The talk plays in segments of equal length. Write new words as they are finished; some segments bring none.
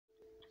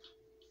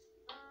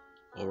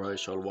Alright,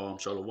 Shalom,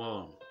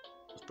 Shalom.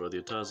 It's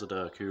Brother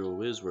Tazadak, hero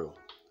of Israel.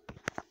 I'd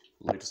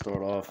like to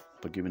start off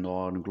by giving all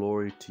honor and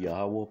glory to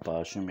Yahweh,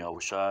 Ba'ashem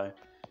Yahushai,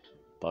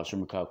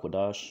 Ba'ashem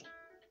Kakwadash,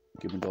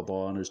 giving double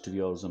honors to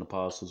the elders and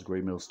apostles,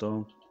 Great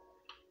Millstone.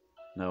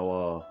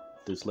 Now,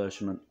 this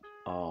lesson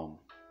that I'm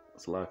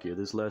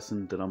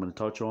going to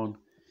touch on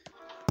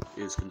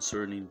is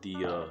concerning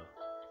the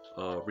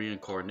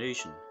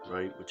reincarnation,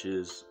 right, which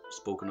is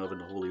spoken of in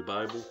the Holy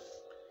Bible,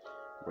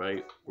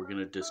 right? We're going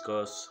to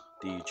discuss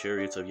the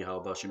chariots of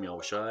Yahweh Ba'ashem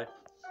Yahushai,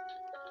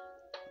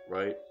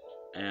 right,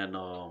 and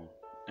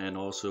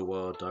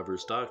also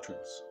diverse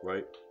doctrines,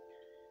 right?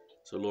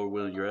 So Lord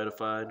willing, you're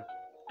edified,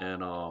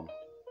 and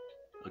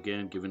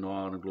again, giving all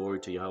honor and glory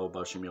to Yahweh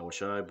Ba'ashem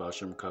Yahushai,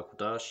 Ba'ashem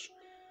Kakwadash,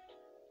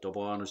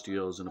 double honors to the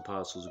elders and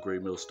apostles of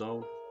Great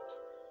Millstone.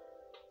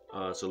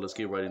 So let's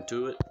get right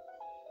into it.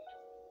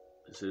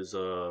 This is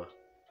book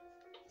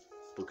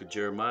of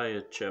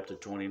Jeremiah, chapter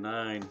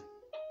 29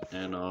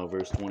 and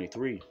verse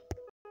 23.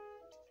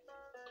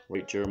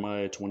 Right,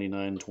 Jeremiah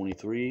 29 and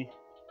 23.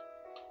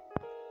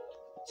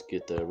 Let's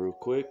get that real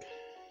quick.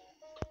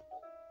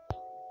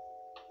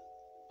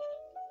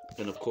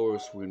 And of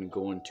course, we're going to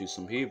go into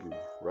some Hebrew,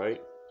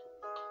 right?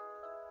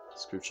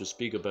 Scriptures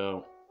speak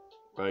about,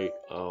 right,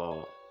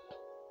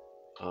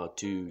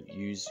 to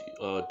use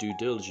due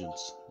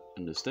diligence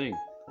in this thing,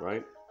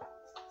 right?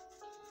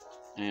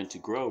 And to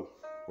grow,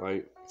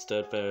 right,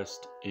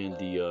 steadfast in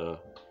the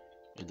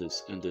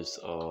in this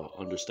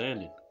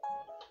understanding,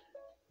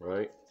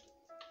 right?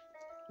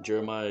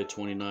 Jeremiah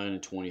 29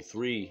 and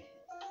 23,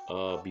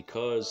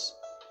 because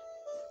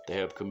they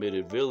have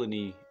committed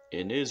villainy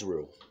in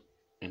Israel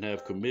and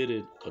have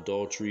committed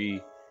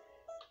adultery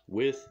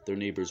with their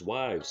neighbors'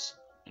 wives,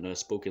 and have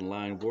spoken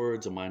lying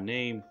words of my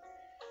name,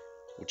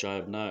 which I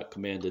have not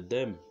commanded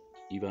them,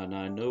 even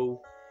I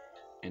know,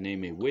 and they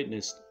may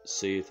witness,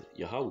 saith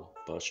Yahweh,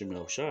 Ba'ashem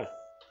Yahushai.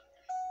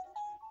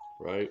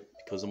 Right?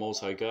 Because the Most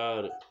High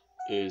God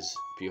is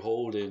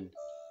beholding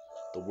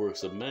the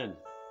works of men,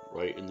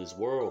 right, in this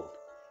world.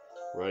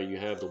 Right? You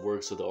have the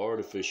works of the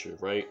artificer,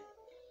 right?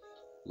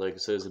 Like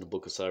it says in the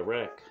book of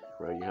Sirach,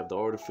 right? You have the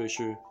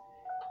artificer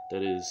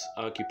that is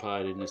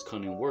occupied in his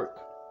cunning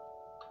work.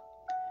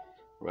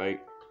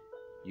 Right?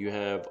 You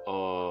have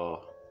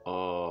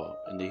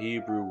in the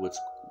Hebrew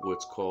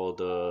what's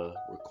called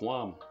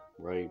requam,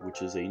 right,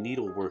 which is a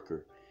needle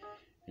worker,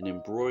 an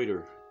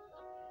embroider,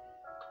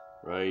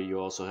 right? You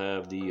also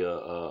have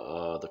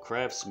the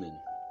craftsman,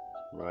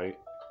 right,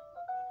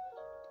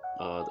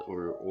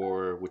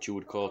 or what you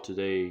would call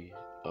today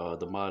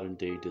the modern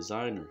day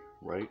designer,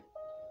 right,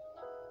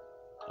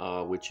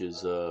 which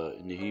is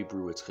in the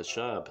Hebrew it's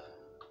chashab,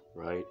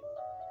 right?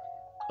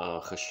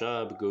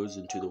 Chashab goes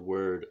into the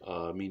word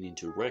meaning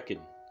to reckon,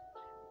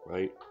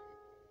 right?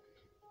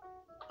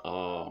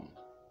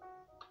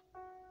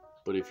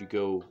 But if you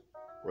go,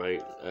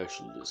 right,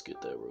 actually, let's get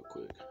that real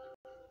quick.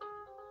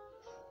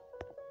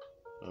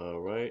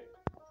 Right,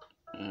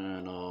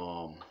 and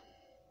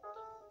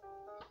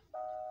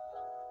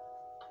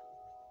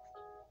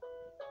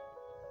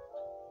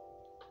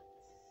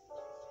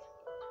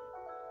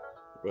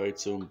right,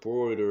 so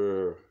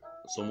embroiderer,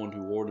 someone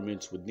who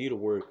ornaments with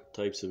needlework,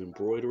 types of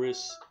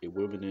embroideress, a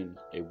woman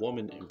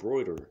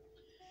embroiderer,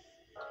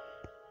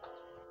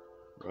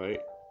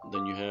 right?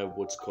 Then you have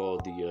what's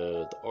called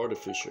the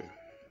artificer,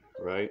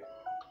 right?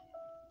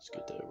 Let's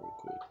get that real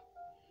quick,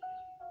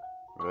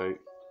 right?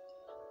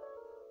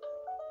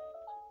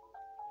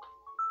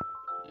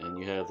 And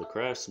you have the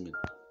craftsman,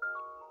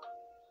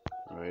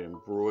 right?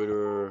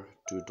 Embroiderer,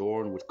 to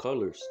adorn with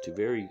colors, to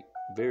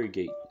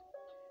variegate,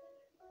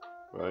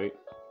 right?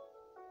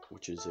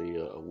 Which is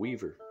a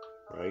weaver,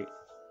 right?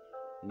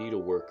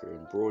 Needleworker,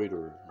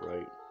 embroiderer,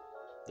 right?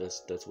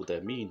 That's what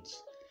that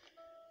means,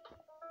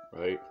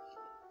 right?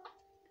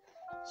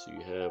 So you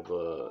have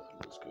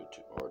let's go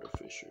to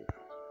artificer.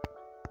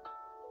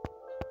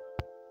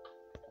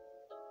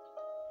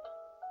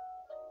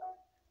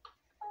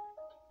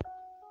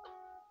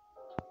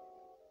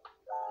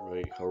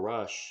 Right,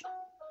 harash,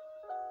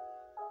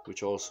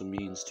 which also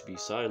means to be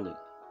silent,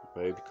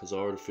 right? Because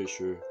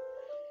artificer,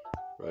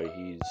 right,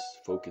 he's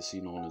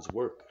focusing on his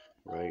work,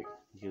 right?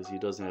 Because he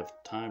doesn't have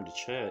time to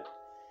chat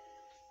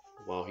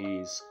while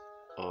he's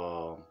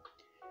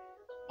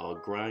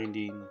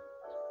grinding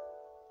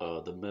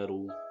the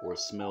metal or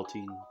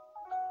smelting,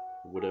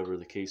 whatever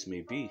the case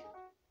may be,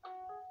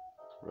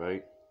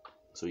 right?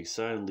 So he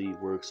silently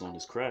works on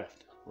his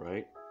craft,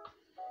 right?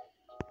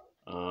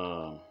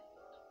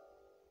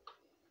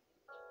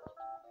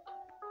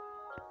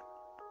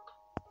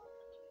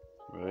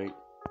 Right,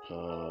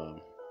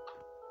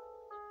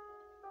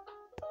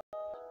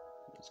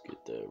 let's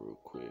get that real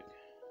quick.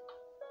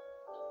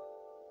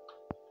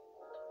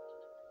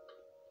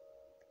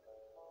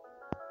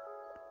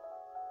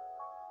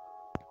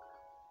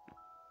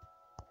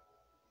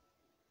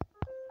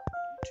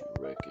 To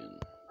reckon,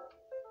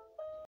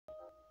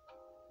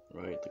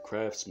 right, the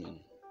craftsman,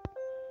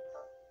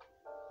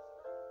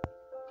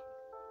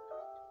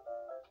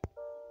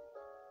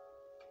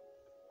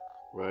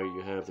 right?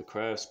 You have the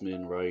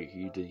craftsman, right?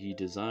 He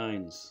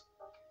designs,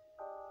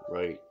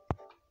 right,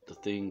 the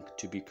thing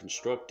to be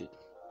constructed,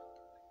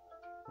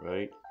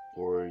 right?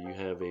 Or you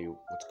have a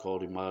what's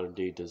called a modern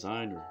day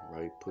designer,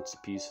 right? Puts the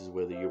pieces,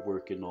 whether you're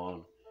working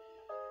on,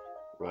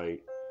 right,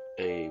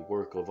 a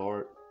work of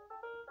art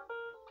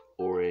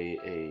or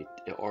a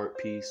art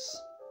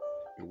piece,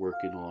 you're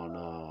working on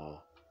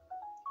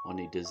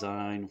a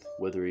design,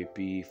 whether it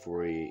be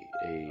for a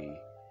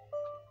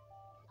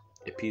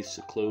piece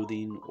of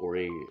clothing or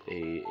a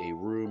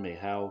room, a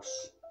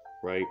house,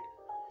 right?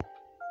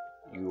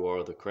 You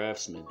are the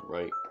craftsman,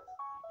 right?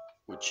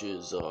 Which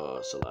is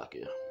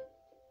Salakia,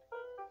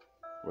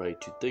 right?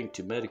 To think,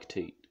 to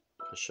meditate,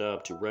 a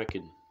shab, to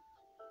reckon,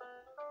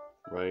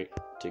 right?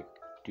 To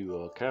do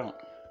a count,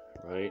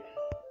 right?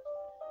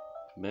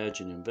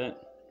 Imagine, invent,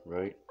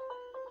 right?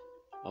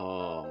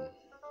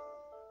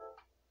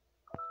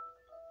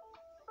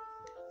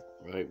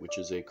 Right, which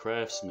is a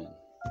craftsman,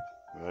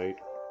 right?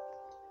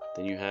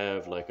 Then you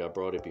have, like I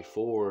brought it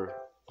before,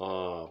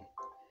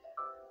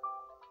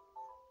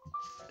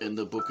 in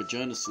the book of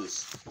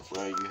Genesis,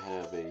 right? You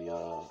have a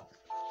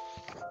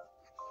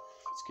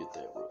let's get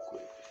that real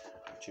quick.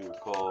 What you would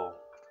call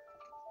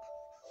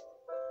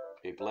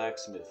a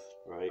blacksmith,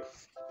 right?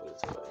 But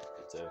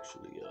it's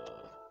actually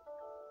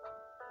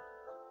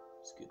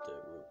let's get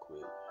that real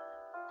quick.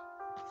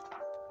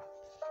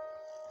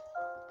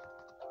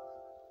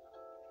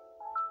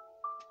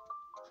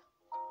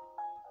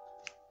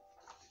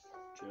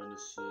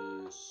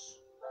 Genesis.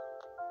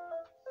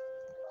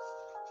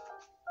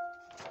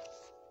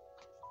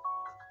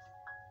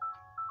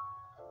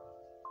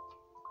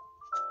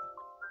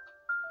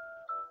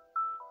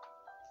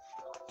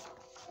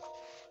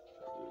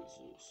 What is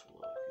this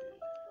like it?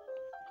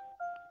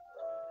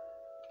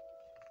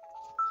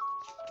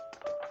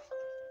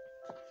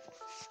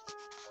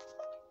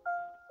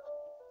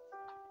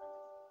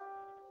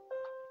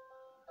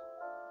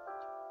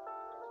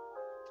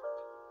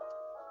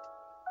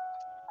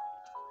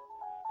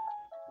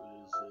 What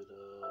is it?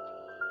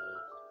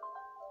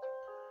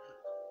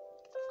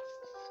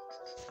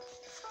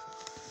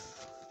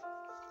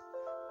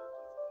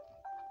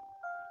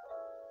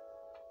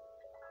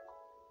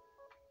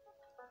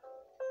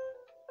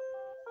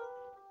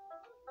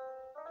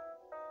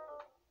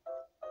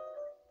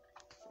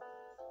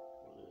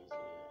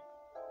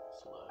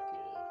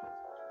 Slovakia.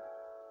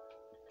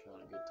 Trying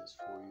to get this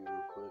for you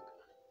real quick.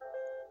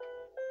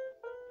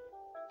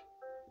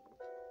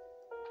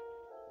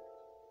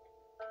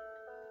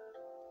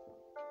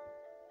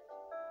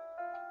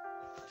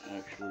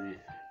 Actually,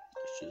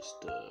 let's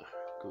just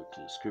go to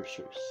the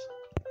scriptures.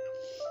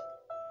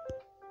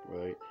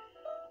 Right?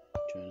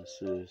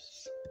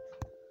 Genesis,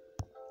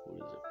 what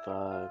is it,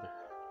 5?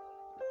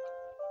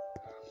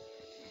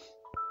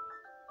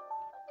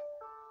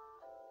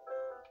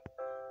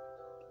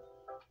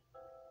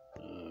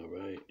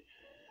 Alright,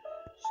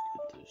 let's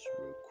get this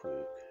real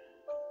quick.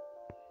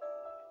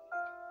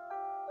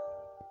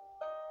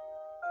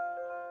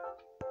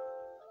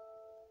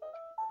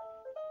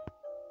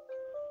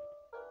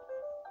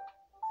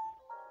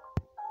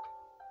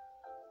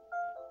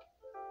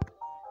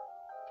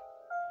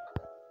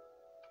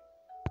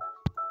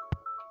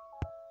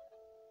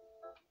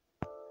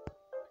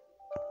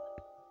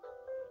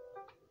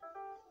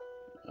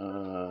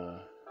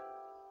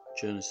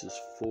 Genesis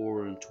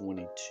 4 and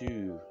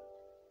 22.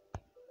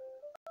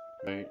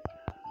 Right?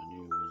 I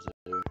knew it was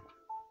there.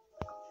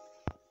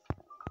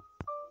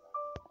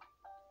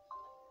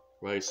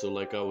 Right, so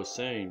like I was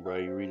saying,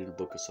 right, you read in the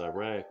book of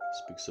Sirach, it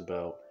speaks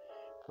about,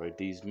 right,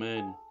 these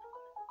men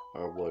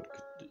are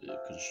what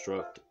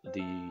construct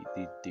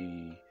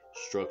the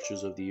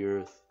structures of the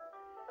earth,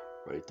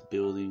 right, the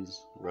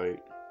buildings,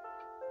 right,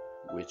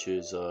 which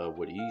is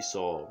what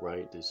Esau,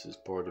 right, this is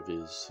part of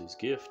his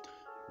gift,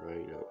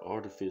 right,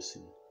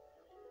 artificing,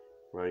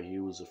 right, he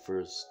was the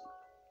first,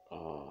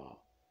 what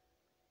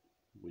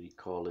do you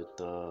call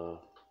it,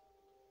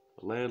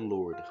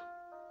 landlord,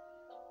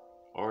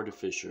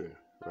 artificer,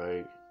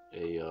 right,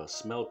 a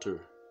smelter,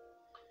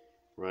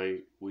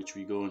 right, which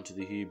we go into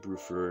the Hebrew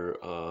for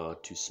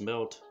to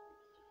smelt,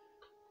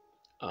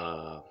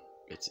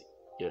 it's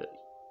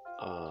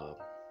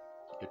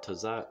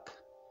tazak,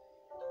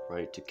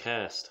 right, to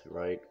cast,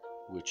 right,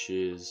 which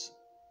is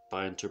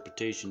by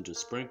interpretation to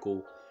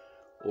sprinkle,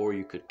 or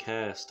you could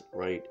cast,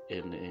 right,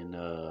 in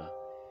an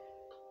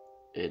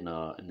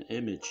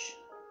image,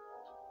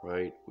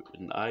 right,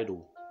 an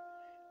idol,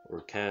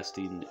 or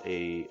casting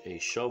a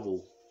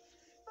shovel,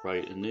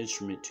 right, an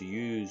instrument to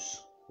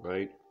use,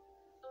 right,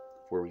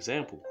 for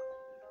example,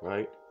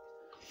 right.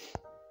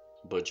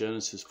 But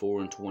Genesis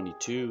 4 and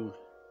 22,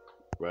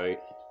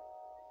 right,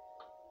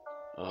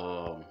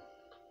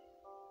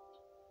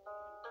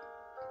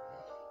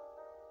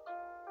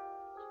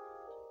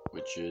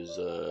 which is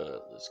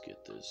let's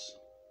get this,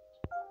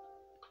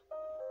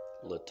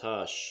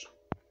 Latash,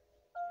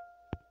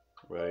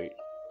 right,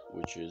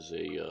 which is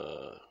a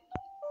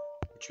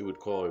what you would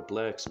call a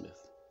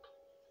blacksmith,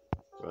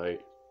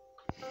 right,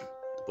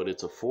 but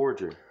it's a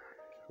forger,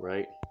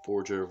 right,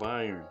 forger of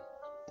iron,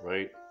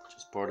 right, which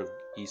is part of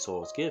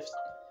Esau's gift,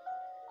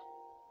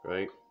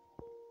 right?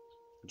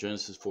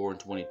 Genesis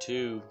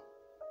 4:22,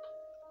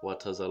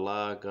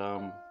 Watazala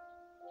gam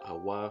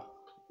Hawa,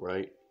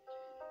 right?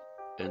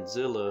 And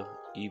Zillah,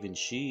 even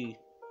she,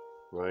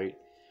 right?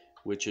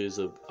 Which is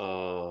a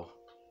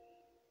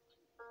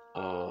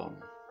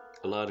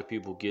lot of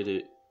people get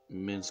it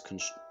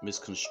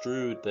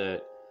misconstrued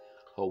that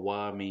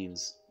Hawa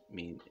means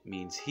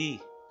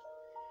he,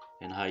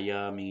 and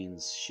Haya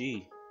means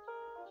she,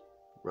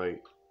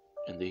 right?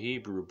 In the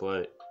Hebrew,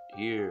 but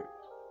here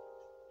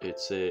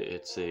it's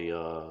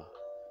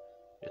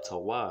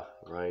Hawa,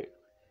 right?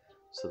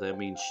 So that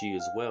means she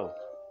as well,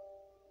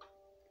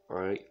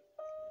 right?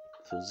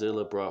 So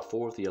Zillah brought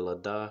forth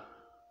Yaladah,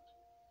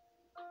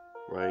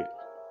 right?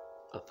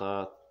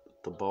 Athath,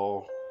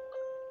 Tabal,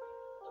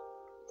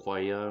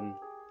 Kwayan,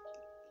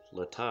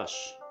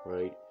 Latash,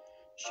 right?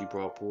 She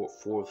brought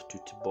forth to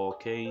Tubal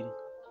Cain,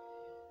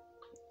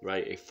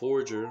 right? A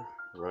forger,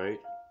 right?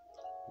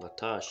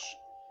 Latash,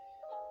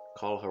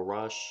 Kal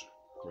Harash,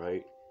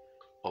 right?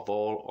 Of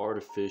all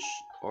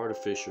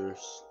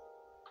artificers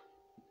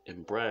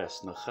in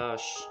brass,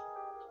 Nachash,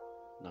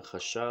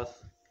 Nachashath,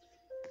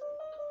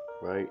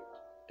 right?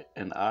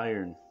 And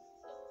iron,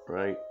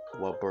 right?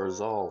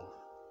 Wabarzal,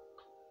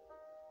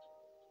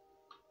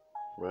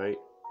 right?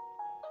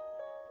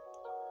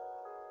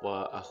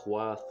 Wa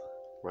Ahwath,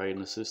 right?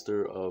 And the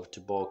sister of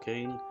Tubal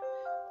Cain,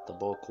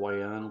 Tabal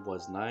Kwayan,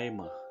 was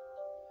Naima,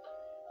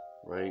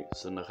 right?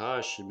 So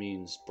Nahash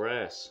means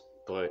brass,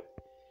 but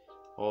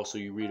also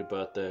you read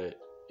about that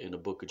in the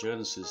book of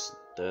Genesis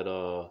that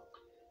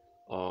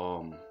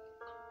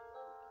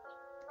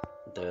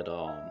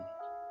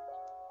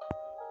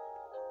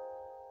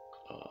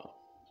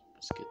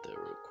let's get that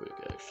real quick.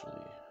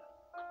 Actually,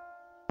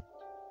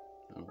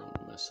 I don't want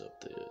to mess up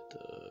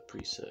the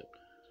precept.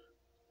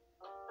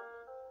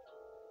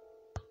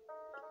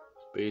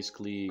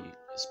 Basically, it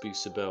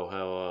speaks about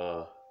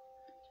how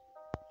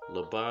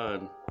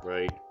Laban,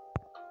 right?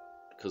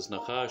 Because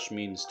Nachash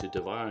means to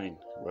divine,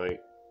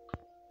 right?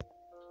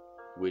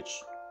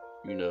 Which,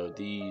 you know,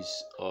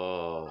 these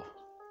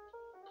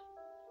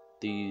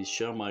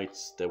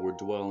Shemites that were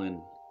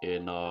dwelling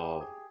in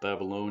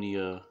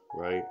Babylonia,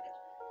 right?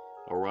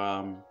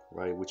 Aram,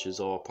 right? Which is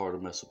all part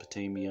of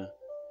Mesopotamia,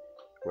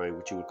 right?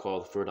 Which you would call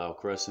the Fertile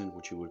Crescent,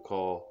 which you would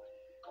call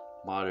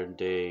modern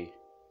day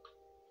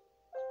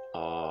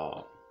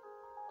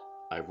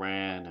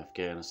Iran,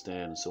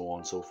 Afghanistan, and so on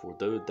and so forth.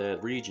 That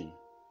region,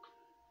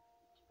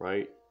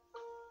 right?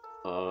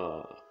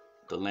 The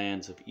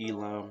lands of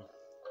Elam,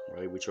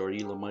 right? Which are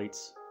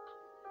Elamites,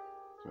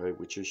 right?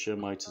 Which are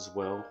Shemites as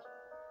well.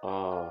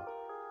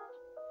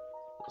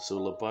 So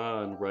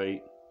Laban,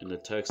 right? In the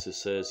text it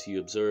says he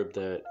observed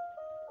that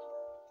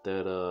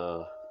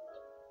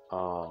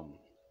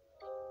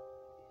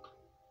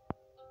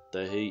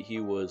he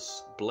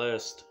was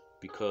blessed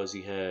because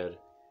he had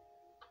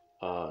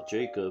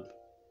Jacob,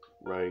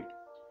 right,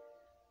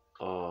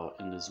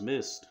 in his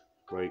midst,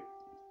 right,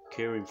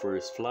 caring for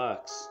his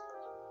flocks,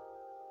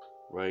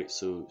 right.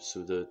 So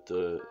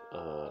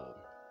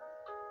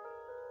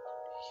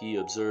he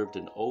observed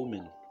an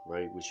omen,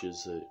 right, which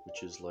is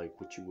like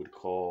what you would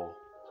call,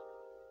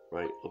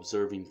 right,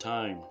 observing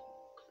time,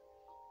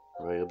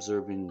 right,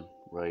 observing,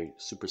 right,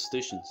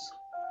 superstitions,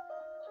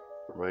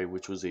 right,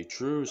 which was a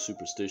true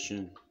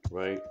superstition,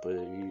 right, but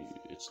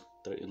it's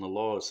in the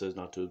law it says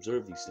not to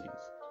observe these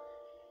things,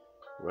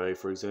 right.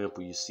 For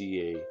example, you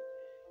see a,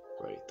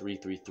 right,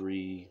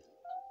 333,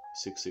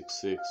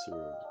 666,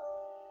 or,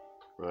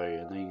 right,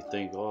 and then you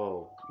think,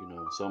 oh, you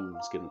know,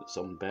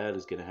 something bad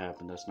is gonna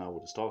happen. That's not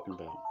what it's talking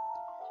about,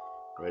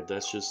 right.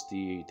 That's just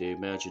the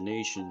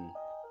imagination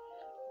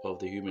of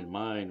the human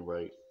mind,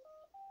 right,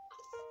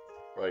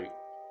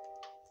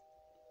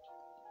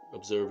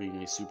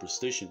 observing a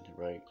superstition,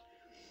 right.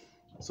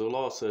 So the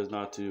law says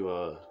not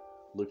to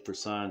look for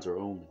signs or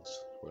omens,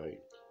 right,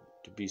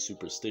 to be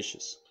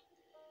superstitious,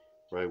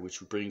 right,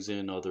 which brings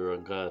in other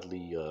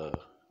ungodly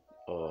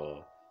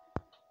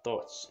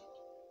thoughts.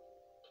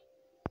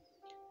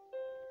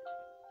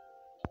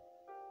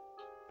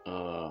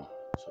 So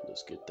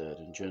let's get that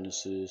in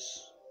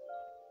Genesis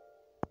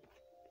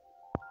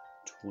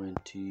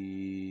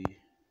 20.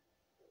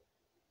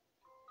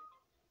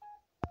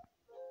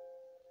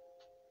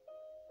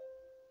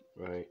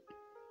 Right.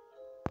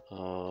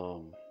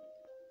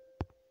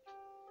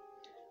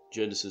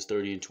 Genesis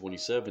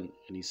 30:27,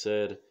 and he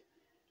said,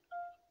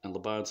 and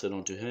Laban said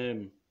unto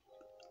him,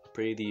 I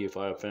pray thee, if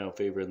I have found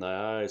favor in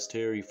thy eyes,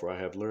 tarry, for I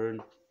have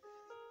learned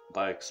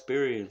by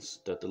experience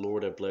that the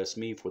Lord hath blessed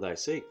me for thy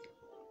sake,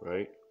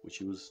 right? Which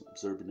he was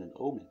observing an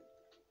omen.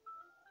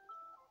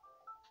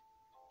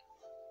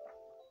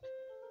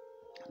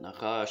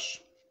 Nachash,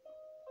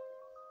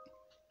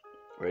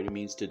 right? It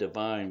means to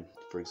divine.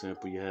 For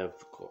example, you have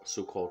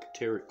so-called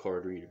tarot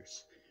card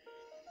readers,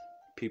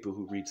 people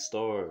who read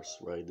stars,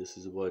 right? This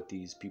is what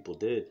these people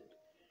did.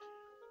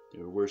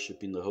 They were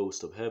worshiping the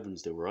host of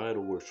heavens. They were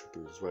idol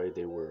worshippers, right?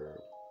 They were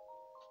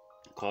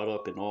caught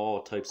up in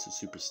all types of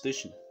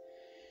superstition,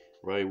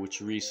 right?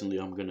 Which recently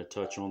I'm going to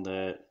touch on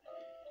that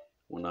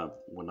when I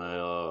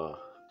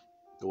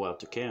go out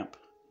to camp,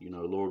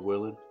 Lord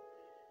willing,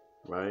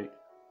 right?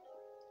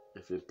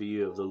 If it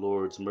be of the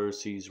Lord's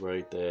mercies,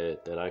 right,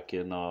 that I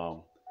can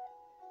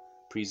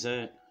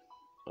present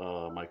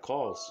my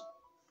cause,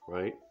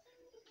 right?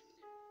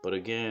 But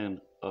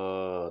again,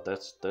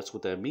 that's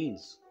what that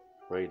means,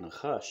 right?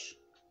 Nachash,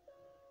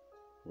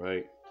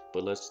 right?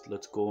 But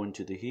let's go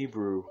into the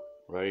Hebrew,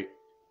 right?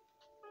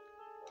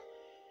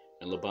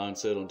 And Laban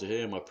said unto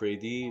him, I pray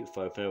thee, if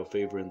I found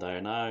favor in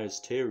thine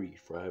eyes, tarry,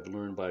 for I have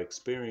learned by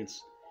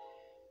experience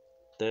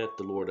that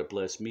the Lord hath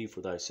blessed me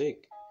for thy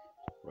sake,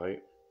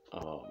 right?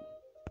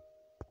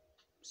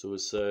 So it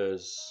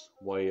says,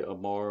 Why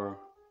Amar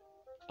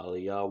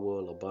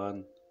Aliyawa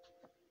Laban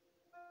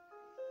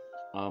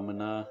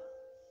Amana,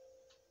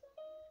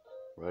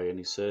 right? And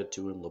he said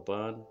to him,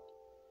 Laban,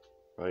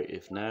 right?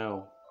 If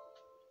now,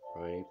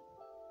 right?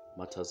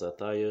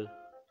 Matazataya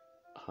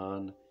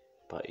Han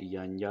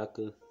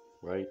Paiyanyaka,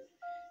 right?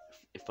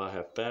 If I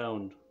have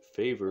found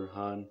favor,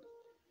 Han,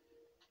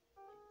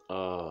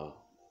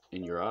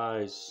 in your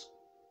eyes,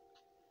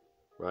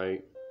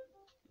 right?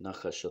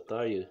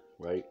 Nachashataya,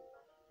 right?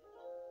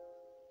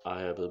 I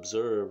have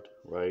observed,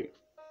 right?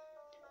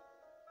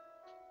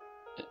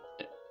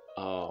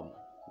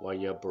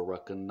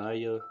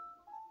 Wayabarakanaya,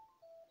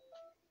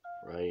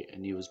 right?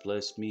 And he was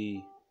blessed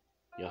me,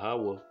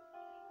 Yahweh,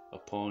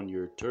 upon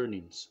your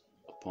turnings,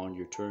 upon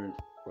your turn,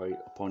 right?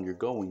 Upon your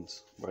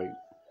goings, right?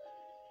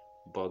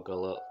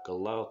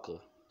 Bagalaka,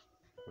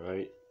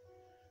 right?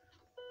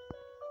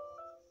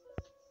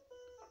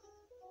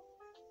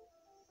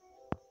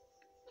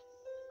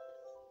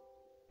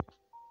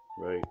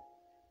 Right.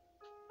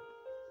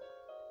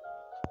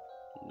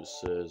 It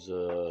says,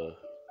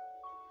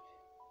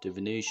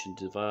 divination,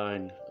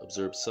 divine,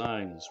 observe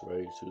signs,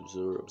 right?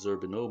 To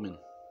observe an omen,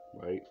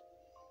 right?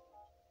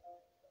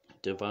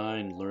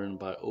 Divine, learn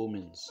by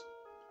omens,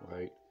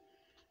 right?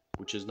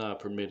 Which is not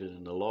permitted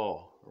in the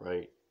law,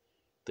 right?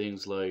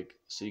 Things like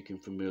seeking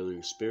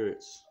familiar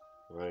spirits,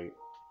 right?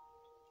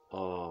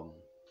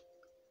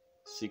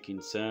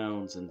 Seeking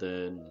sounds, and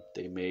then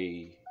they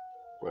may,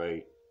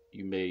 right?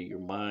 Your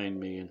mind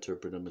may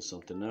interpret them as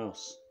something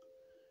else,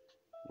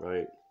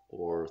 right?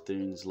 Or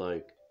things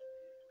like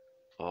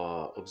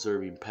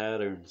observing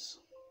patterns,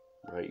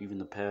 right? Even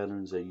the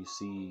patterns that you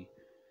see,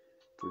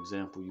 for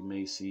example, you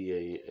may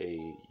see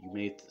you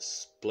may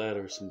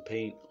splatter some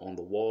paint on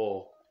the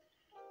wall,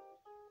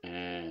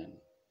 and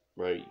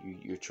right,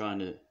 you're trying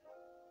to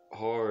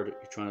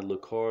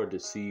look hard to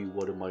see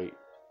what it might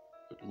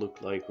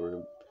look like,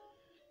 or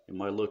it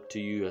might look to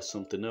you as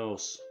something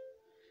else,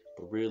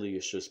 but really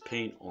it's just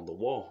paint on the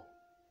wall,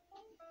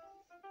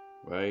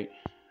 right?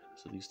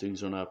 So these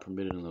things are not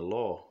permitted in the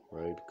law,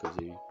 right? Because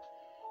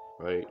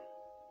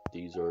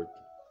these are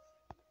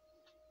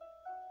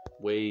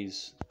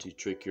ways to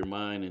trick your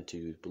mind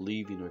into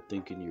believing or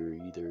thinking you're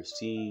either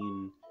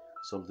seeing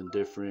something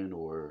different,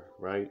 or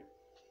right,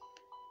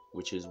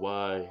 which is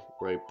why,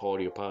 right, Paul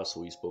the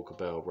Apostle, he spoke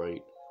about,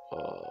 right,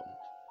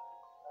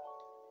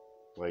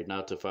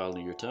 not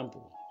defiling your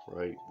temple,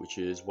 right, which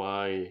is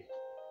why,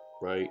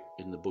 right,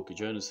 in the book of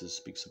Genesis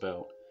speaks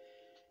about,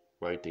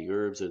 right, the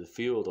herbs of the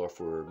field are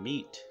for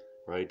meat,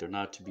 right, they're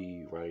not to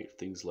be, right,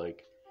 things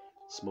like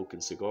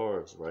smoking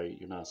cigars, right,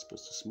 you're not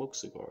supposed to smoke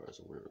cigars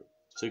or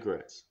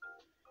cigarettes,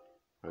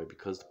 right,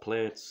 because the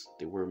plants,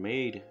 they were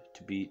made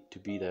to be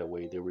that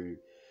way. They were,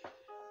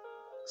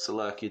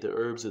 Salaki, the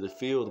herbs of the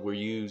field were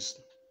used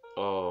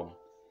for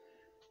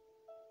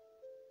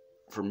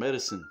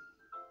medicine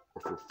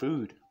or for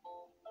food,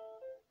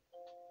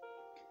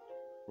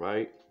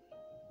 right?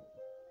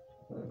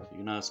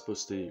 You're not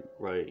supposed to,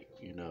 right,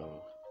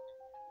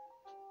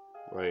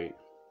 right,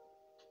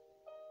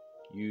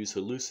 use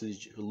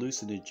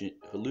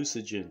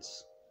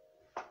hallucinogens,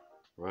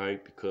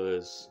 right?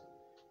 Because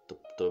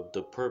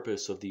the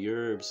purpose of the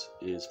herbs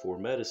is for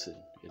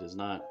medicine. It is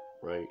not,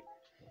 right,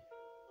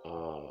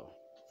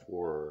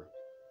 for,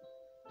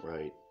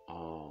 right,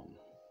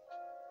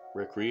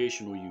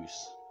 recreational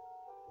use,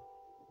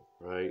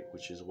 right?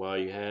 Which is why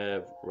you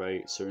have,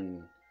 right,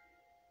 certain,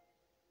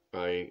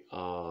 right,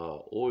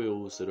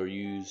 oils that are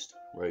used,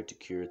 right, to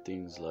cure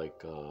things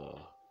like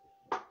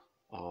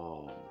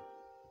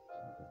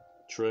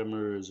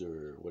tremors,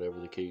 or whatever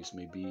the case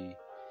may be,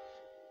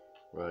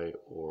 right,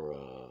 or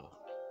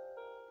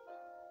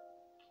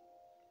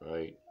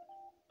right,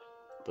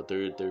 but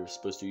they're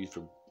supposed to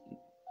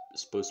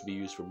be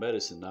used for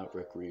medicine, not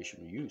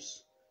recreational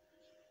use,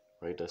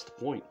 right? That's the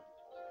point,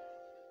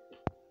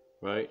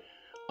 right?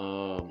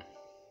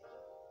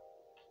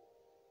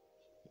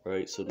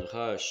 Right, so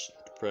Nahash,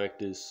 to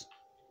practice,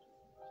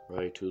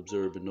 right, to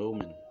observe an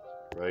omen,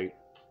 right?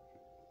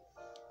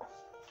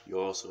 You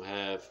also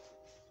have,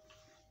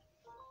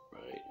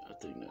 right, I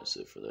think that's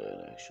it for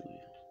that,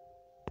 actually.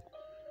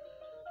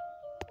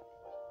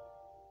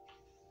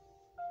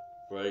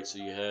 Right, so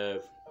you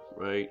have,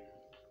 right,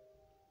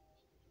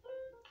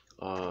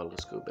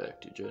 let's go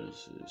back to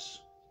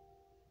Genesis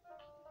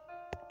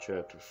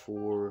chapter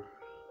 4.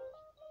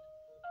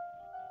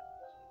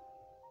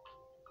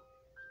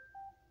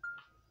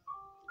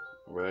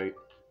 right?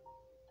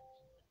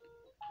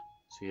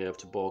 So you have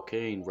Tubal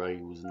Cain, right?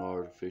 He was an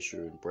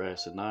artificer in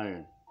brass and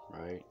iron,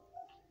 right?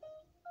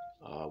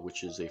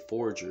 Which is a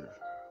forger,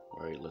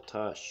 right?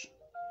 Latash,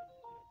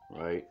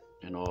 right?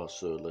 And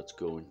also, let's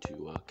go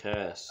into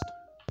cast,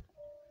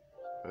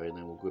 right? And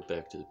then we'll get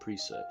back to the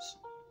precepts,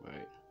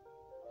 right?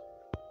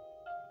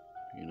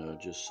 You know,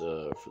 just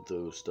for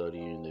those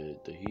studying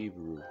the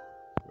Hebrew,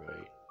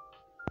 right?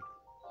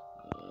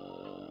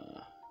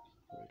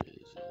 What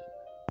is it?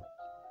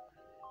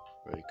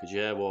 Right? Because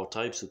you have all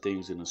types of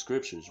things in the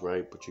scriptures,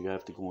 right? But you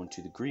have to go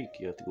into the Greek,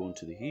 you have to go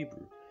into the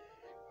Hebrew.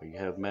 Right? You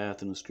have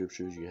math in the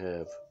scriptures, you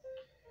have,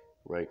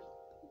 right,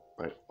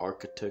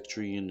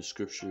 architecture in the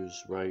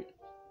scriptures, right?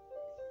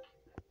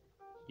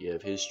 You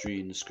have history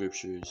in the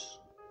scriptures,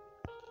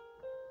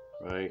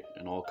 right?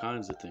 And all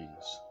kinds of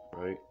things,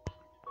 right?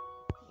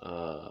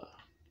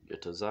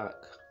 Yatazak,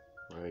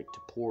 right? To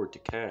pour, to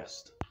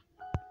cast,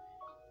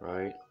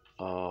 right?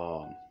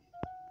 To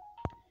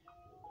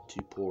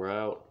pour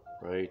out,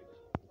 right?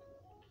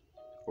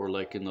 Or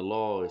like in the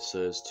law, it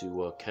says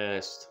to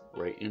cast,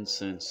 right,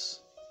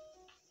 incense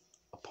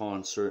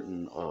upon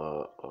certain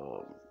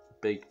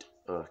baked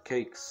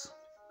cakes,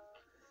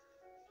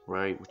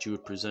 right, which you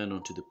would present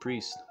unto the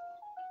priest,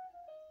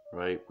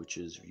 right, which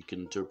is, you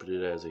can interpret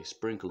it as a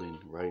sprinkling,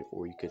 right,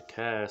 or you could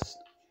cast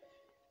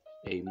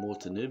a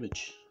molten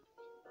image,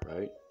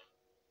 right.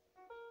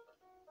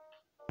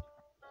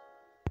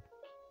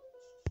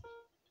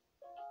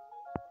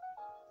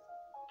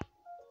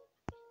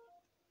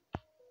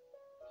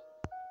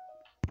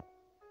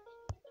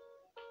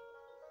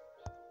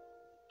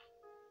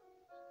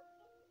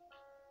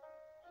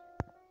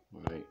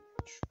 Right,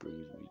 which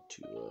brings me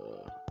to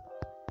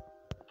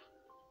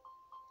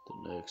the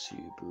next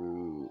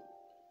Hebrew.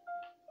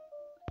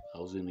 I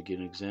was going to get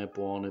an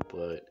example on it,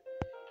 but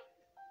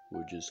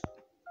we'll just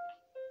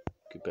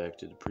get back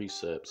to the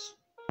precepts.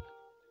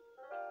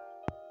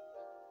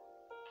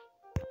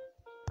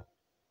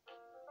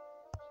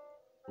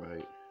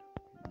 Right,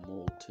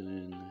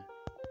 molten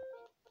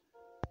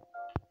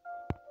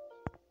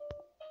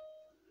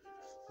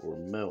or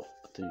melt.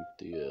 I think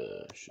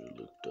the should have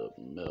looked up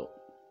melt.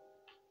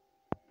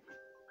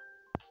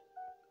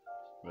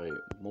 Right,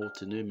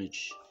 molten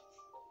image,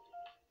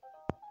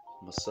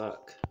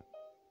 masak,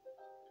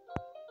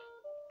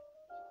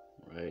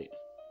 right,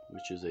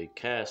 which is a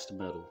cast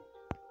metal,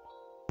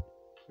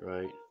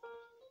 right,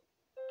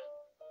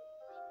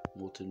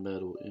 molten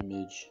metal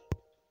image,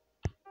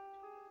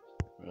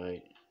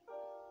 right,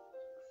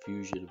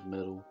 fusion of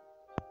metal,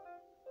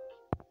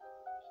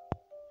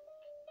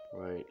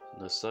 right,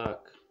 nasak,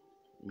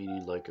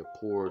 meaning like a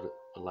poured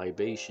a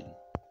libation,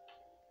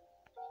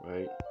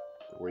 right,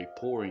 or a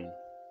pouring,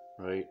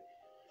 right.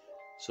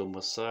 So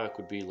masak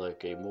would be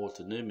like a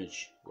molten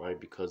image, right,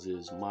 because it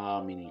is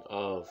ma, meaning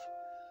of,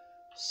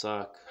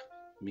 sak,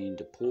 meaning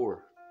to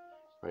pour,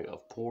 right,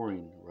 of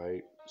pouring,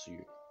 right. So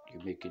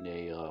you're making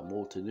a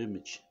molten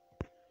image,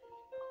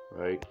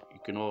 right. You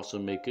can also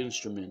make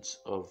instruments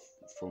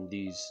from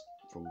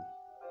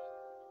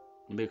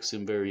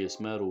mixing various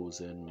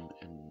metals and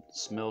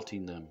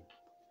smelting them,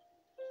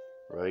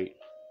 right,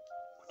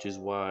 which is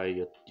why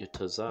your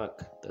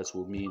tazak, that's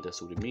what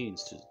it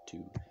means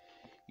to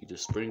either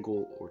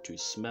sprinkle or to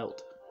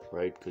smelt,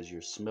 right, because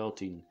you're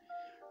smelting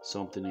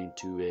something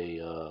into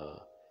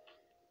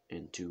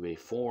a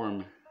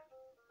form,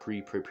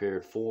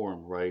 pre-prepared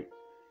form, right.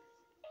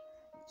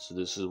 So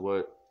this is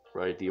what,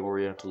 right, the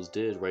Orientals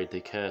did, right.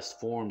 They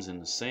cast forms in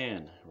the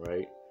sand,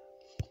 right.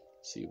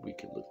 See if we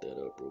can look that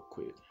up real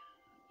quick.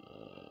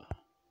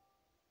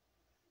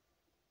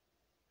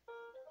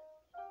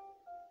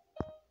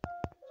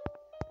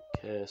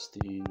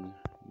 Casting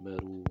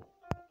metal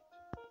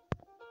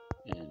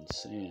in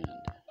sand.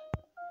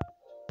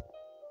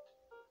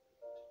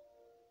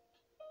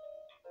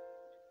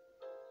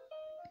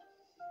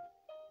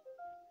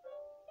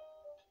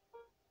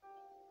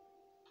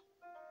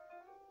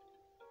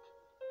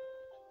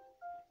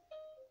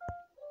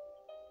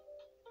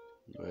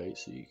 Right,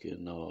 so you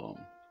can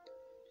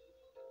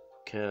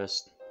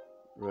cast,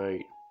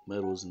 right,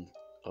 metals and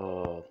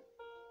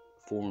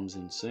forms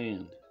in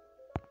sand,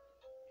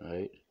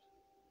 right.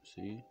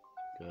 See,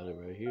 got it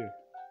right here,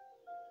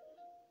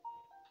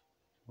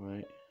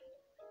 right.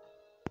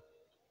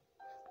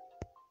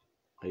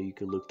 Now you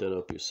can look that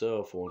up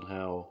yourself on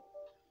how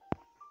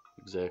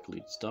exactly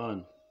it's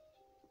done,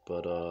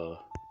 but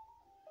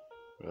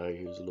right,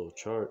 here's a little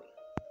chart,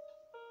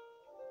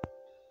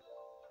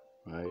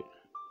 right.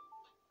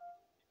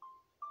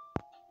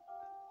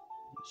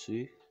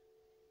 See,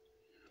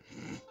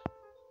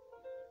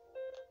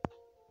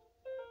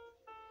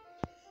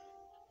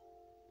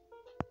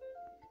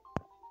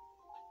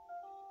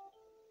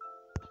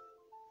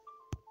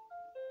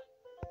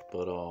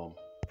 but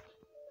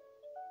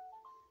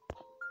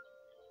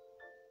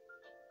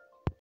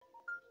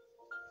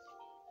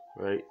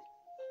right,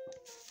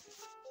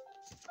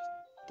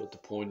 but the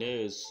point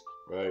is,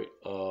 right,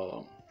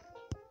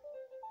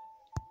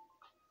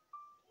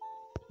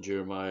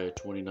 Jeremiah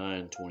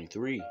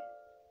 29:23,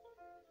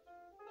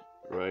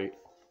 right,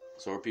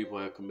 So our people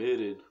have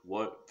committed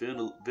what?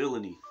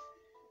 Villainy,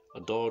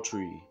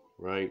 adultery,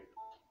 right?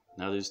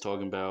 Now this is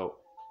talking about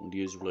when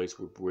the Israelites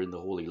were in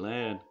the Holy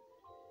Land,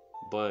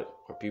 but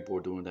our people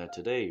are doing that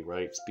today,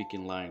 right?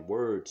 Speaking lying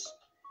words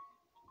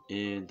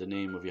in the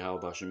name of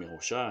Yahweh Bashem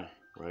Yahushai,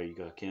 right? You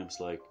got camps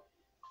like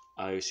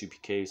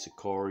ISUPK,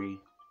 Sakari,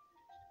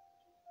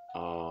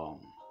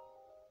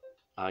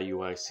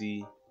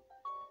 IUIC,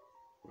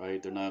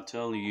 right? They're not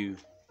telling you,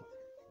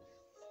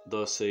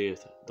 thus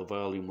saith the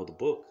volume of the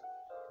book,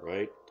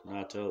 right?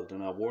 They're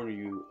not warning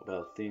you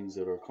about things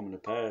that are coming to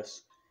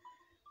pass,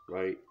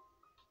 right,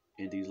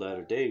 in these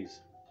latter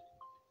days.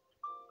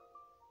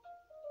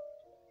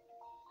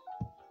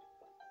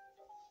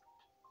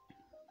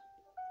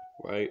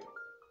 Right?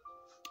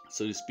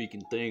 So they're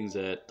speaking things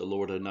that the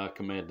Lord had not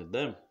commanded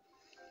them.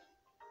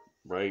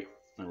 Right?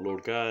 And the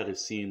Lord God is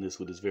seeing this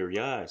with his very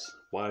eyes.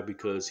 Why?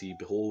 Because he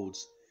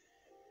beholds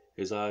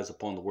his eyes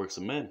upon the works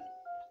of men.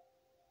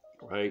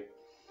 Right?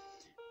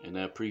 And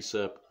that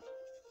precept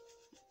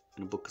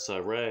in the book of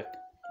Sirach,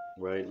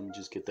 right? Let me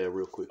just get that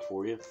real quick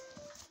for you.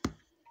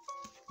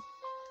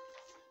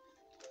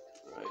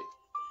 Right?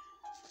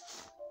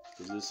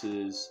 Because this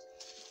is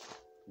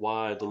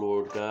why the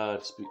Lord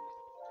God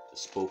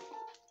spoke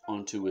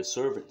unto his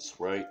servants,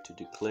 right? To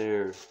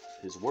declare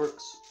his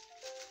works.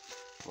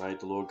 Right?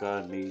 The Lord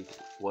God made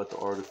what? The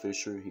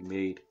artificer. He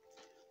made,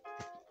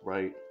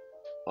 right?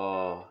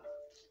 The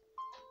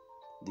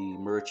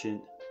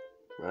merchant,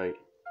 right?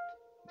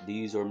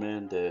 These are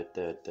men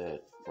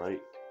that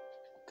right,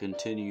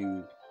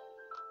 continue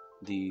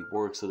the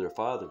works of their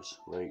fathers,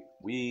 right?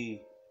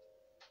 We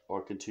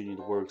are continuing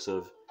the works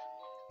of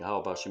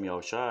Yahweh Bashem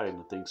Yahushai and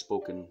the things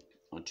spoken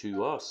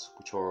unto us,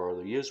 which are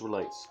the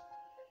Israelites,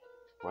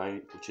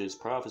 right? Which is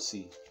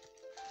prophecy,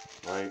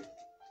 right?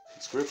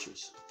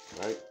 Scriptures,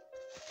 right?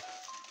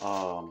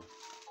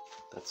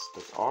 That's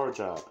our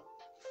job,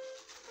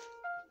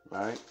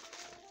 right?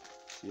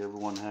 See,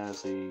 everyone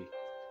has a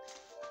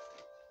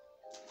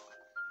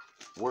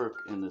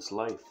work in this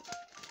life,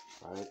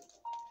 right?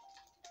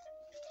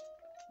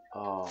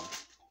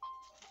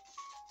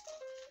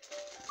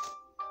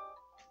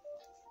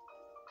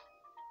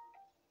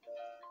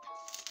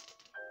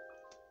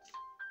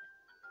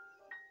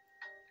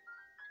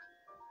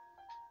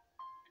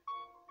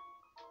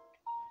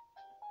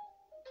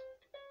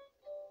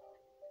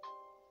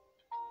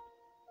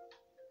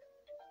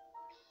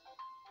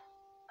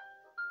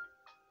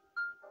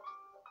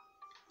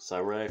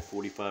 Sirach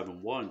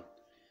 45:1.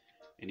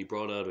 And he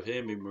brought out of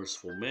him a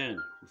merciful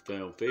man who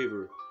found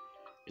favor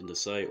in the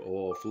sight of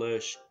all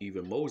flesh,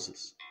 even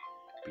Moses,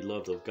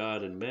 beloved of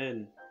God and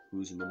men,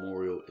 whose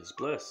memorial is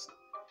blessed.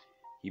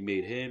 He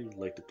made him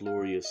like the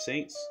glorious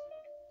saints.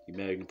 He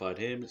magnified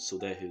him so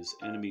that his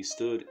enemies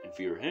stood and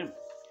feared him.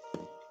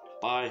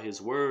 By his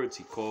words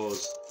he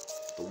caused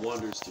the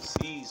wonders to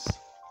cease,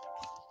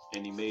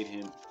 and he made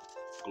him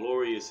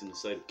glorious in the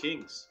sight of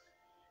kings.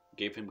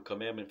 Gave him a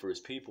commandment for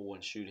his people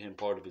and shewed him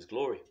part of his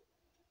glory.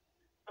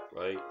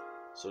 Right?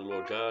 So the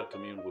Lord God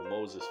communed with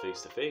Moses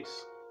face to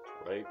face.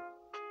 Right?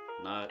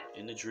 Not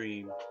in a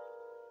dream.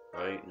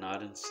 Right?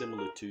 Not in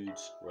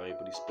similitudes. Right?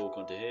 But he spoke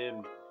unto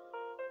him,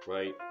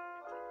 right,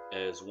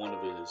 as one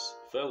of his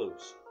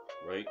fellows.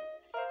 Right?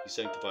 He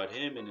sanctified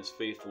him in his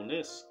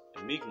faithfulness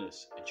and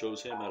meekness and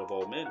chose him out of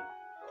all men.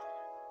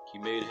 He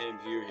made him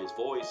hear his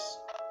voice,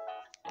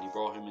 and he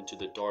brought him into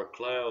the dark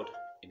cloud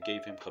and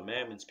gave him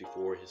commandments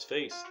before his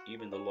face,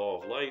 even the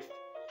law of life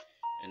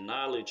and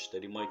knowledge,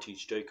 that he might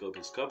teach Jacob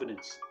his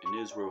covenants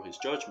and Israel his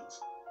judgments.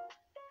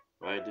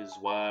 Right? This is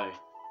why,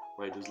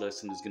 right, this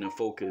lesson is going to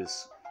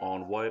focus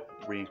on what?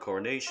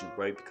 Reincarnation,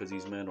 right? Because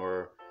these men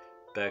are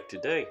back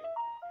today.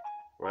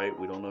 Right?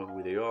 We don't know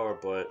who they are,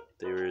 but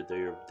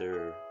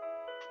they're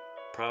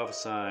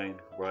prophesying,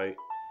 right?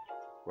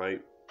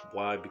 Right?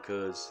 Why?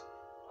 Because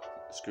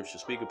the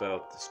scriptures speak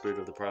about the spirit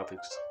of the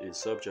prophets is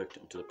subject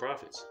to the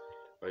prophets.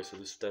 Right? So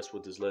that's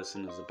what this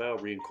lesson is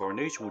about,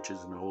 reincarnation, which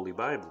is in the Holy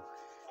Bible.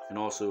 And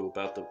also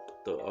about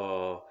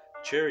the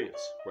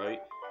chariots,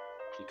 right?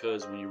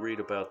 Because when you read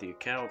about the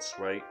accounts,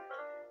 right,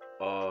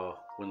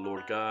 when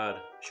Lord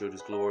God showed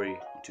his glory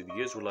to the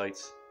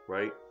Israelites,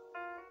 right,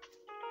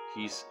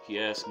 he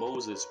asked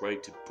Moses,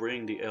 right, to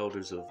bring the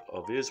elders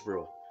of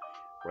Israel,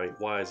 right,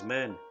 wise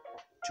men,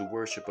 to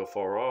worship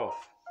afar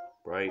off,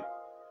 right,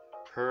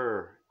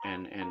 Hur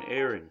and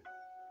Aaron,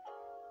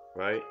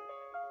 right?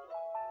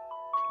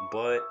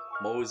 But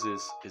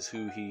Moses is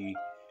who he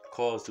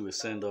caused to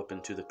ascend up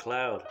into the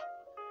cloud,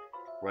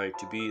 right,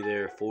 to be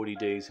there 40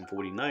 days and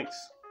 40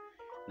 nights.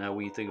 Now,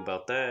 when you think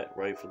about that,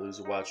 right, for those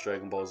who watch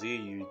Dragon Ball Z,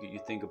 you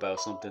think about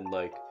something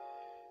like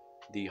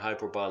the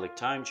hyperbolic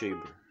time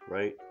chamber,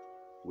 right,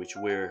 which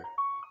where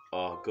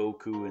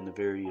Goku and the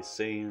various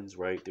Saiyans,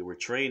 right, they were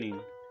training,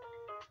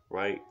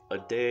 right, a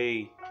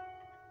day,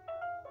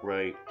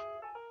 right,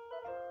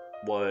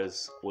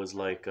 was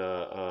like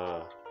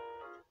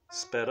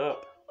sped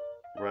up,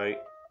 right,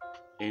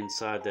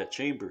 inside that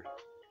chamber.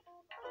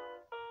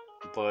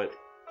 But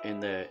in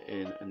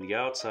the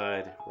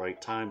outside, right,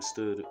 time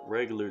stood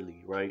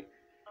regularly, right?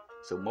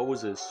 So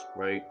Moses,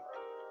 right,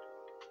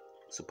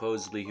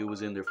 supposedly he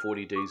was in there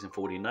 40 days and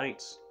 40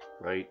 nights,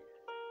 right?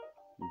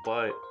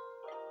 But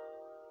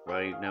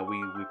right now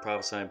we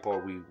prophesy in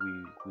part, we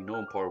know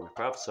in part, we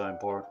prophesy in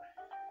part.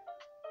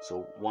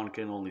 So one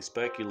can only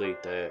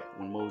speculate that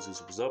when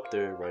Moses was up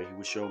there, right, he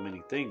was shown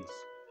many things,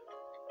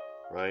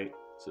 right?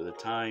 So the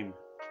time,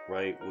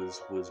 right,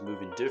 was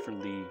moving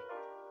differently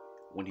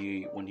when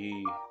he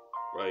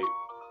right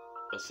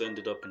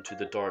ascended up into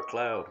the dark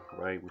cloud,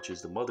 right, which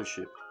is the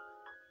mothership,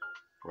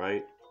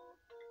 right,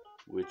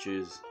 which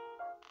is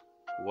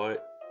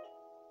what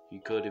he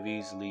could have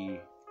easily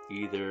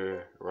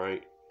either,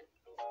 right,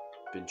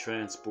 been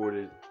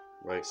transported,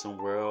 right,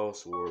 somewhere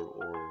else,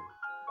 or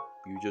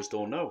you just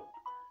don't know,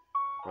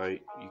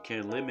 right? You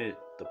can't limit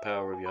the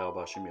power of Yahweh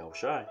Hashem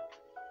Yahushai,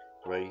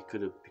 right? He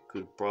could have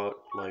brought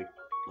like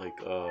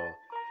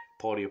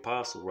Paul the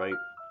Apostle, right?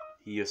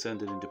 He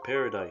ascended into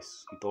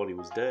paradise. He thought he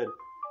was dead,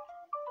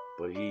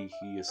 but he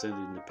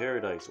ascended into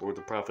paradise. Or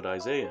the prophet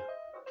Isaiah,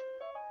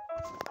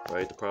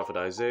 right? The prophet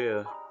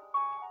Isaiah,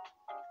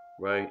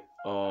 right?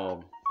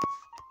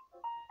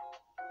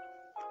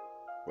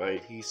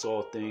 Right. He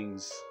saw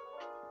things,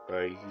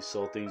 right? He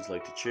saw things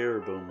like the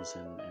cherubims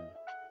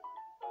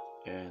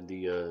and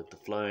the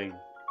flying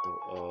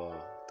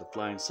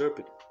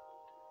serpent,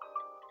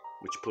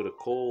 which put a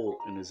coal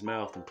in his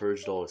mouth and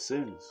purged all his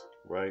sins,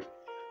 right?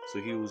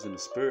 So he was in the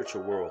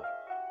spiritual world,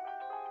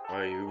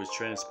 right? He was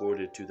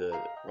transported to the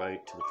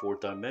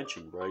fourth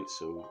dimension, right?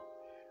 So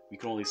we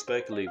can only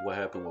speculate what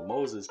happened with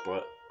Moses,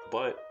 but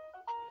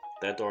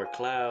that dark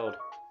cloud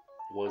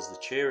was the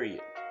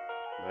chariot,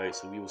 right?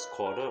 So he was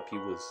caught up. He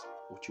was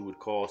what you would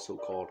call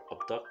so-called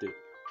abducted,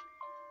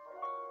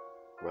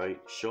 right?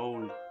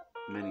 Shown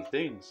many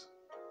things,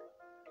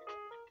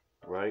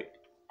 right?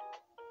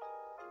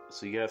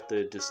 So you have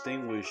to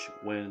distinguish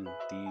when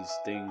these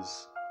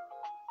things,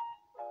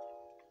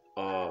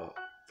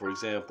 for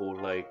example,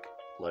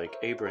 like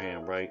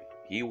Abraham, right?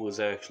 He was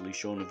actually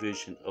shown a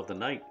vision of the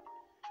night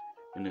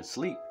in his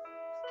sleep,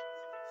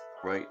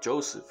 right?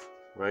 Joseph,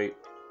 right?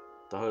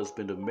 The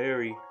husband of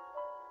Mary,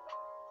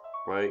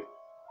 right?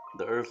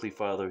 The earthly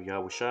father of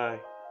Yahushai,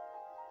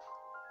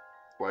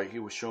 right? He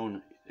was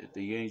shown,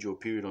 the angel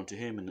appeared unto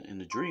him in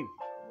the dream,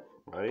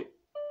 right?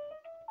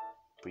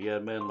 But you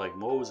had men like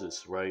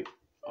Moses, right?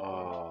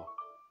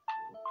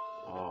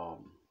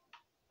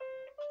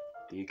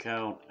 The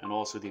account, and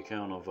also the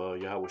account of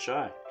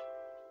Yahushai,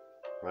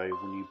 right?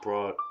 When he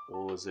brought,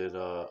 what was it?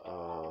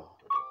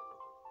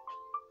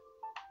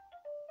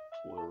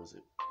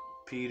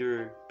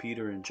 Peter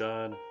and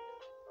John,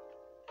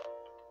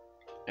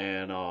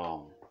 and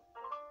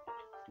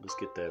let's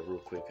get that real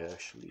quick.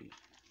 Actually,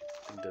 I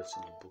think that's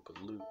in the book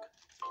of Luke.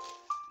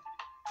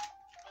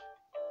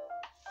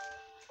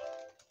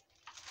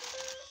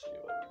 Let's see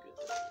if I can get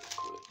that real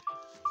quick.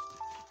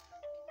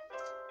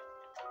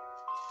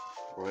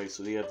 Right,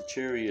 so they have the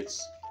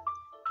chariots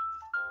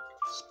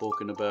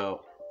spoken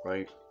about,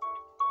 right,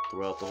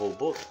 throughout the whole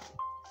book.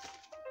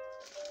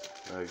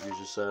 Right, you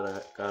just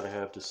gotta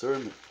have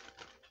discernment.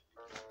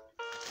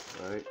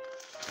 Right,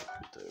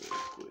 get that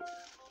real quick.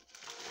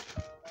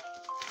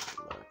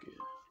 Lock it.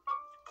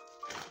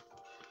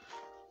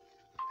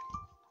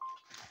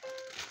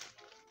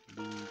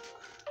 Luke.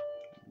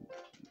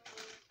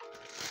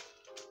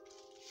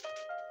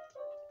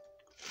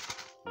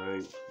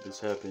 Right, this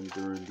happened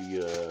during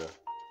the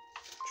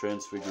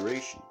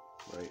transfiguration,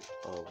 right,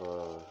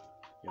 of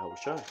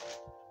Yahushua,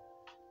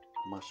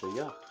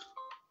 Mashiach,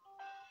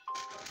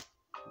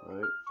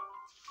 right?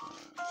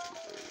 Let's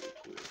get that real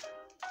quick.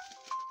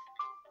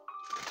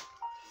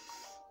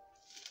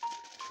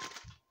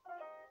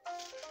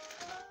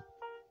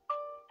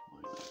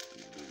 Might not be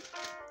Luke.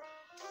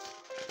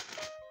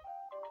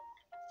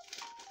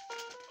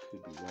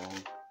 Could be wrong.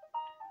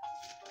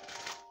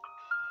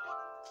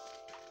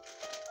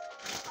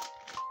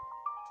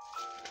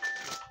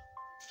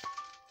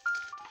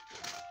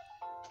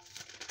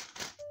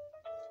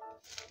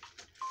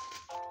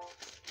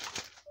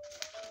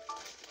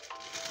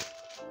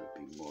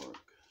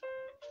 Mark.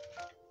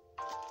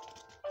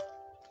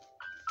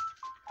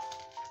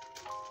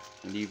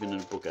 And even in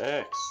the book of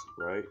Acts,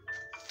 right?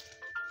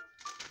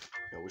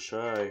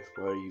 Yahushai,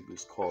 right, he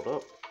was caught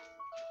up,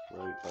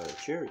 right, by a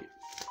chariot,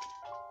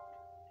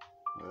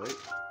 right?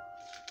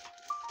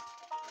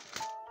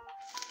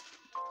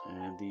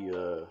 And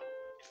the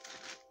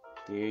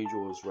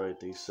angels, right,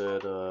 they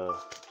said, right,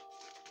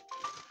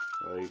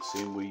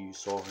 same way you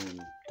saw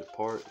him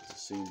depart is the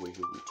same way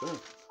he'll return.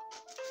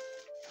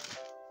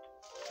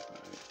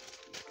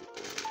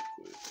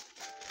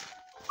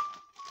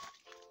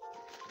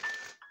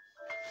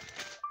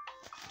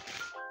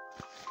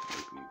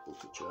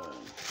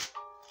 John,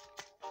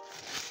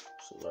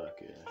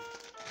 Salakia,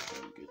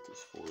 let me get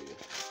this for you.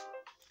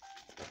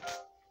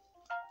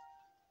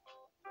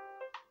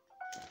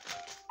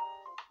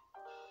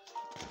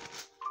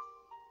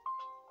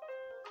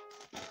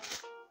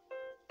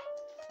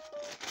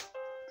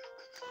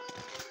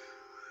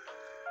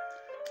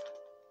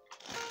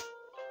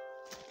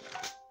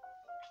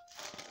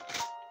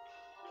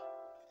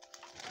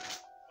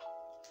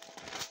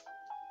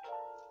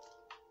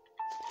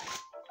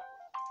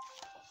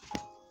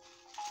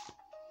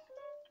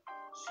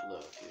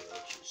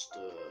 just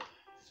look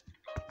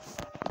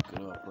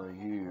it up right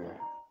here.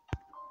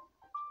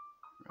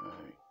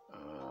 Right.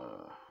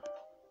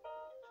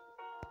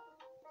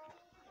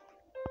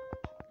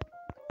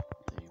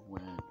 They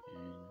went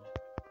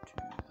into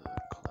the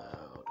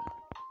cloud.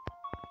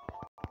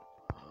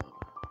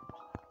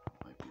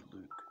 Might be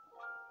Luke.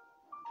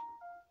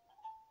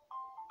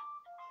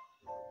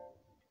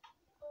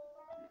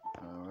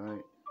 All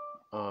right.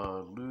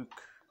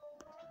 Luke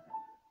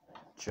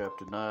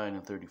chapter 9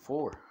 and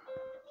 34.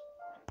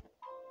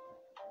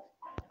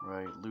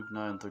 Right, Luke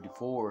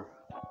 9:34.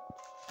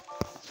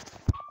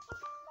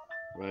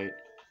 Right.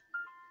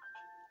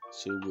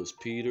 So it was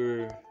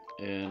Peter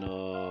and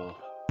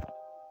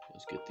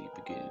let's get the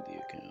beginning of the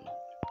account.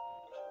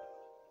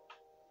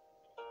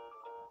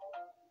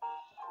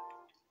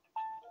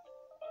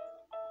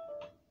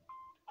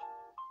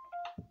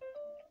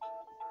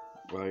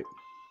 Right.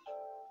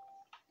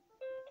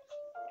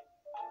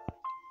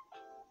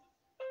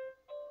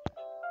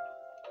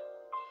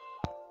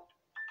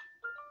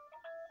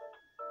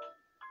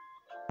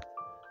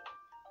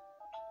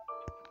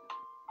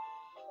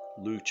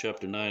 Luke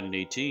chapter 9 and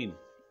 18.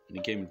 And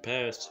it came to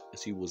pass,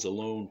 as he was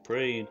alone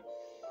praying,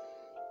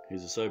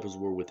 his disciples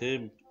were with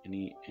him, and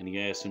he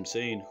asked him,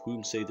 saying,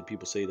 Whom say the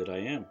people say that I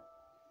am?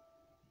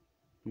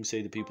 Whom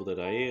say the people that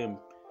I am?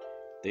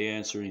 They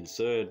answering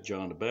said,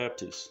 John the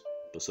Baptist.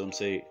 But some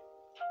say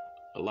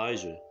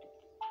Elijah.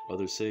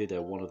 Others say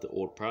that one of the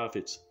old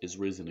prophets is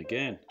risen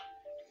again.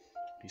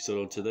 He said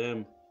unto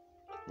them,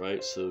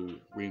 right? So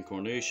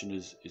reincarnation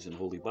is in the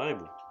Holy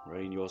Bible,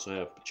 right? And you also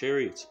have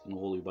chariots in the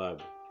Holy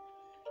Bible,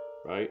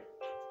 right?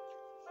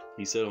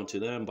 He said unto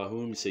them, By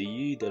whom say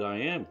ye that I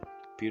am?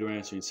 Peter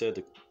answering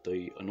said,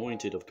 The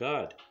anointed of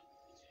God.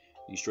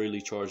 He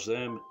straightly charged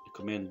them and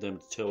commanded them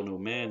to tell no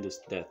man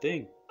that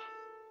thing,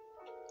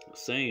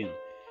 saying,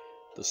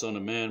 The Son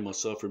of Man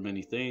must suffer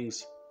many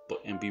things,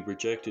 and be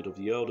rejected of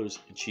the elders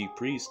and chief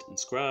priests and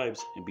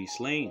scribes, and be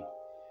slain,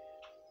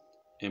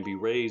 and be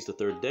raised the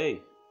third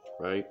day,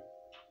 right?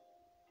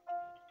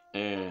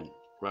 And,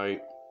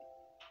 right,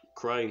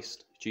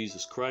 Christ,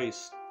 Jesus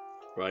Christ,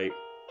 right,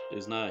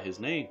 is not his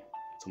name.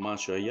 It's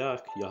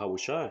Mashiach,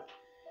 Yahweh,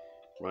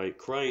 right?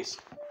 Christ,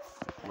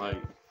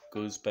 right,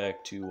 goes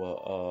back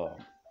to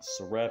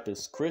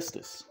Serapis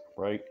Christus,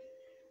 right?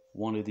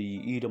 One of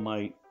the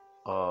Edomite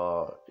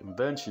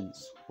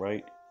inventions,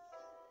 right?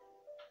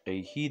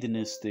 A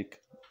heathenistic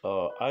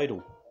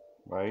idol,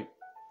 right?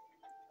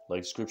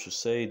 Like scriptures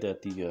say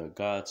that the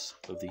gods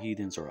of the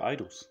heathens are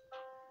idols,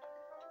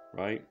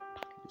 right?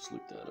 Let's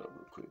look that up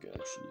real quick,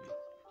 actually.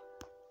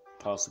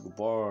 Apostle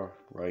Bar,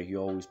 right? He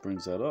always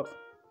brings that up,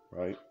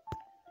 right?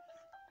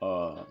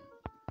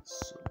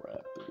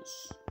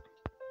 Serapis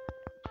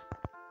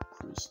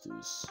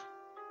Christus.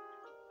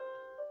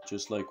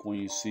 Just like when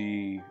you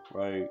see,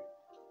 right,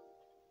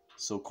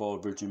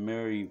 so-called Virgin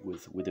Mary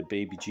with a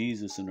baby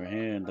Jesus in her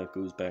hand, that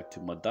goes back to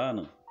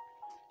Madonna,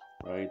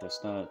 right?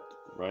 That's not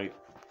right.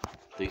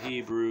 The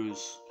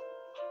Hebrews,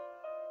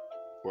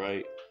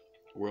 right,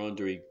 were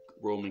under a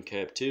Roman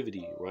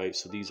captivity, right?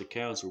 So these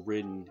accounts were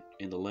written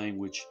in the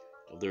language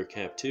of their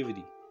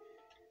captivity,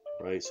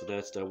 right? So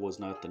that was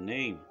not the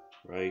name,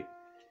 right?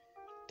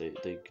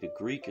 The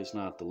Greek is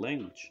not the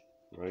language,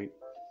 right?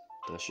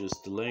 That's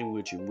just the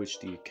language in which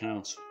the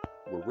accounts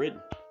were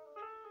written,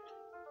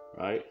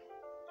 right?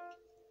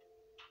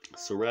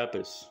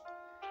 Serapis,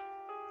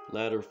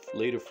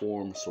 later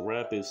form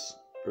Serapis,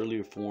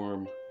 earlier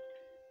form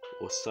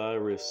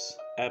Osiris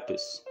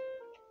Apis.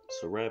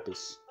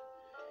 Serapis,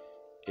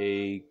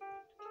 a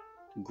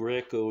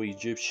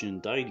Greco-Egyptian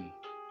deity,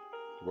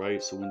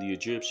 right? So when the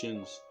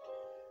Egyptians,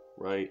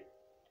 right,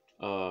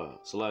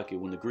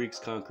 when the Greeks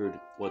conquered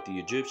the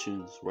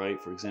Egyptians,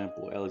 right? For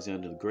example,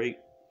 Alexander the Great,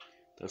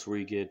 that's where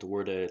you get the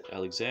word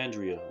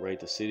Alexandria, right?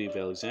 The city of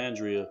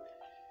Alexandria,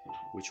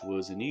 which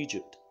was in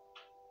Egypt,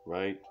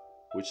 right?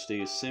 Which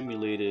they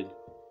assimilated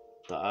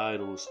the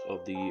idols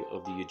of the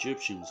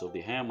Egyptians, of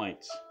the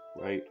Hamites,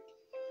 right?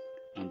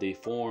 And they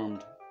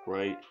formed,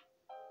 right,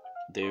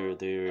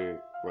 their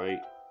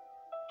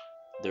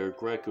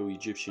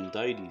Greco-Egyptian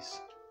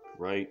deities,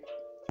 right?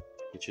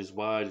 Which is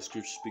why the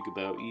scriptures speak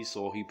about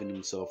Esau heaping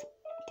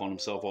upon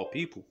himself all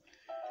people,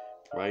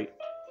 right?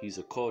 He's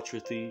a culture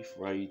thief,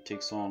 right? He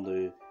takes on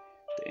the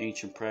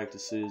ancient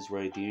practices,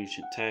 right? The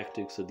ancient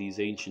tactics of these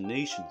ancient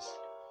nations,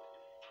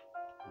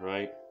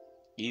 right?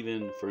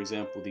 Even, for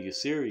example, the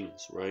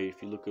Assyrians, right?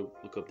 If you look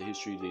up the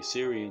history of the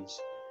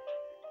Assyrians,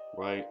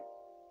 right?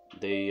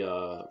 They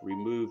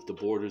removed the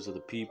borders of the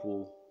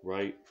people,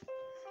 right?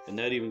 And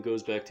that even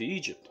goes back to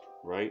Egypt,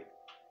 right?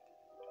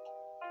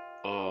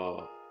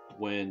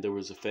 When there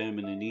was a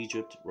famine in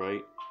Egypt,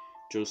 right?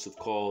 Joseph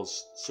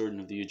calls certain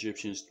of the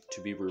Egyptians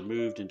to be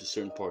removed into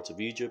certain parts of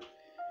Egypt,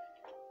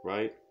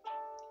 right?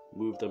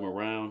 Move them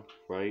around,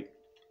 right?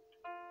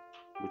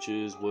 Which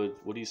is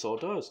what Esau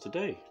does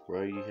today,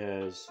 right? He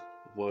has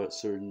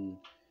certain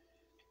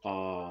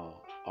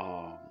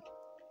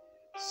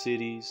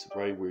cities,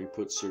 right, where he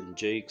puts certain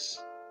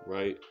jakes,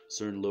 right?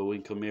 Certain low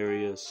income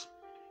areas,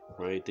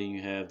 right? Then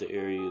you have the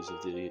areas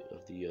of the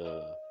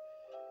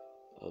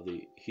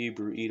the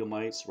Hebrew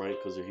Edomites, right?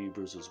 Because they're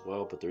Hebrews as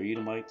well, but they're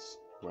Edomites,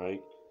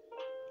 right?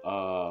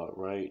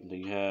 Right. And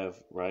then you have,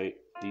 right,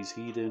 these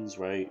heathens,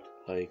 right,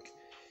 like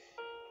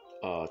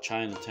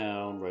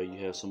Chinatown, right?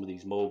 You have some of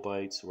these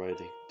Moabites, right?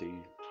 They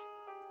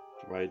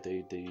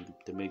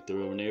make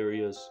their own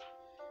areas,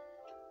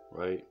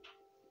 right?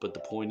 But the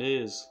point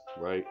is,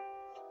 right,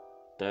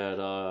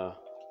 that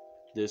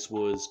this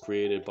was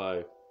created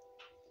by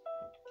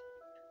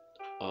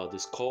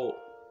this cult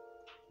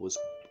was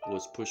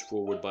pushed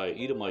forward by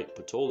Edomite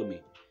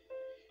Ptolemy,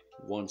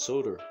 one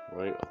Soter,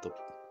 right, of the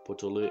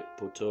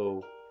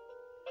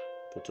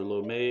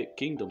Ptolemaic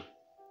kingdom,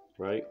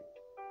 right,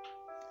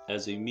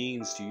 as a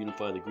means to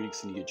unify the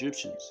Greeks and the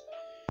Egyptians,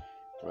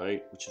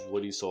 right, which is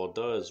what Esau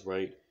does,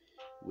 right,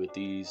 with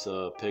these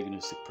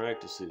paganistic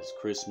practices,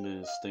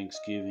 Christmas,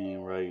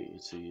 Thanksgiving, right.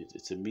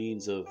 It's a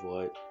means of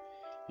what,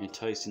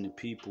 enticing the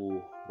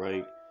people,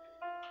 right,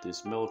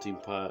 this melting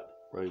pot,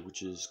 right,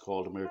 which is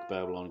called America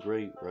Babylon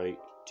Great, right,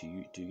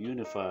 to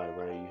unify,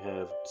 right. You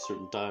have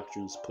certain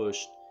doctrines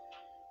pushed,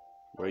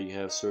 right. You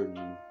have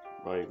certain,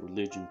 right,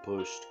 religion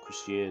pushed,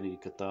 Christianity,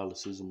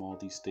 Catholicism, all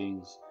these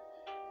things,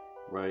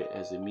 right,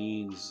 as a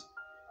means,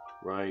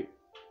 right,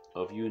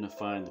 of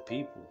unifying the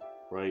people,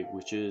 right,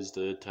 which is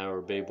the Tower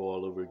of Babel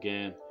all over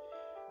again,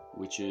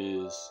 which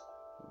is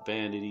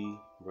vanity,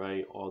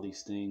 right, all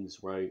these things,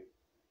 right,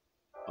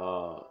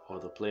 are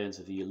the plans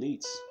of the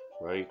elites,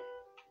 right,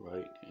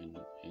 and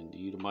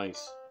the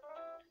Edomites,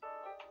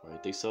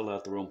 right, they sell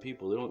out their own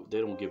people. They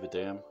don't give a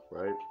damn,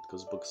 right,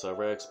 because the Book of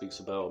Sirach speaks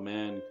about a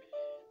man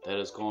that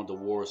has gone to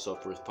war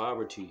suffereth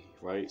poverty,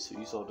 right. So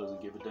Esau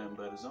doesn't give a damn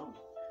about his own,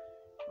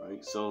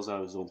 right, sells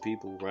out his own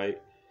people,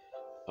 right,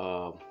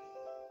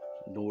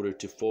 in order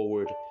to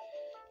forward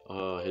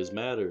his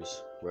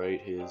matters, right,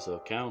 his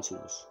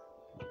counsels,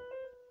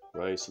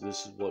 right. So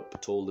this is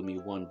what Ptolemy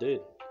I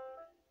did,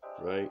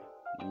 right.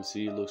 You can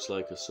see it looks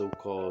like a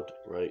so-called,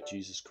 right,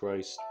 Jesus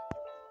Christ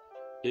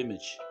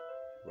image,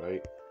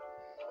 right.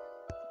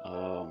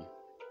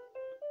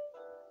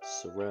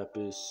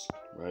 Serapis,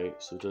 right.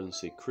 So it doesn't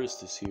say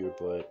Christus here,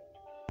 but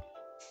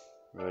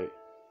right.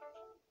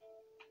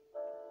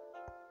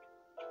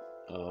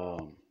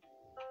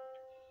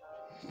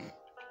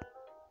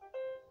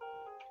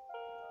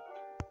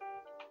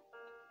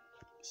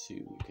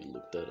 See, we can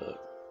look that up.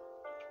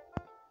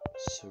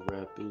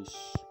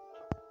 Serapis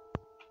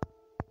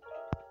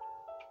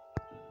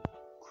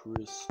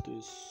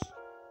Christus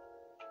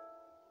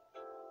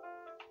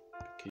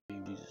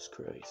became Jesus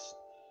Christ.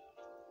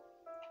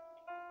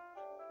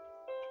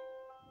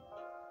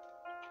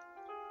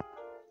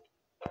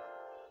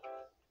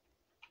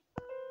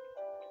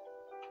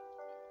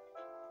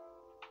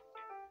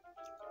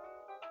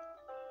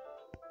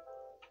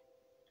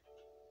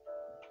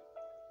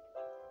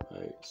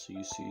 Right, so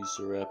you see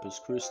Serapis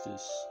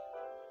Christus,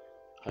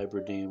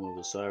 hybrid name of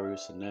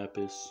Osiris and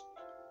Apis,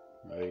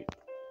 right?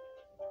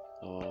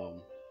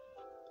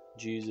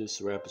 Jesus,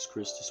 Serapis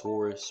Christus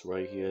Horus,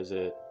 right? He has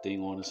that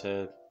thing on his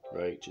head,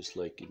 right? Just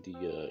like in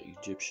the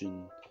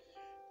Egyptian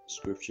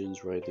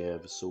inscriptions, right? They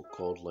have a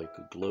so-called like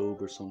a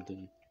globe or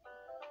something,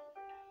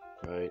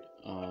 right?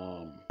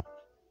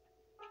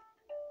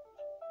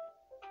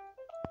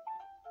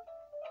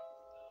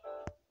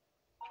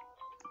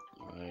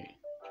 Right.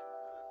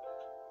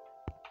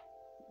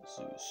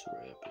 Zeus,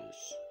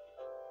 Serapis.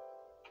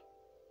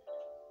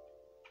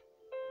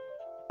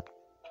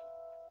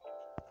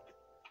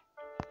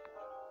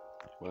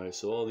 Right,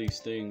 so all these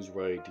things,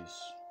 right,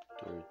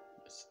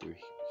 they're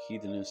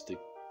heathenistic.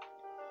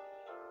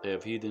 They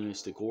have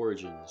heathenistic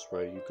origins,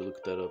 right? You can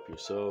look that up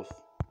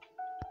yourself.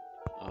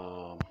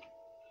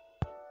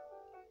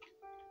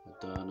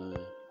 Madonna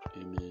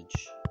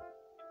image,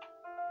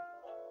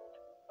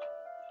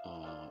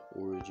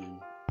 origin.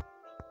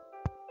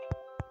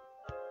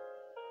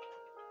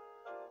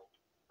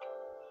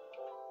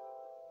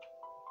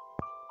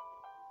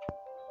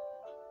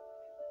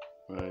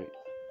 Right.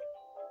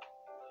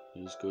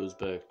 This goes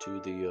back to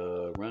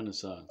the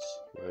Renaissance,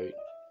 right?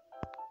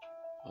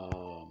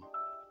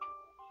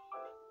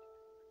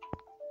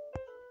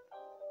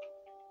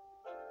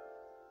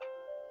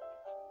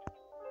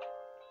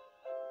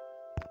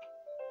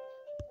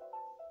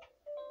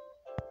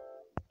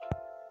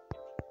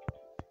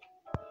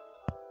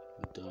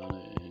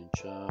 Madonna and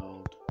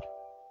Child,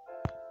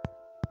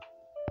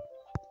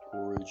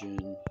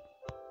 origin,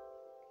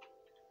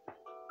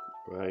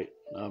 right?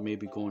 Now I may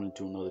be going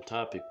into another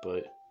topic,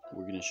 but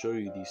we're going to show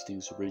you these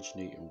things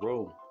originate in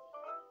Rome,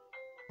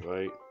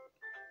 right?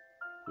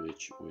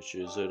 Which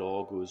is it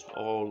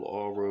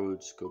all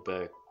roads go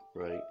back,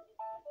 right,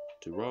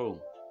 to Rome,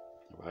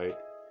 right?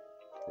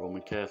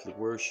 Roman Catholic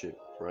worship,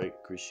 right?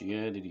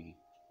 Christianity,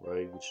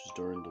 right, which is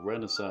during the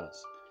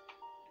Renaissance,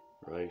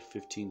 right?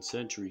 15th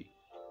century,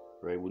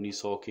 right? When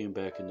Esau came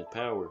back into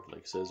power,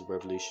 like it says in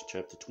Revelation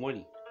chapter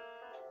 20,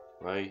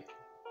 right?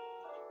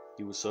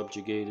 He was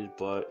subjugated,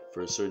 but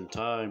for a certain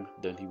time,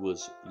 then he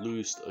was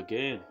loosed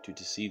again to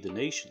deceive the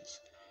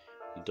nations.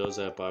 He does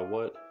that by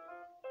what?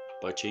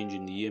 by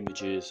changing the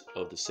images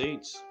of the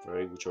saints,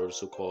 right, which are the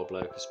so-called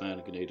Black,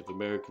 Hispanic, and Native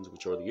Americans,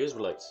 which are the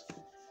Israelites,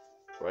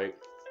 right,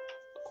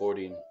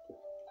 according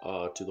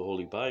to the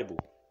Holy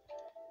Bible,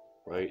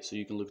 right? So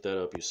you can look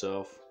that up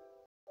yourself.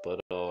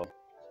 But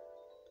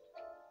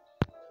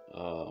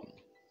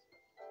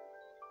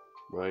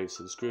right,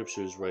 so the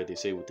scriptures, right, they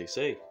say what they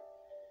say,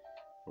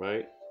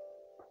 right,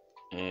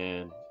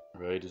 and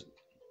right,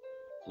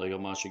 like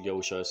Amashik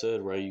Yahushua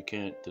said, right,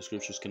 the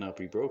scriptures cannot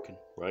be broken,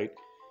 right?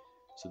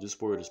 So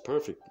this word is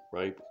perfect,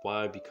 right?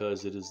 Why?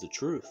 Because it is the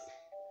truth,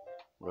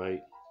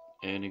 right?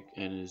 And it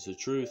is the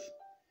truth,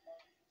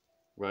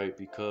 right?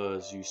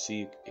 Because you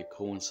see it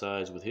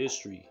coincides with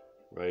history,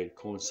 right? It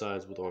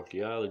coincides with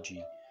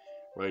archaeology,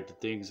 right? The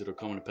things that are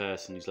coming to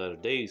pass in these latter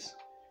days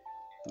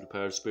through the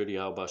power of the Spirit of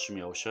Yahweh Bashim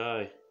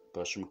Yahushai,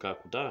 Bashim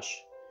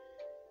Kakwadash,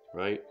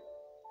 right?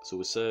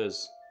 So it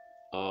says,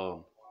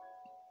 Luke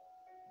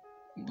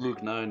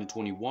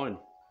 9:21,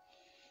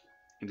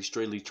 and he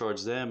straightly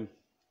charged them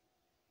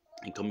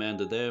and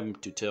commanded them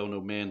to tell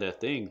no man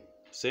that thing,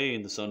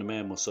 saying, the Son of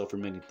Man must suffer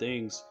many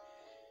things,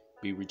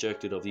 be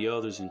rejected of the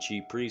elders and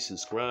chief priests and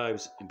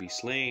scribes, and be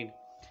slain,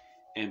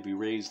 and be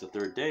raised the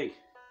third day,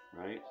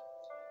 right?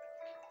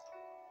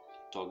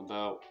 Talk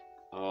about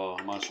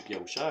Hamashiach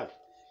Yahushai,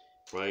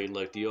 right?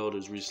 Like the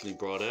elders recently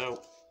brought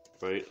out,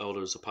 right?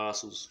 Elders,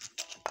 apostles,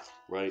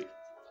 right?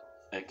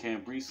 At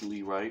camp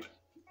recently, right?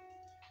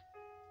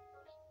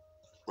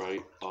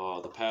 Right?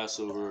 The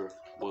Passover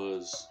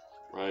was,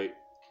 right?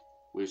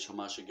 Which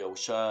Hamashiach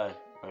Yahushai,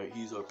 right?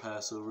 He's our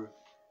Passover,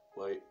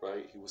 right?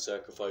 Right? He was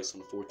sacrificed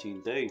on the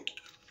 14th day,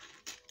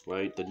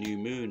 right? The new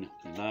moon,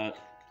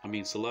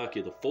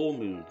 Salakia, the full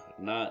moon,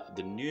 not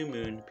the new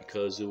moon,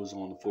 because it was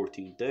on the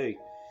 14th day,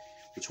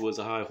 which was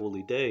a high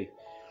holy day,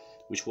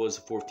 which was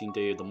the 14th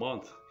day of the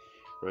month,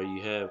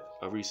 right?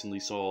 I recently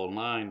saw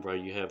online,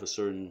 right? You have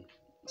certain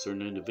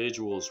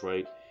individuals,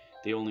 right?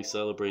 They only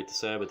celebrate the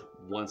Sabbath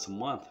once a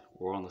month,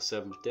 or on the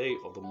 7th day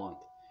of the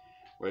month,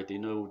 right? They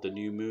know the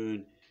new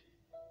moon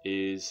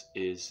is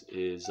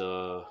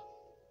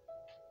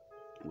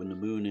when the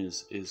moon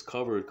is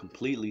covered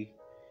completely,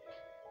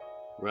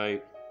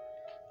 right?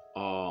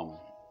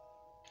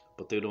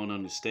 But they don't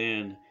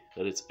understand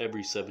that it's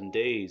every 7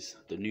 days.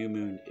 The new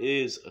moon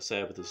is a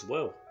Sabbath as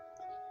well,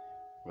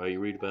 right? You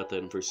read about that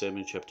in 1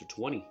 Samuel chapter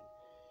 20,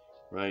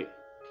 right?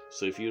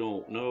 So if you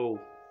don't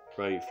know,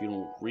 right, if you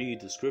don't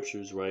read the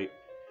scriptures, right,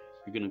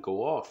 you're gonna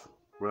go off,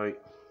 right?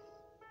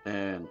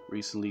 And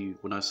recently,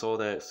 when I saw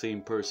that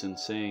same person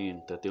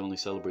saying that they only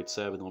celebrate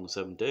Sabbath on the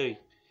 7th day,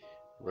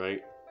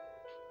 right,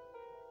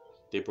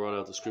 they brought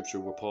out the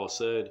scripture where Paul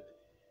said,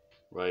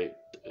 right,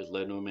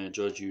 let no man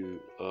judge you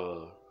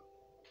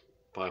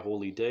by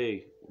holy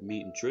day,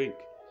 meat and drink.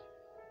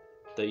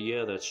 That,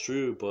 yeah, that's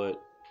true, but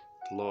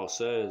the law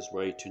says,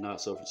 right, to not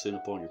suffer sin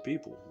upon your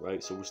people,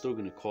 right? So we're still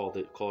going to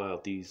call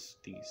out these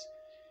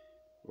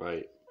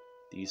right,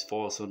 these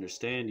false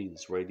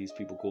understandings, right? These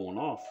people going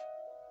off,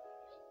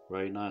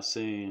 right? Not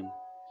saying,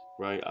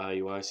 right,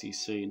 IUIC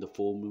saying the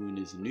full moon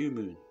is the new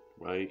moon,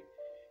 right?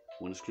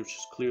 When the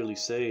scriptures clearly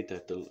say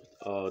that the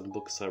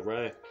book of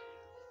Sirach,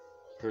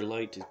 her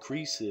light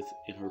decreaseth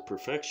in her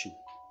perfection,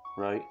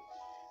 right?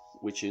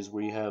 Which is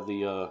where you have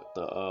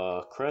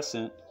the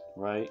crescent,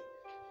 right?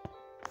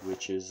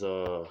 Which is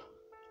what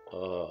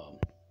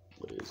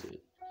is it?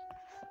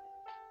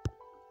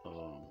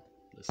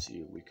 Let's see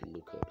if we can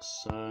look up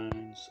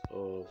signs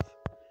of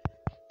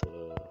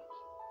the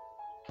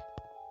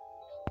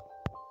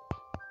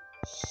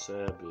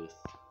Sabbath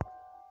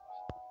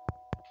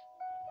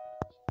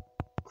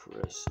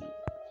crescent.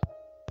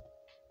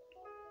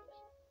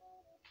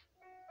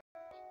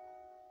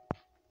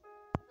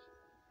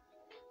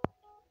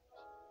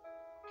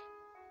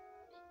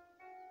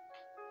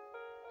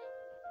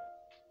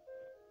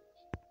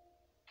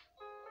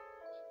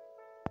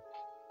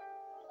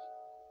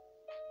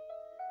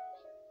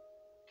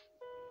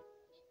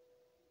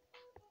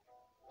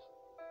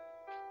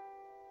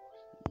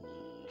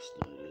 That's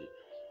not it.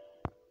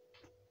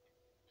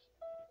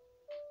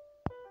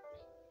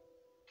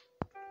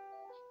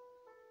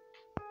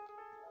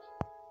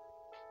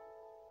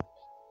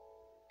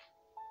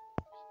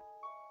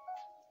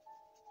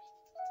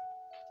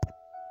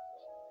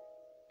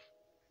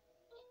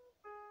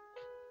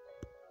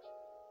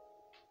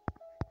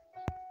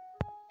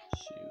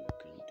 See what we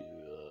can do.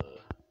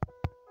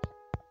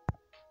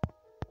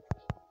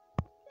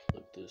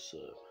 Look this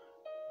up.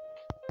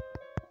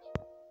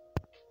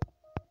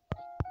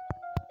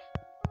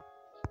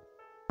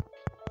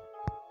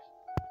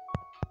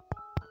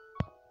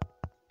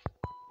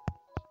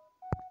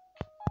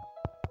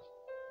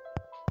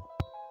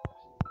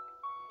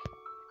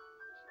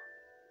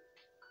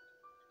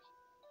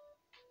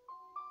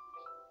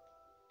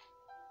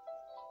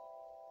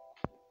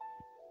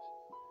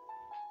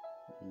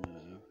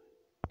 No.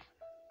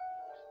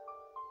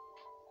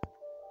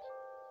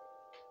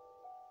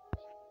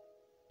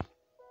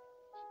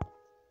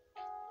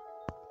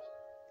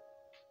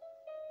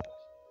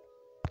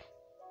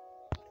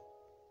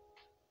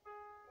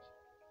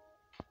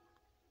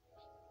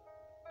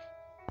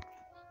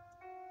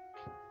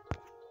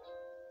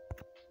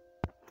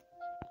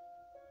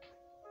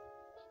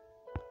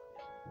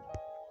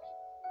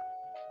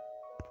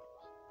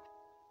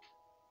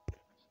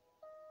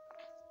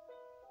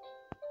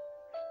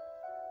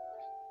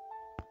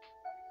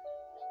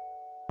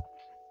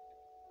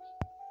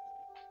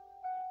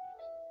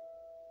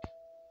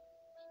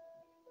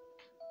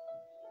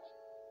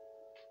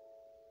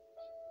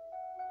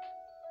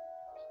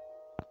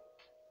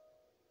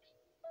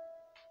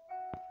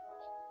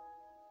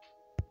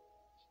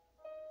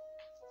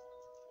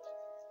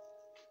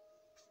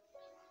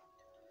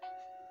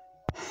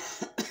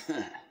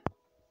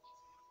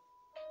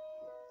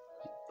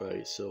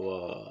 Right, so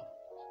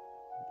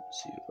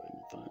let's see if I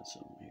can find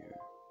something here.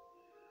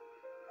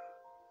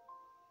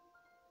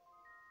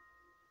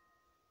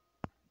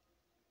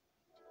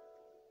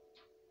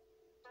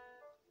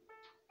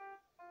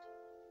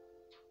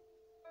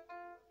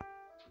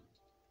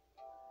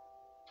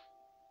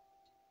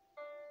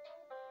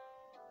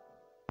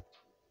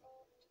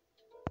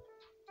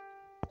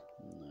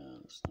 No,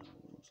 that's not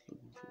what I was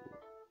looking for.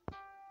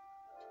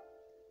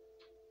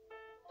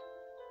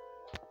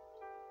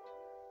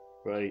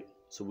 Right,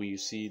 so when you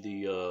see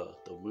the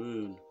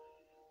moon,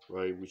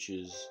 right, which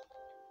is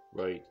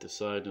right the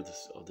sign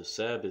of the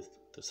Sabbath,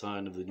 the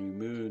sign of the new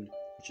moon,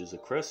 which is a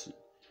crescent,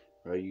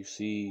 right?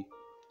 You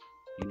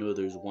know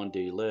there's one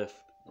day left,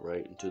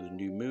 right, until the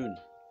new moon,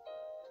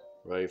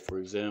 right? For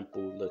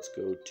example, let's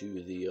go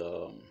to the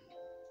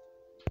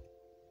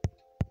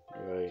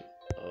right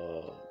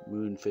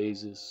moon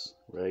phases,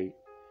 right?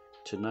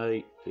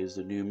 Tonight is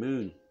the new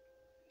moon,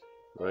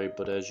 right?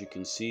 But as you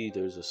can see,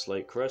 there's a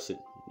slight crescent.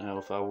 Now,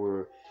 if I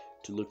were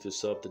to look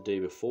this up the day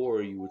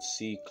before, you would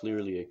see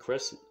clearly a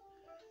crescent,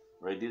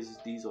 right?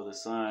 These are the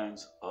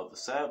signs of the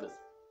Sabbath,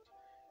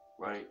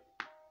 right?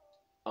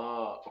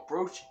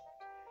 Approaching,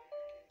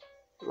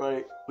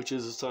 right? Which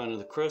is a sign of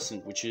the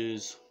crescent, which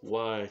is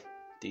why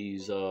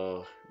these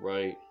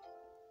right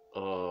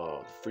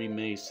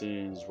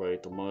Freemasons,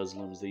 right, the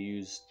Muslims,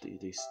 they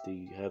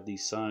have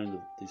these signs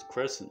of these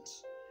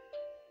crescents,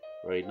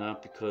 right?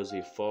 Not because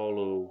they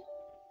follow,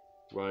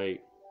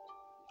 right,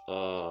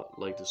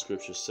 like the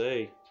scriptures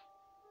say,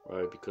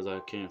 right? Because I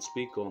can't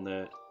speak on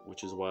that,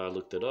 which is why I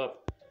looked it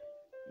up.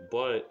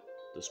 But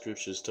the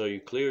scriptures tell you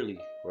clearly,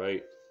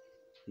 right?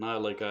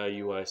 Not like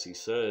IUIC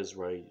says,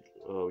 right?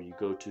 You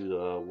go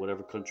to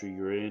whatever country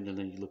you're in, and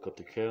then you look up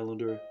the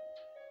calendar,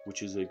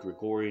 which is a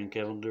Gregorian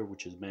calendar,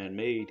 which is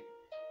man-made,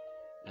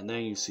 and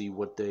then you see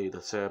what day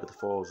the Sabbath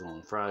falls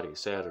on: Friday,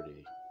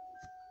 Saturday.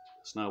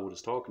 That's not what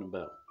it's talking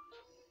about,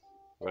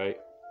 right?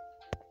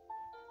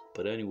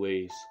 But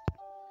anyways,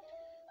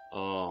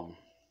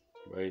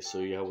 right, so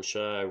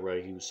Yahushua,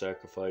 right, he was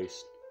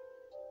sacrificed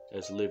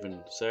as a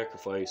living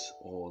sacrifice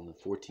on the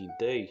 14th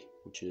day,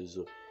 which is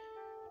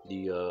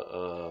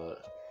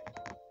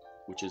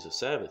which is a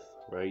Sabbath,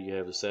 right? You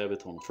have the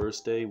Sabbath on the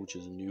first day, which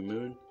is a new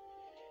moon.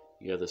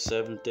 You have the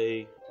 7th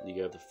day,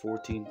 you have the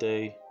 14th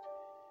day,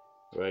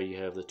 right? You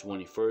have the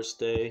 21st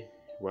day,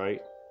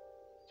 right?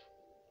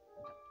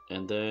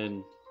 And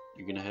then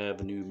you're gonna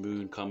have a new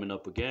moon coming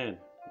up again,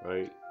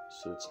 right?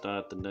 So it's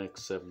not the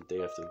next 7th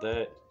day after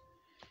that.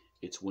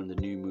 It's when the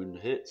new moon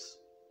hits,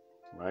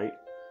 right?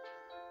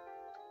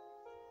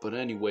 But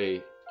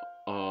anyway,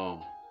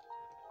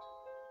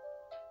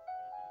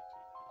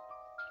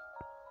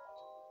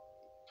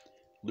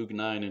 Luke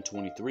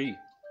 9:23,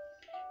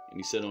 and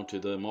he said unto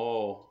them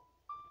all,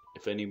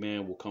 if any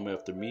man will come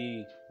after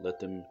me,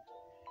 let him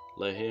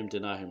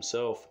deny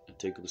himself and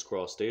take up his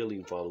cross daily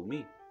and follow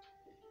me,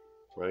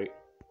 right?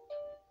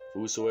 For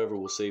whosoever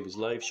will save his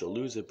life shall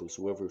lose it, but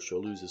whosoever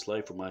shall lose his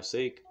life for my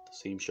sake, the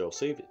same shall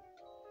save it,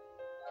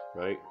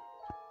 right?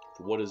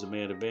 For what is a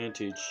man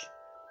advantage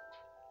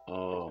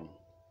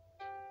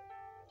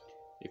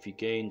if he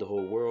gain the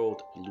whole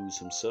world and lose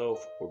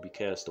himself, or be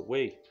cast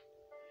away?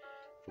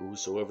 For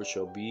whosoever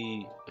shall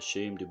be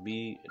ashamed of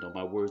me and of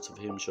my words, of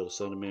him shall the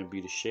Son of Man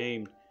be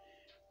ashamed,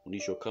 when he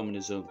shall come in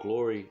his own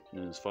glory, and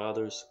in his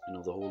Father's, and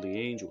of the holy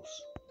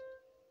angels,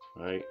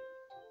 right?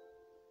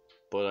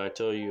 But I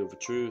tell you of a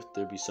truth,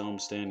 there be some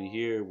standing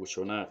here which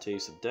shall not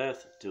taste of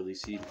death till they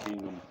see the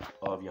kingdom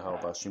of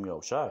Yahweh Hashem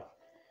Yahushai,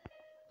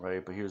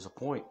 right? But here's the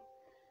point.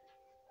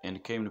 And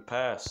it came to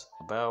pass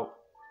about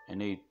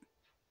in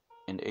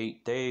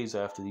 8 days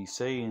after these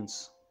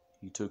sayings,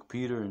 he took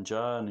Peter and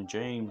John and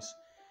James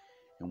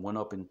and went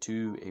up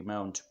into a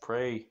mountain to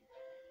pray.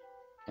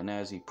 And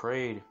as he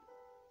prayed,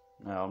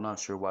 now I'm not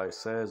sure why it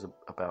says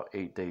about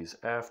 8 days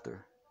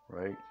after,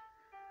 right?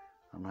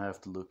 I'm gonna have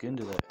to look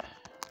into that.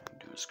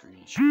 Do a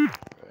screenshot,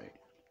 right?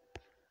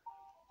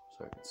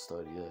 So I can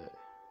study that.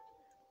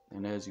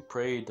 And as he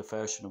prayed, the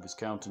fashion of his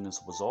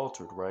countenance was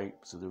altered, right?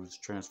 So there was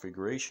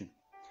transfiguration.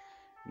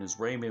 And his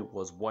raiment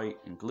was white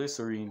and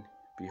glittering.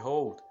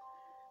 Behold,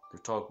 there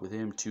talked with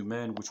him 2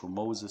 men, which were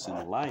Moses and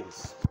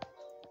Elias,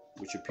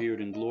 which appeared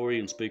in glory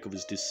and spake of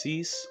his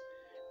decease,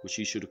 which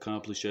he should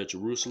accomplish at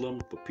Jerusalem.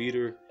 But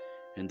Peter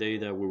and they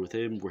that were with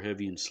him were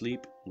heavy in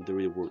sleep. When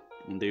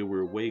they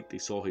were awake, they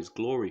saw his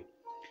glory,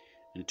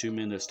 and the 2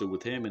 men that stood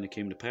with him. And it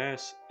came to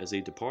pass, as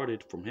they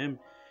departed from him,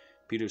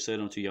 Peter said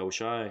unto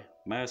Yahushua,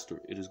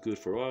 Master, it is good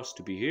for us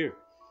to be here.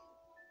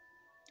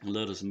 And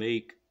let us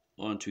make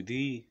unto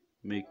thee,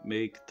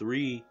 make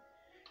 3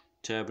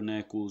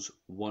 tabernacles,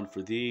 one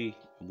for thee,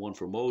 and one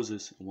for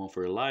Moses, and one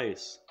for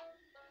Elias.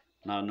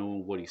 Not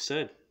knowing what he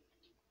said,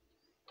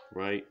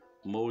 right?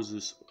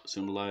 Moses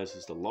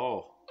symbolizes the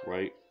law,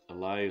 right?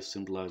 Elias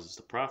symbolizes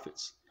the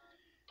prophets,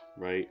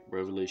 right?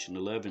 Revelation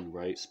 11,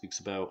 right, speaks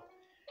about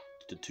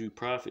the 2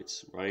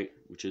 prophets, right,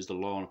 which is the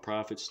law and the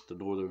prophets, the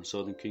northern and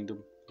southern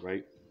kingdom,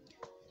 right?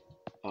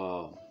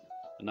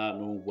 Not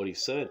knowing what he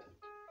said,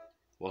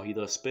 While he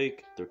thus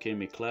spake, there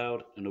came a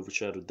cloud and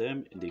overshadowed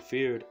them, and they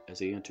feared as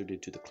they entered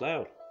into the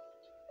cloud.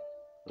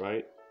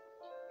 Right?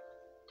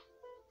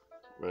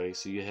 Right?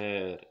 So you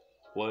had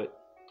what?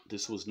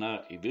 This was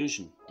not a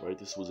vision, right?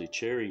 This was a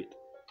chariot,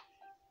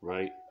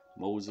 right?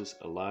 Moses,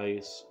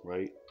 Elias,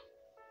 right?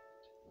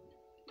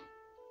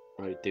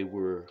 Right? They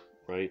were,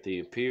 right? They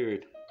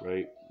appeared,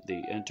 right?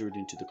 They entered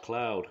into the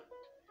cloud,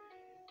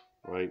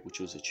 right? Which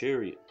was a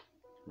chariot,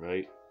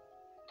 right?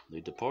 They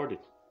departed,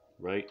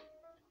 right?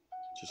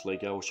 Just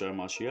like Yahushua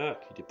Mashiach,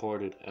 he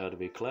departed out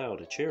of a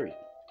cloud, a chariot,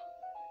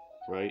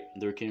 right?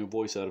 And there came a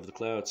voice out of the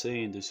cloud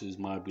saying, "This is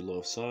my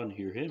beloved son,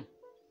 hear him,"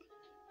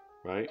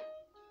 right?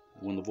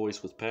 When the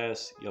voice was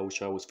past,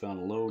 Yahushua was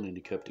found alone, and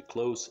he kept it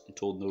close and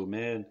told no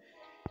man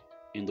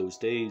in those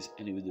days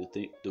any of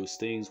those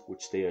things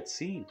which they had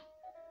seen,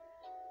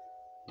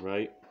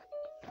 right?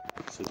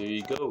 So there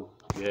you go.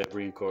 You have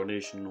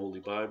reincarnation in the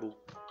Holy Bible,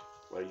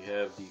 right? You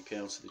have the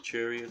accounts of the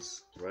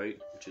chariots, right?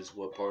 Which is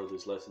what part of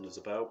this lesson is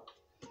about.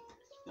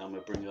 Now I'm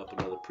going to bring up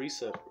another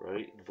precept,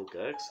 right? In the book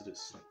of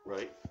Exodus,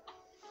 right?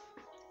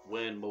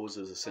 When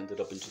Moses ascended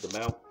up into the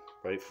mount,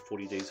 right? For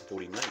 40 days and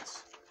 40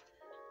 nights,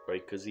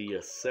 right? Because he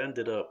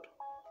ascended up,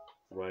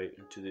 right?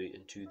 Into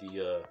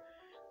the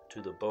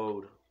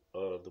abode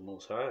of the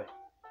Most High,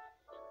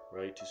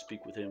 right? To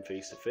speak with him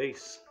face to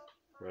face,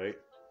 right?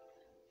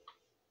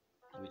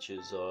 Which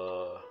is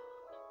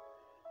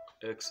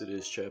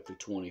Exodus chapter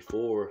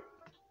 24,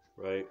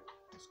 right?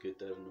 Let's get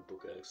that in the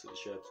book of Exodus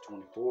chapter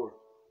 24.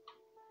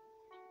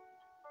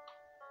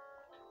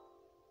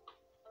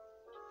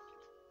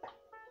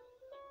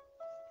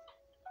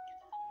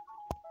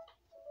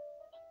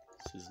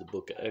 This is the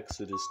book of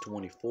Exodus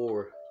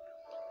 24.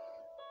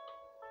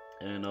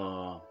 And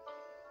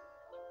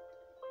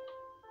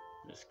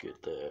let's get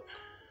that.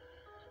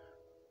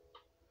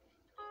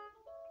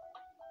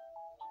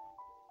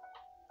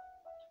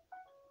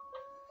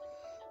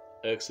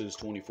 Exodus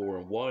 24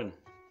 and 1.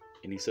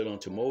 And he said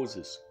unto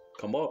Moses,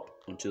 "Come up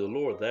unto the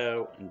Lord,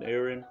 thou and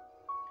Aaron,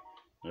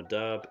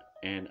 Nadab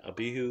and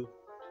Abihu,"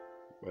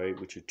 right,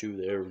 which are two of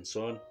Aaron's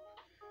son,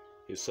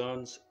 his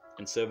sons,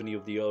 and 70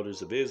 of the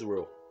elders of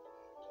Israel,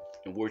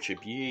 and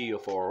worship ye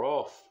afar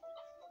off.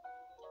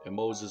 And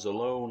Moses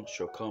alone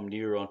shall come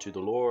near unto the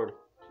Lord,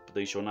 but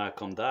they shall not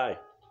come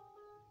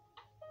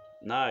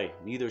nigh,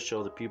 neither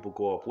shall the people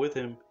go up with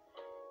him.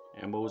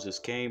 And Moses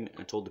came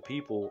and told the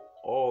people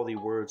all the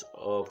words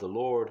of the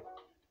Lord,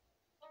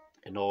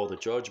 and all the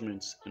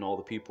judgments, and all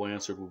the people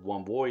answered with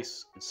one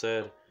voice, and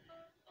said,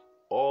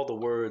 "All the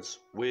words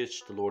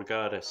which the Lord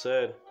God has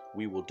said,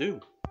 we will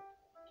do."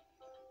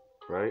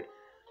 Right?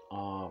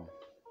 So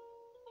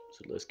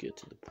let's get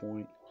to the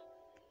point,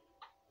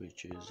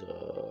 which is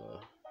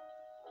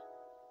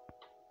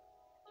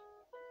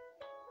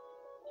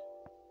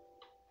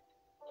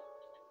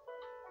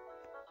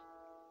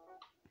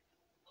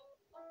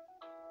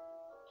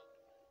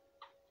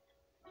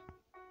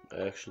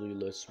actually,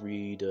 let's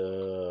read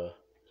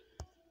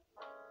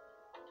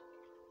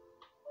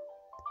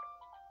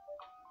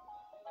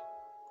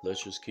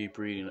let's just keep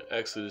reading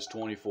Exodus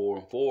 24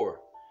 and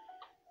 4.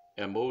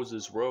 And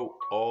Moses wrote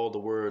all the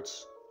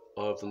words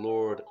of the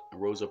Lord,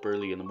 and rose up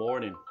early in the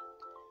morning,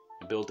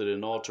 and built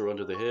an altar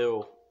under the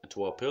hill, and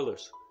 12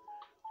 pillars,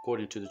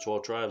 according to the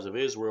 12 tribes of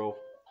Israel.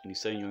 And he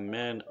sang young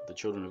men of the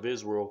children of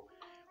Israel,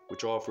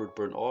 which offered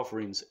burnt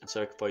offerings and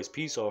sacrificed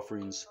peace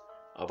offerings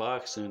of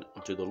oxen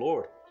unto the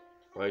Lord.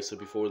 Right, so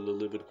before the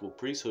Levitical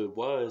priesthood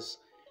was,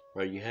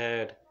 right, you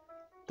had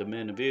the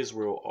men of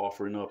Israel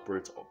offering up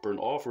burnt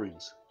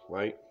offerings,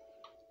 right?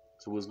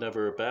 So it was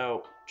never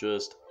about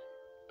just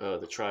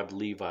the tribe of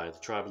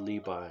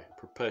Levi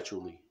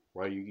perpetually,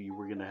 right? You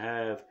were going to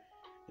have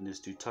in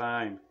this due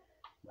time,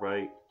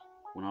 right,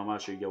 when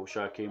Hamashiach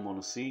Yahushua came on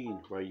the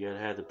scene, right, you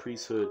had the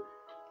priesthood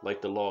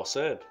like the law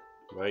said,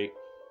 right?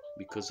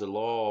 Because the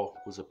law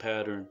was a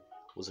pattern,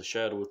 was a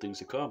shadow of things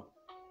to come,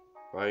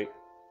 right?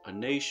 A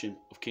nation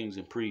of kings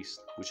and priests,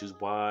 which is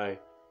why,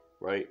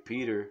 right,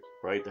 Peter,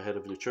 right, the head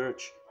of the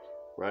church,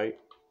 right,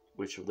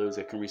 which of those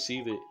that can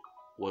receive it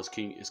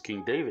is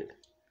King David,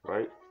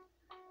 right?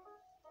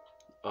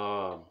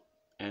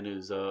 And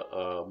is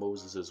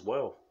Moses as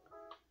well,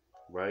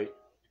 right?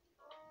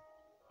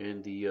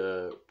 In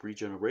the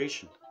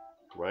regeneration,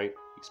 right?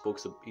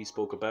 He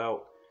spoke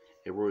about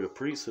a royal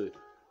priesthood,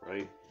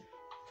 right?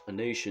 A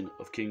nation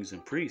of kings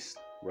and priests,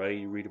 right?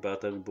 You read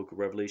about that in the book of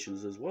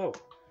Revelations as well,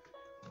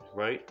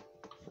 right?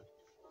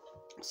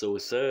 So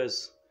it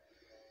says,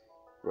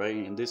 right,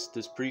 in this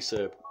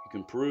precept, you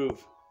can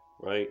prove,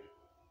 right,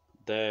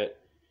 that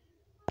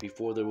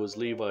before there was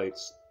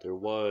Levites, there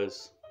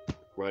was,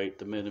 right,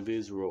 the men of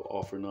Israel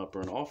offering up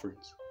burnt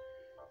offerings,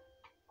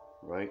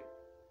 right?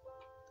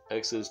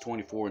 Exodus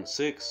 24 and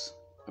 6.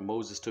 And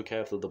Moses took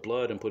half of the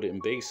blood and put it in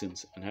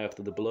basins, and half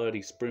of the blood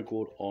he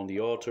sprinkled on the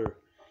altar.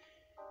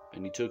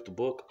 And he took the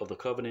book of the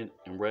covenant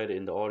and read it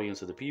in the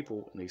audience of the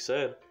people, and they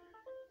said,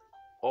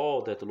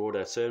 "All that the Lord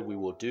has said we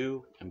will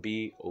do, and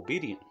be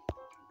obedient."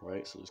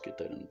 Right, so let's get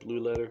that in the blue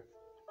letter.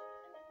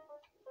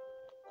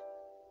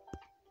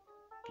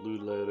 Blue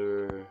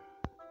letter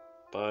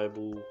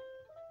Bible,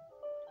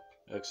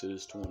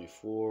 Exodus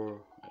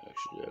 24.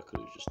 Actually, I could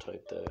have just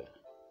typed that.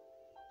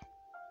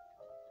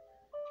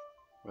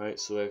 Right,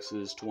 so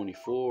Exodus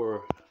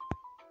 24.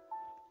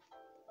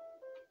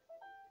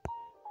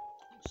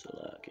 So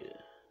like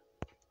it.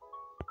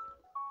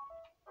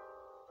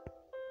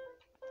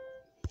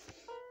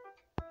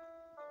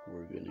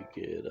 We're gonna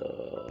get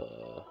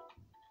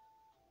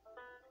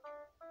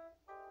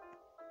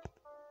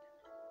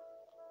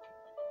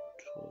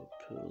 12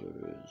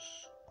 pillars.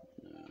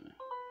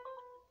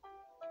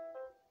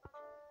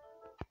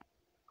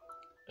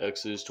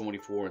 Exodus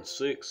 24 and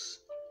 6.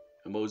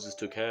 And Moses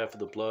took half of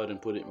the blood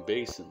and put it in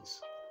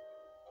basins.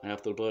 And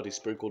after the blood he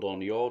sprinkled on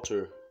the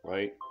altar,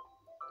 right?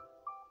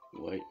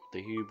 Right.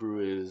 The Hebrew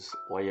is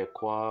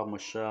Wayakwa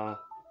Masha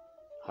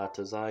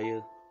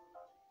Hatazaya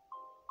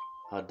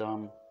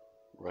Hadam,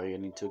 right?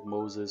 And he took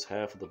Moses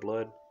half of the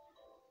blood,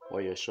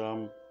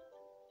 Wayasham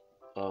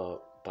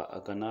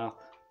Ba'aganach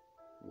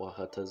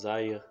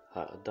Wahatazaya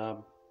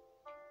Ha'adam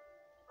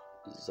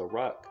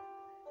Zarak,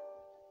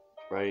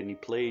 right? And he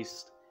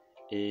placed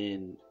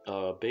in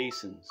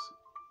basins,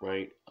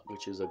 right?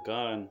 Which is a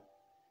gun,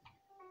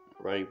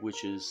 right?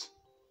 Which is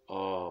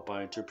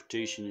by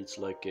interpretation, it's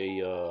like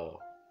a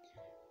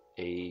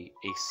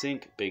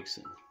sink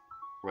basin,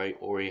 right?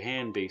 Or a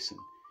hand basin,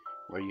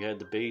 right? You had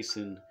the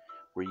basin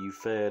where you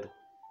fed,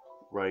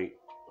 right,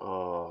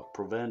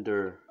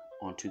 provender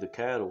onto the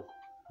cattle,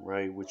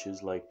 right? Which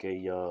is like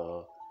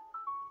a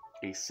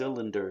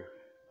cylinder,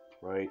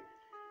 right?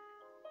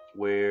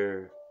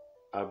 Where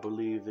I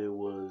believe it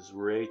was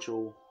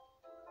Rachel,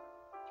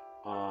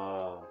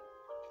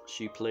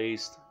 she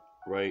placed,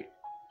 right,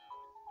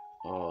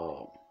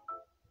 was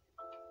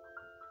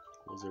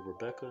it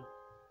Rebecca?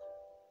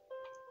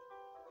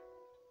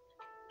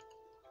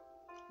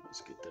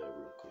 Let's get that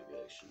real quick,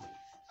 actually.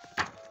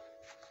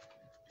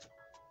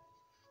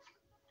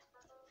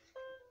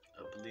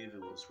 I believe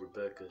it was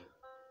Rebecca.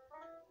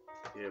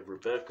 Yeah,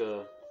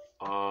 Rebecca,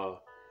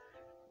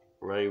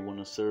 right, when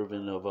a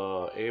servant of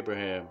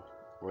Abraham,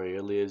 right,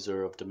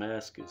 Eliezer of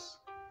Damascus,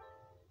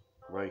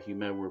 right, he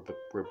met with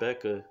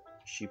Rebecca.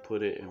 She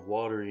put it in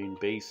watering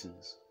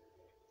basins,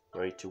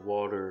 right, to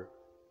water,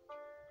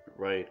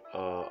 right,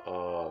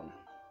 let's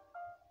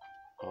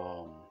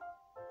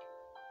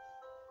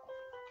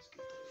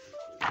get that real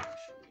quick,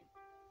 actually.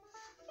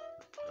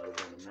 I don't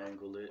want to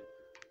mangle it.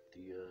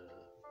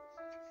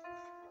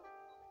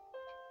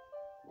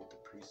 What the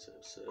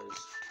precept says.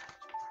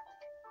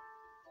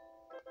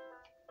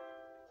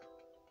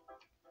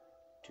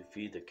 To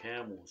feed the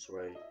camels,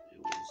 right?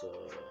 It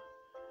was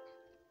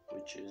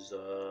which is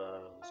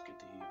let's get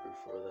the Hebrew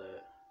for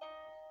that.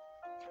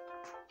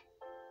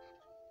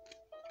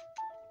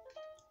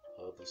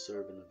 The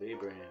servant of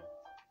Abraham.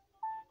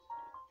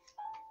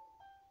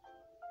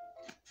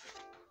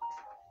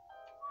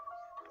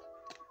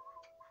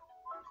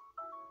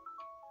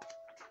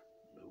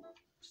 Nope,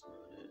 that's not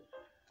it.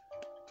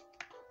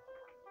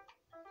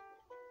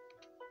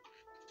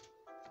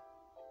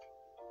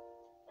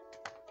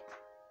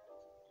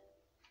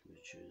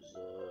 Which is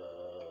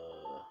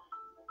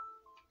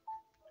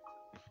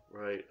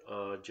right,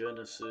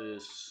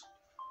 Genesis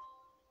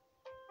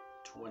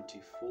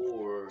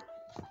 24.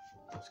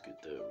 Let's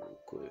get that real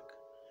quick.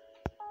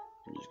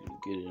 I'm just gonna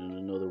get it in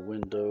another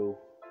window.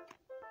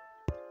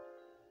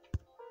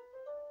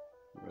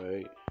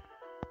 Right.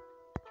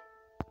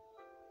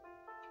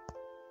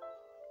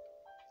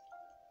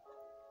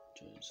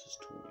 Genesis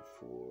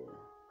 24.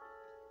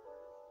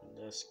 And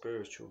that's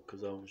spiritual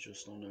because I was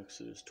just on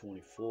Exodus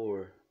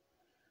 24.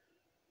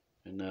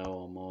 And now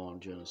I'm on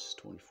Genesis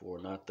 24.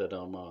 Not that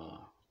I'm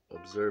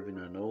observing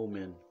an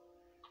omen,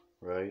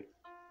 right?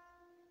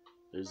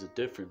 There's a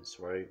difference,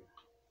 right?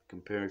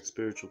 Comparing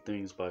spiritual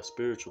things by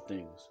spiritual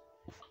things,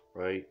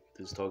 right?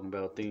 This is talking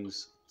about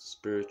things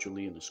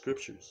spiritually in the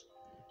scriptures,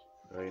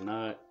 right?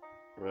 Not,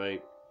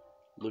 right,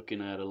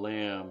 looking at a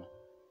lamb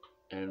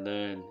and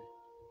then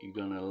you're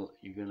gonna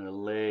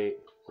lay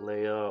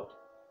up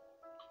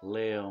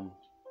lamb,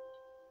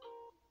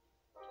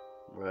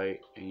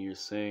 right? And you're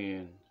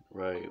saying,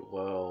 right,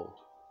 well,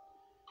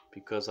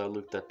 because I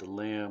looked at the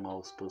lamb, I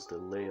was supposed to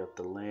lay up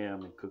the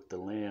lamb and cook the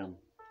lamb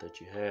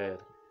that you had,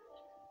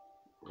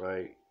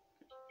 right?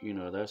 You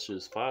know, that's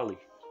just folly,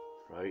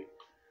 right?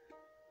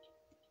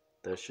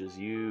 That's just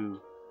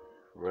you,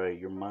 right?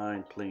 Your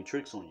mind playing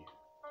tricks on you,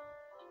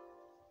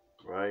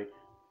 right?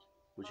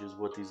 Which is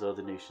what these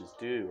other nations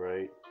do,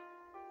 right?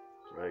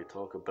 Right?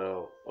 Talk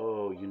about,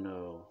 oh, you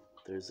know,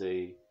 there's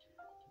a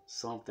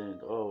something,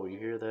 oh, you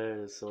hear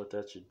that? So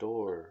that's your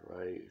door,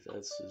 right?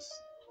 That's just,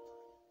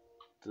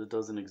 that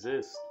doesn't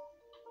exist,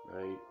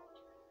 right?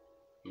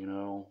 You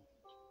know,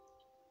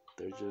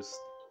 they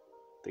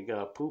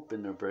got poop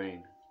in their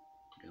brain,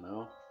 you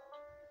know?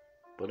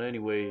 But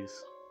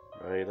anyways,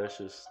 right, that's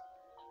just,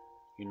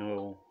 you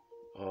know,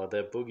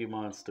 that boogie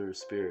monster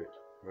spirit,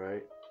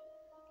 right?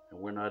 And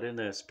we're not in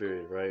that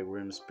spirit, right? We're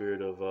in the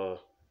spirit of,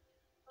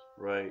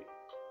 right,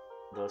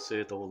 thus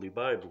saith the Holy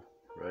Bible,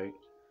 right?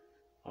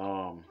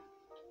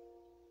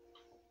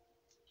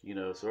 You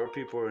know, so our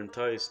people are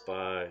enticed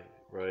by,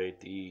 right,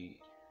 the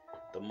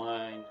the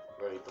mind,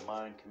 right? The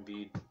mind can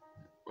be,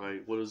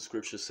 right? What does the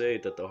scripture say?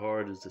 That the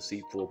heart is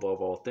deceitful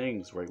above all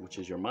things, right? Which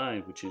is your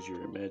mind, which is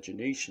your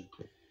imagination,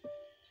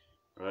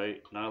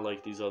 right? Not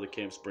like these other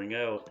camps bring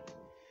out,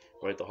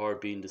 right? The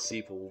heart being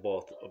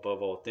deceitful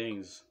above all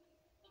things,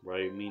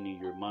 right?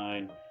 Meaning your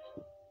mind,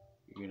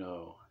 you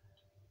know,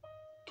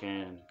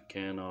 can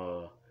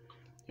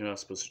you're not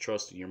supposed to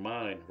trust in your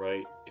mind,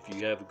 right? If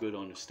you have a good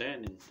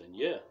understanding, then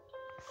yeah.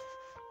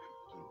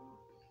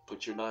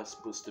 But you're not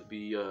supposed to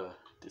be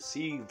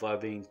deceived by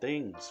vain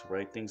things,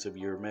 right? Things of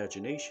your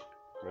imagination,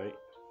 right?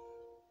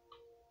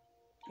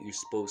 You're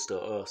supposed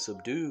to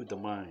subdue the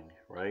mind,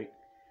 right?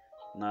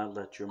 Not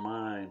let your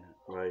mind,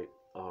 right,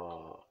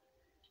 uh,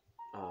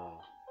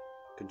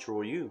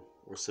 control you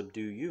or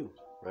subdue you,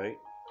 right?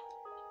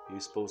 You're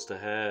supposed to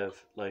have,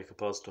 like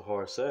Apostle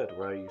Har said,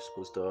 right? You're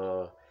supposed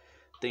to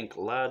think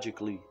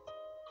logically,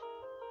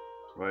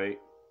 right?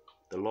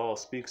 The law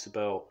speaks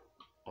about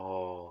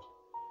uh,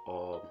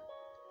 um,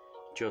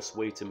 just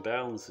weights and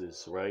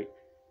balances, right?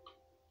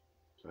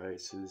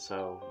 Right. So this is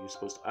how you're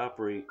supposed to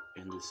operate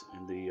in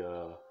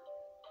the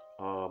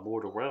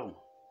mortal realm,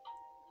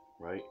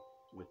 right?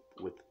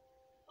 With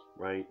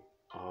right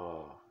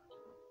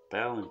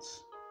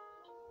balance,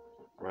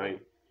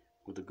 right?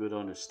 With a good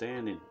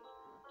understanding,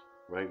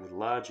 right? With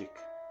logic,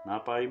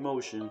 not by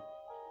emotion,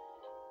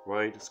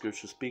 right? The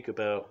scriptures speak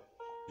about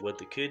what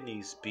the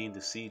kidneys being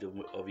the seat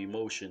of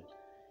emotion,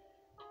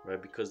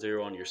 right? Because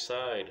they're on your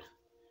side,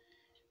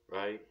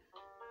 right?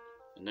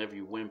 And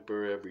every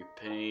whimper, every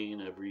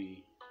pain,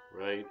 every,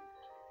 right?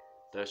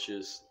 That's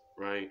just,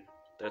 right?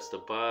 That's the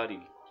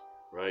body,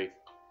 right?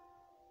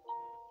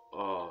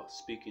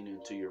 Speaking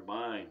into your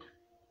mind,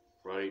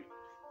 right?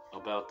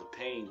 About the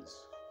pains,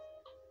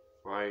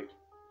 right?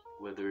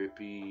 Whether it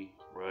be,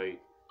 right?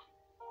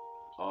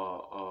 Uh,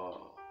 uh,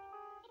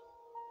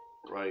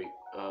 right?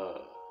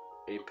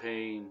 A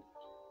pain,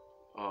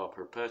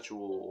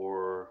 perpetual,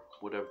 or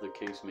whatever the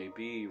case may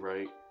be,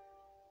 right?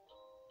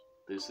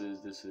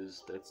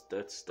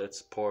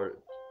 That's part,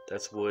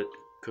 that's what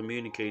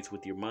communicates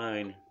with your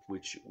mind,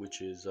 which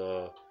is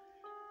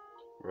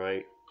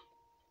right,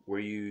 where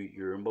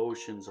your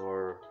emotions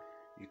are,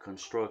 you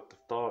construct the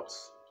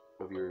thoughts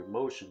of your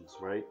emotions,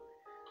 right?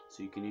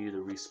 So you can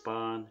either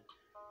respond,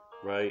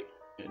 right,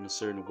 in a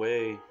certain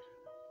way,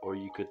 or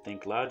you could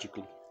think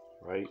logically,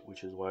 right?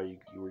 Which is why you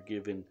were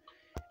given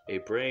a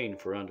brain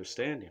for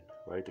understanding,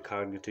 right? The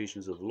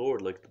cogitations of the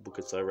Lord, like the book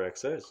of Sirach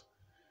says,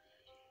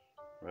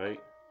 right?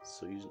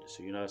 So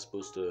you're not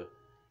supposed to,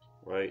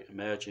 right,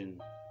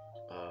 imagine,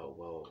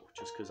 well,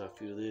 just because I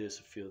feel this,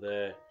 I feel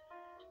that,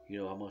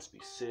 I must be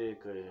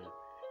sick, or,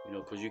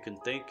 because you can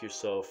think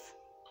yourself,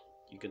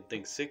 you can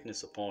think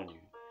sickness upon you,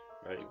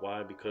 right?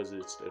 Why? Because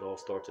it all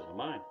starts in the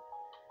mind,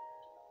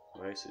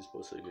 right? So you're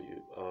supposed to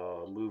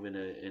move in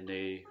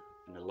a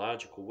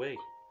logical way,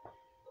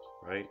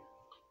 right?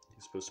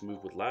 You're supposed to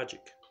move with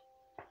logic,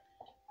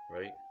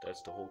 right?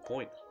 That's the whole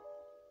point.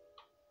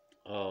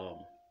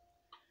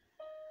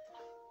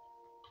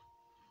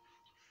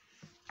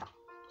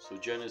 So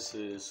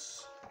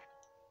Genesis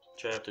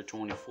chapter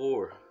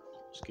 24.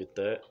 Let's get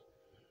that.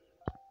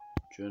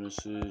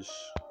 Genesis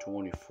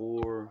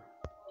 24.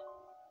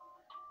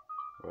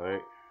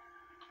 Right.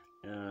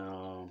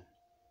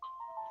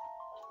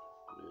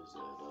 What is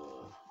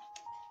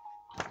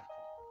that?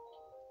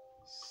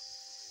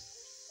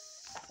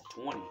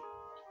 20.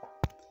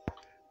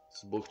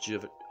 This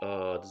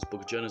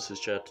book of Genesis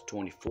chapter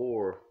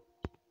 24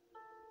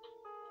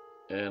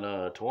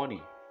 and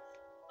 20.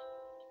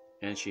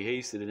 And she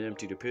hasted and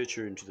emptied the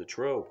pitcher into the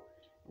trough,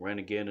 and ran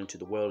again into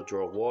the well to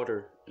draw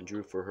water, and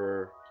drew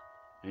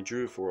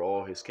for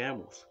all his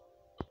camels.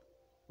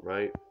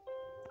 Right?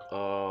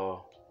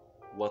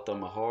 Wata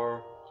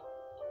mahar,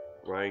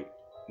 right?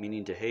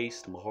 Meaning to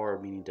haste, mahar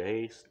meaning to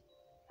haste,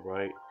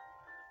 right?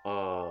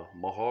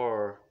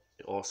 Mahar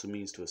also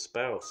means to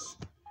espouse,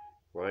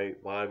 right?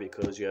 Why?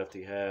 Because you have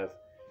to have,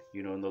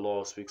 and the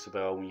law speaks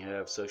about when you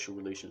have sexual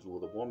relations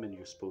with a woman,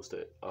 you're supposed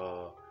to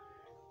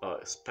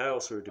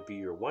espouse her to be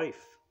your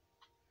wife,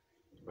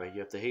 right? You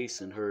have to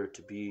hasten her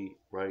to be,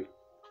 right,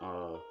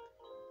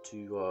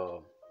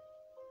 to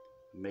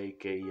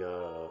make a,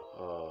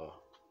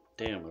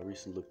 damn, I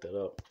recently looked that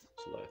up.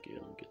 So like, yeah,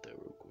 let me get that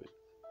real quick.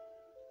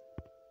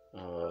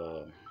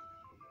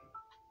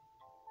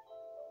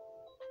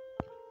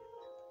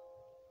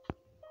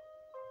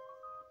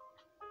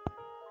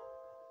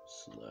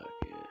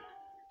 Slovakia.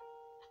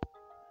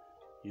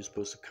 You're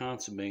supposed to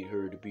consummate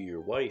her to be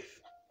your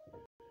wife,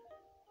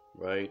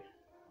 right?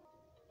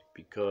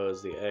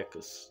 Because the act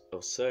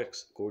of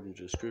sex, according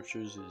to the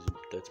scriptures,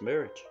 that's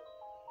marriage,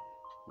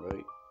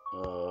 right?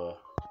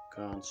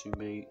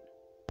 Consummate.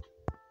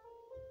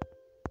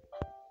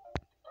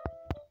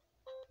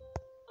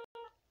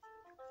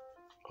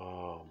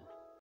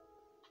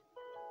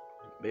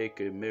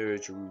 Make a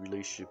marriage or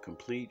relationship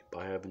complete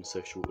by having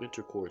sexual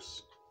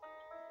intercourse,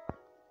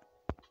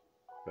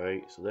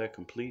 right? So that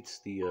completes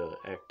the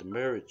act of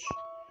marriage.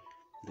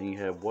 Then you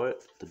have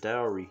what? The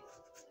dowry,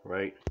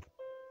 right?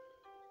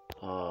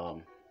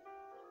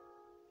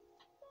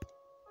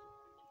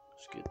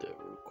 Let's get that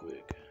real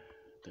quick.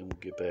 Then we'll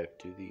get back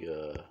to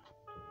the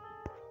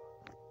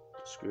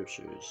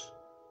scriptures.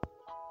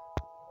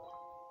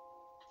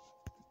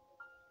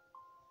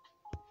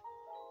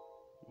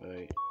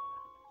 Right.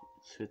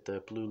 Let's hit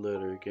that blue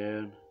letter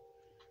again.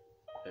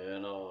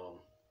 And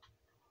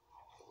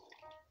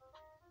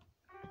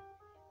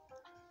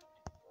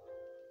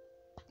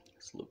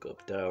let's look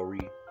up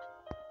dowry.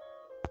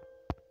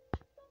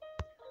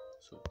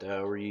 So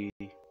dowry,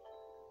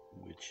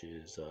 which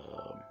is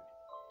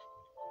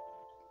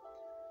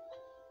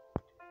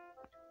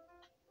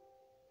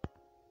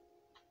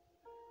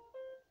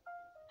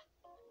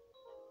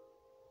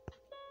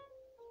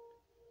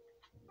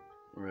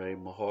right,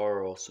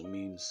 mahar also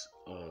means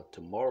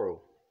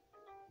tomorrow,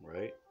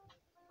 right?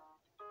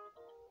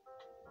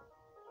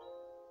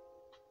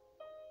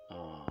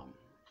 No,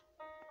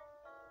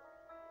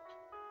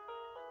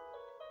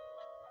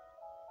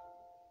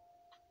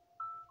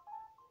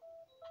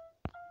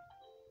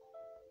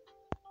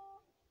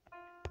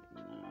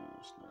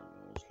 that's not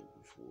what I was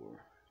looking for.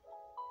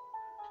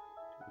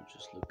 Let me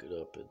just look it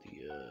up at the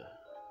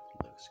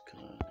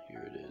lexicon.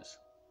 Here it is.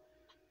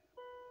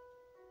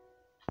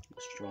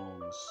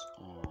 Strong's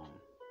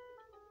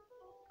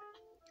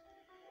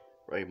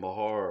right,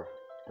 mahar,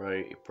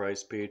 right, a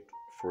price paid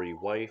for a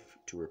wife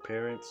to her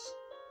parents.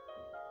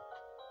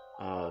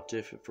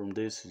 Different from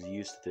this is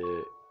used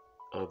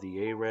of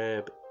the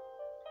Arab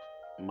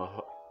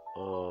mahar.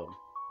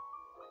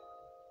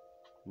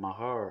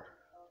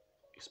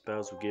 A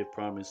spouse will give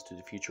promise to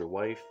the future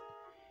wife.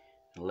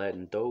 In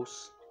Latin,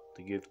 dos,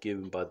 the gift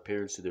given by the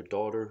parents to their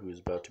daughter who is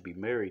about to be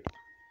married.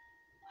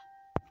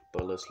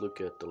 But let's look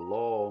at the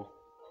law,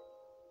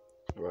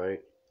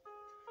 right?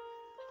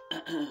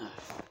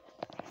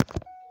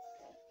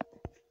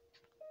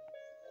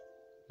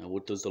 Now,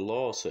 what does the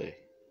law say,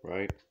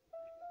 right?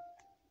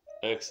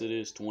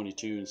 Exodus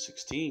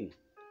 22:16,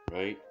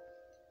 right?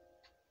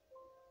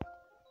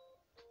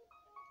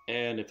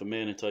 And if a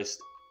man entice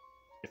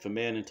a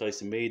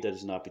maid that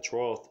is not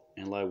betrothed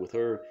and lie with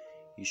her,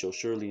 he shall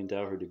surely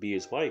endow her to be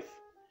his wife,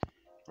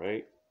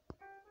 right?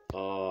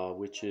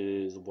 Which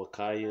is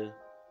wakaya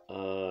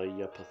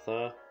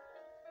yapatha,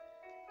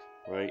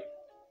 right?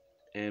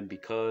 And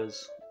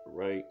because,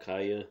 right,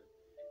 kaya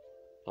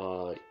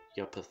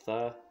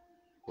yapatha,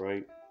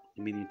 right,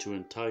 meaning to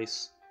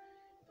entice,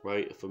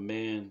 right? If a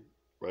man,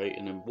 right,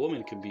 and a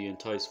woman can be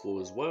enticeful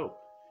as well,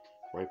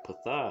 right?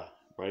 Patha,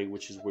 right,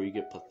 which is where you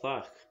get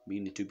pathach,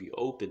 meaning to be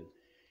open,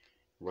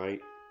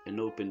 right? An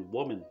open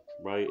woman,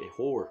 right? A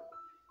whore,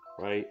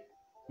 right?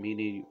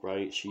 Meaning,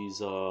 right,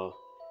 she's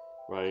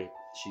right,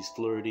 she's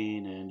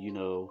flirting, and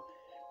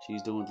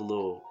she's doing the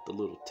little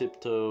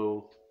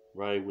tiptoe,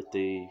 right, with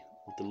the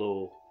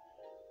little,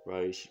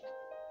 right,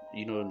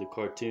 in the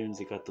cartoons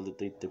they got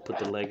they put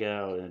the leg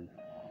out, and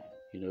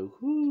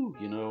whoo,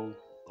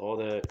 all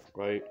that,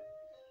 right?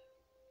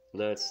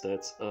 That's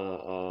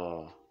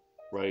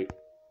right,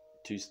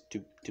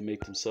 to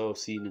make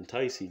themselves seem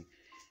enticing,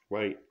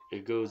 right?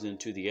 It goes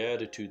into the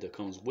attitude that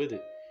comes with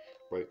it,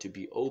 right? To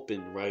be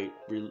open, right?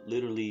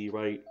 Literally,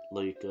 right?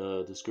 Like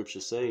the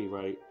scriptures say,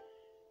 right?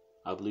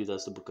 I believe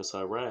that's the book of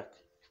Sirach.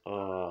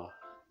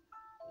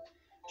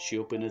 She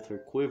openeth her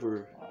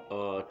quiver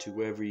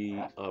to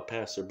every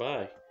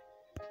passerby,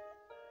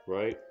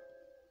 right?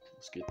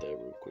 Let's get that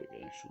real quick,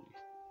 actually.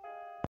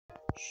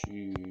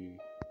 She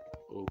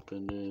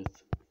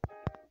openeth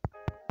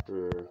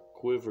her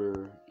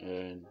quiver,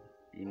 and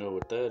you know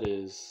what that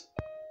is.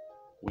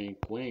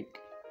 Wink, wink.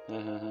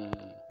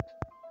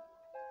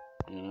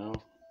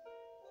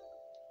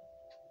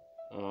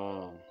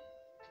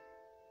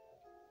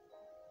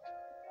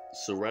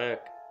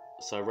 Sirach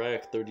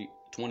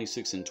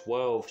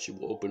 26:12. She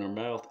will open her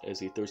mouth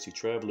as a thirsty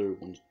traveler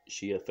when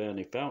she hath found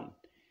a fountain.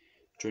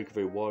 Drink of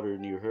a water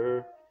near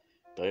her.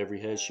 By every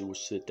head she will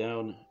sit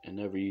down, and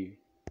every,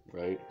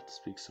 right,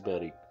 speaks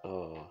about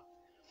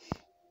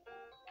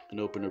and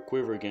open her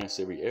quiver against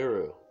every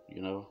arrow.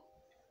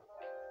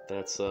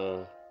 That's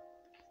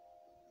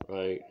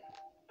right,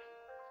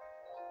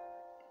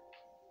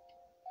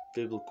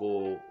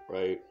 biblical,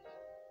 right,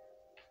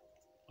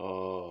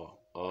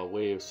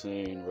 way of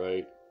saying,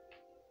 right,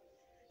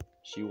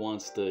 she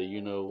wants the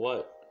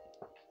what,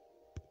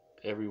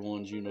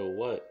 everyone's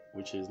what,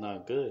 which is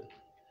not good,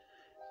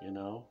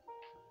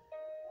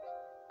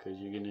 because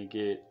you're gonna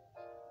get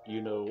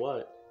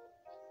what.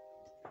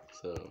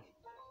 So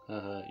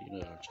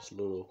just a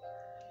little,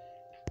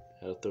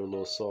 had to throw a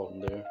little salt in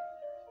there.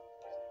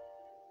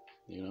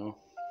 You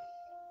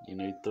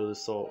throw the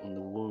salt in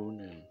the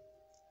wound, and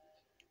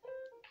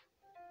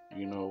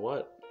you know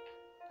what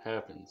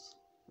happens?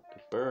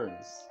 It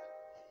burns.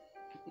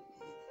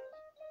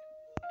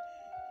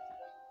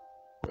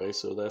 Right?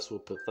 So that's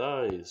what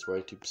patha is,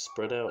 right? To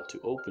spread out, to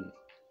open.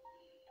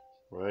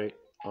 Right?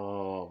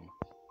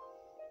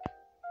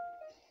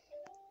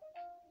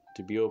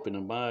 To be open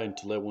in mind,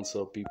 to let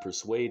oneself be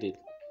persuaded,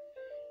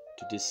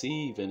 to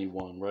deceive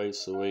anyone, right?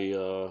 So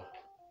a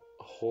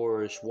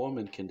whorish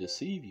woman can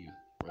deceive you,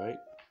 right?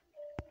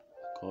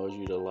 Cause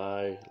you to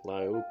lie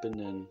open,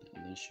 and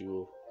then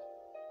she'll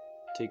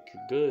take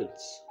your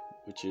goods,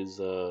 which is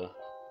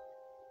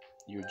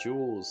your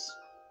jewels,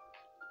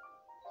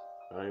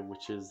 right?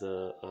 Which is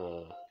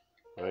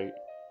right,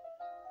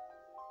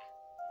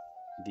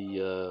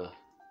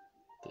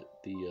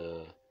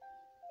 the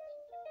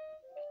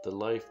the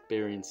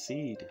life-bearing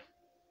seed,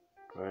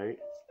 right?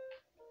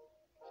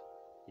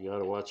 You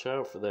gotta watch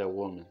out for that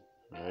woman,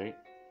 right?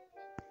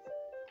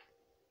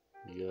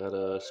 You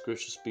gotta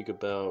scripture speak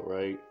about,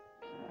 right?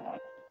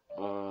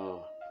 Uh,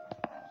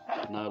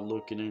 not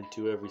looking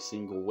into every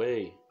single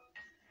way,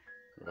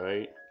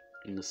 right?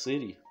 In the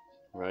city,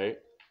 right?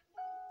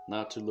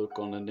 Not to look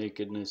on the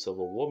nakedness of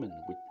a woman,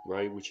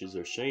 right? Which is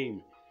her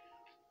shame,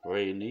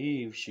 right? And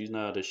Eve, she's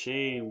not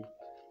ashamed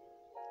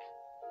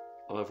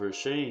of her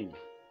shame,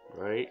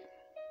 right?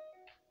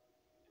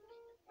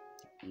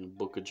 In the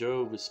book of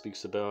Job, it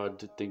speaks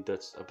about, I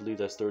believe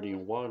that's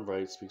 30:1,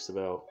 right? It speaks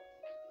about,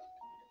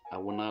 I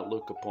will not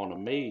look upon a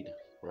maid,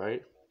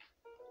 right?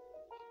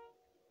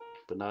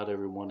 But not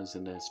everyone is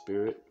in that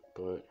spirit,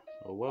 but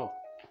oh well,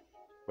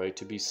 right?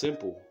 To be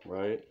simple,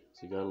 right?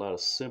 So you got a lot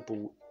of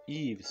simple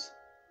Eves,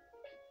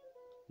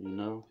 you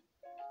know?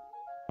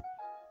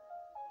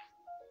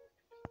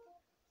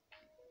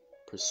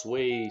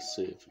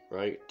 Persuasive,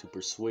 right? To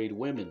persuade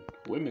women.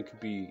 Women could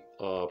be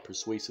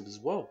persuasive as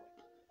well,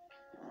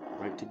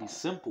 right? To be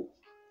simple,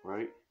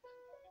 right?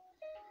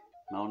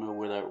 I don't know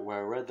where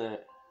I read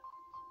that,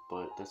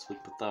 but that's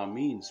what patha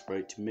means,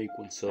 right? To make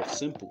oneself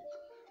simple,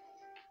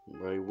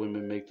 right?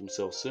 Women make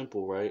themselves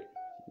simple, right?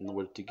 In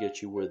order to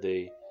get you where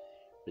they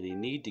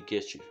need to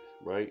get you,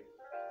 right?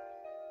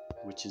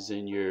 Which is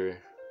in your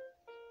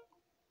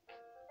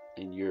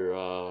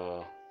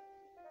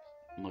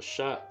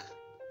mashak,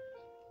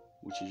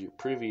 which is your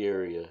privy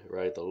area,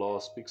 right? The law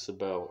speaks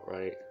about,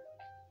 right?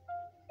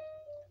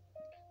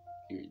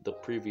 The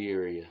privy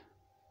area,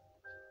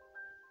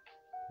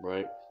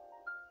 right?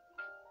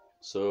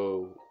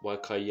 So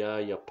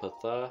wakaya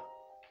yapatha,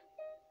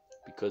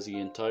 because he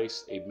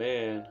enticed a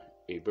man,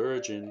 a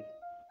virgin,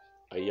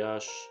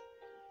 ayash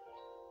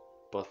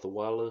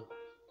pathawala,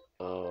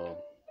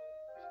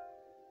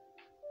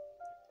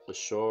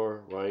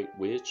 ashar, right?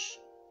 Which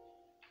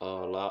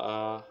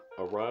la'a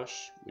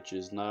arash, which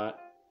is not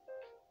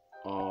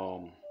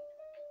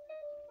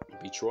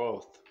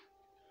betrothed,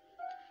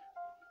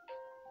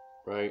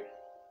 right?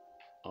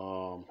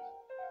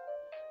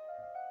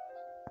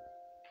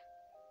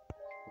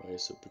 Right,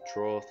 so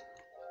betrothed,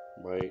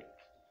 right?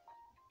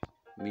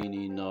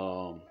 Meaning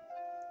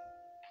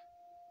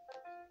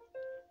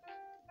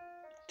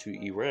to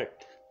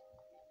erect,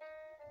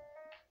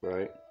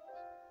 right?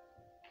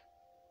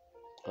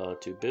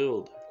 To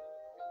build,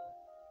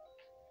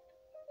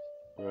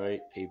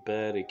 right? A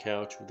bed, a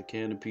couch with a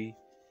canopy,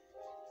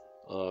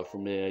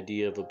 from the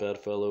idea of a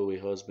bedfellow, a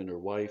husband or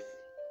wife.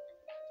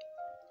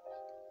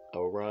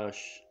 A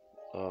rash,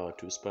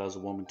 to espouse a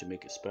woman, to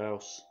make a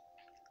spouse,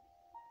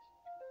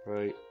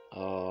 right?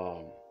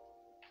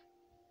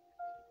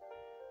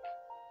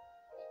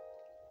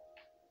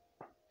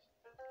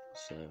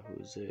 So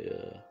who's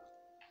a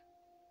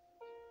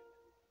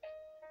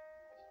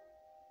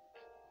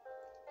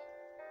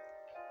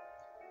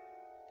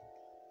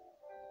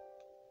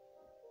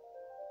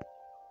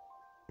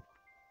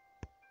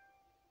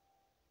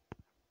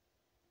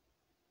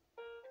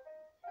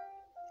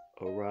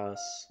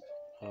Ras,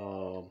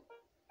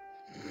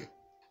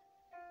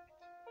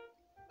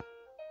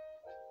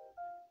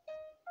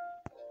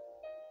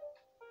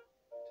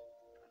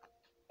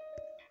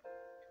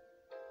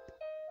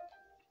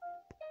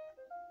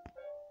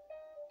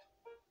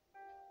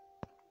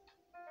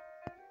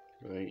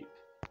 right?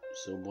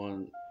 So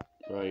one,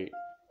 right?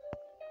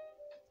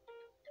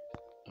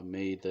 A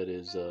maid that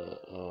is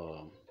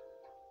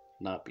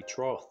not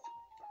betrothed,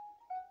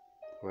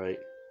 right?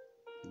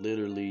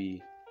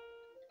 Literally,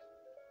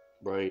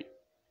 right?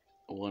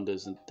 One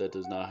that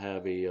does not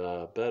have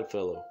a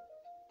bedfellow,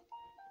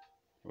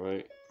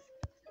 right?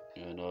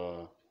 And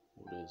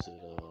what is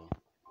it?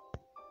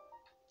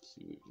 Let's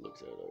see, we can look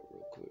that up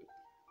real quick.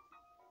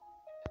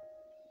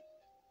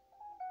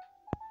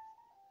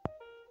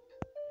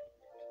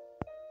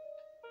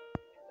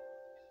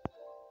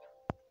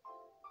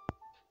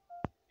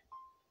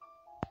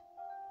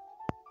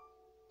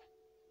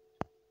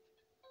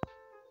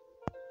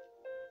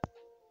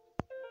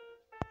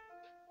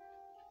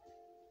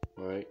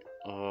 Right?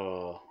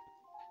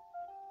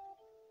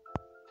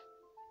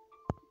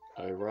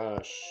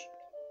 Irash,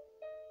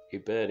 a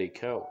bed, a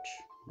couch,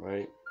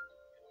 right?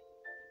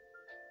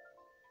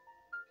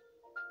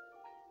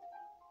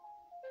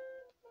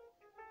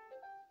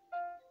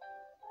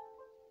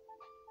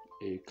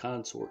 A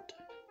consort,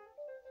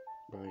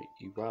 right?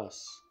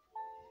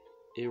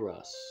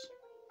 Eras,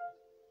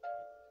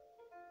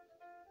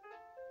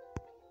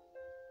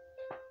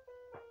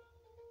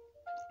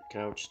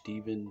 couch,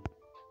 Stephen,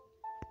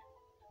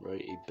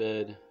 right? A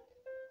bed,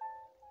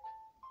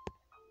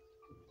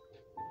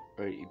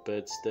 right? A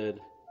bedstead,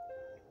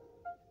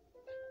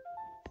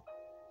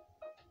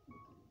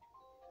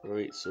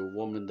 right? So a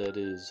woman that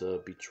is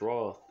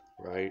betrothed,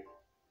 right?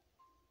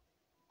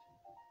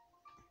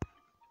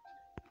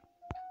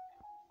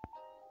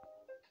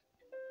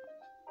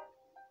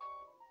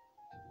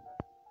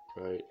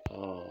 right?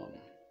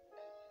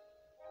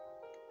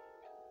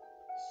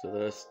 So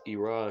that's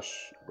Irash,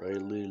 right?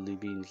 It literally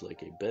means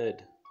like a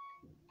bed,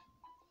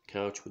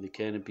 couch with a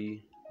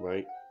canopy,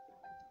 right?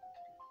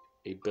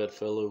 A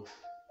bedfellow,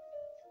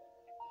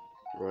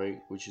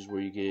 right? Which is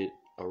where you get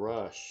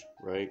Arash,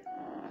 right?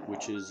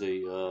 Which is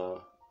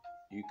a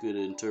you could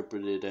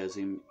interpret it as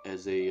a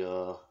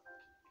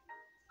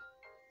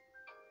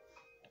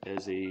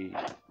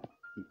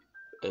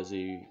as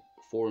a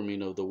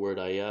forming of the word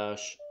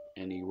Ayash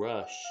and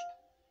Irash,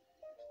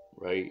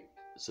 right?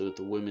 So if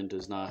the woman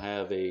does not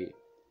have a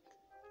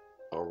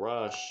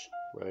Arash,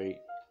 right?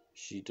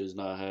 She's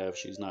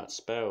not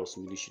spouse,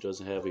 meaning she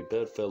doesn't have a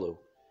bedfellow,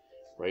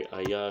 right?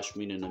 Ayash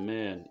meaning a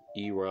man,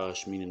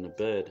 Irash meaning a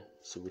bed.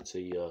 So it's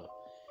a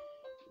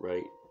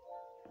right?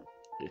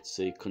 It's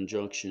a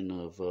conjunction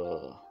of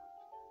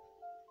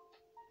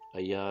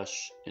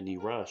Ayash and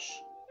Irash,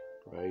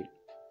 right?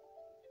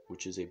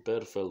 Which is a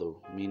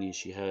bedfellow, meaning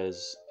she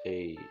has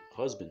a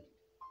husband,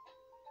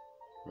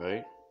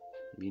 right?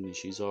 Meaning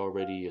she's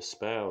already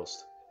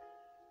espoused,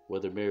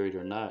 whether married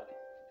or not,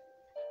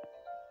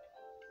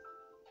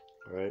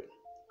 right?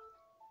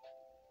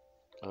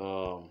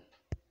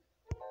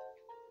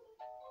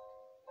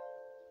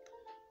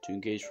 To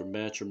engage for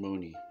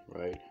matrimony,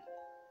 right?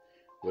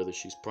 Whether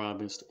she's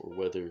promised or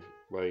whether,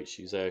 right,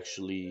 she's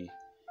actually,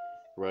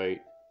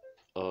 right,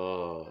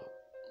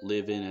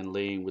 living and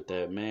laying with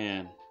that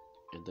man,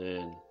 and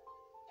then,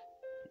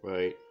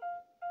 right,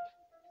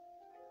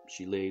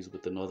 she lays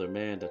with another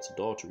man, that's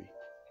adultery,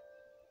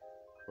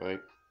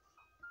 right?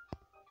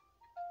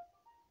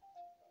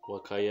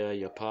 Wakaya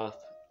Yapath,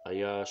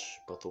 Ayash,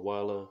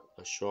 Bathawala,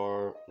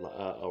 Ashar,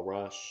 La'a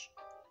Arash,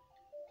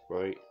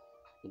 right?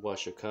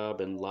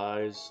 Washakab and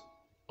lies,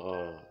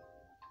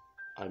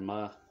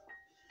 Ima,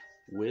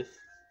 with,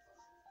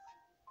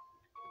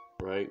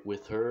 right,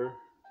 with her,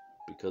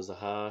 because the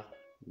ha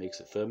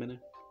makes it feminine,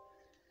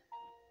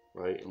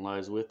 right, and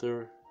lies with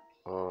her.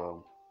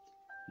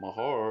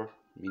 Mahar,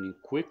 meaning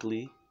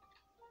quickly,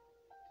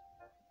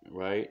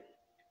 right,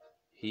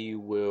 he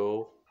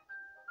will,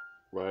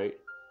 right,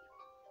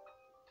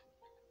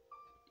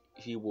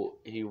 he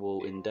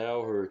will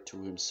endow her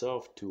to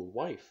himself, to a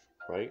wife,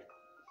 right?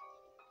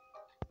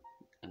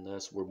 And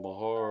that's where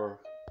Mahar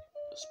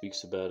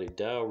speaks about a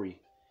dowry,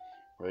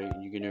 right?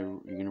 You're gonna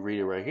read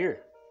it right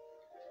here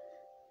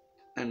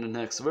in the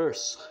next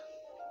verse,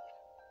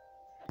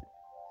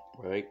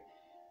 right?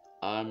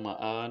 An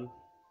ma'an,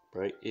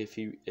 right? If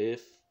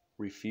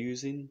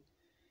refusing,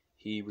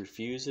 he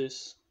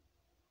refuses.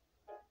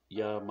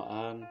 Ya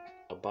ma'an,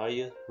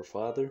 Abaya, her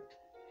father,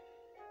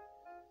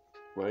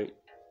 right?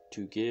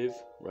 To give,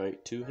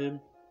 right, to him,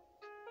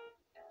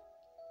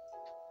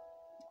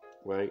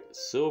 right?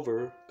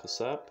 Silver,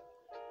 kasap,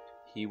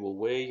 he will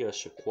weigh a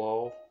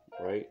shakwal,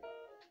 right?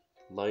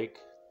 Like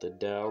the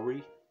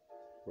dowry,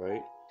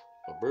 right?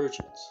 Of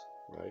virgins,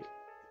 right?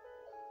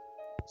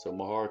 So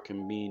mahar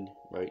can mean,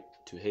 right,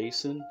 to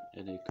hasten,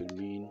 and it could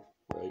mean,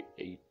 right,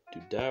 to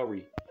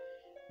dowry,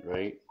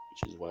 right?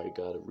 Which is why you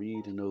gotta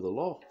read and know the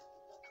law,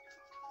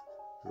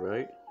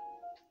 right?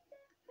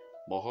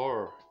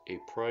 Mahar, a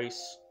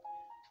price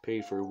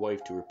paid for a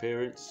wife to her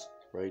parents,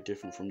 right?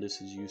 Different from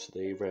this is used to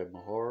the Arab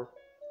mahar,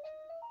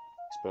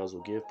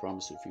 spousal gift,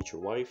 promise to future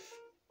wife.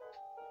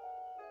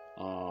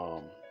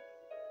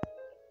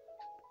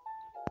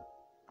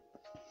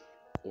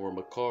 Or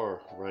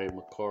makar, right?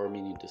 Makar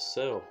meaning to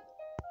sell.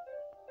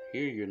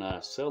 Here you're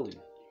not selling.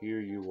 Here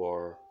you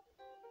are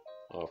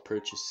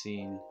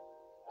purchasing,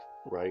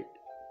 right?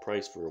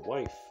 Price for a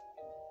wife,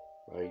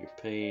 right? You're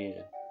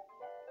paying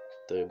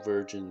the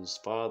virgin's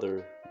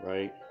father,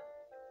 right?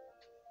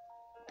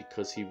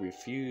 Because he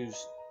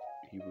refused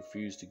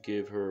to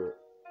give her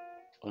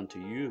unto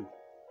you.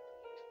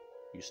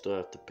 You still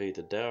have to pay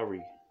the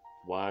dowry.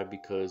 Why?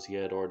 Because he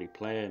had already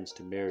plans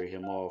to marry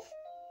him off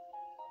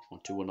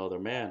onto another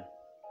man.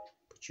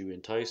 But you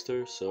enticed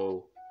her,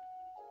 so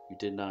you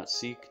did not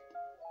seek,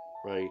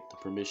 right, the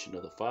permission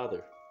of the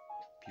father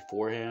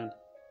beforehand,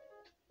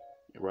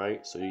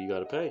 right? So you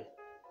gotta pay,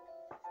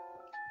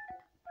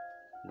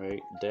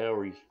 right?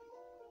 Dowry,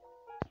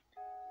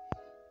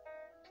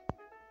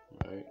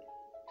 right?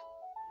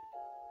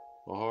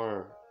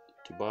 Mahar,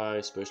 to buy,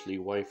 especially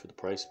a wife, for the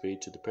price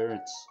paid to the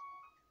parents.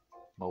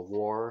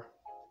 Mawar,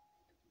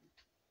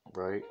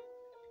 right?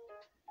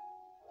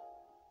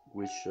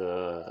 Which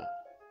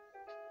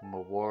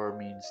mawar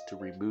means to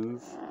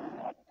remove,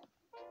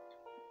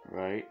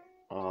 right?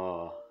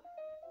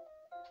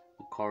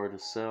 Makar to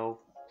sell,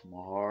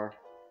 mahar,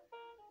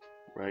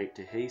 right,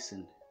 to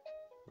hasten,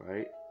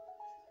 right?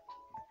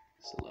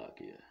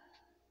 Salakia.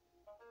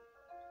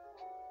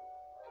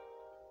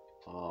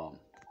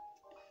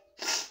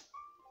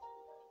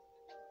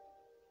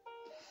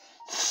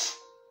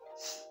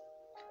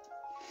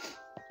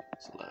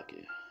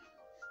 Salakia.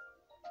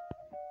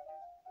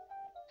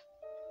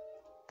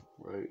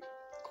 Right?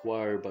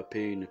 Acquired by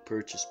paying the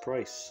purchase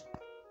price.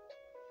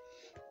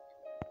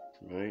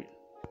 Right?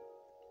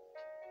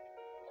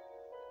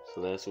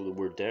 So that's where the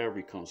word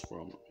dowry comes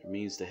from. It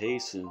means to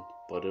hasten,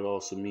 but it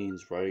also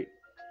means, right,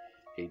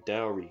 a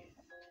dowry.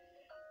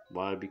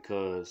 Why?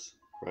 Because,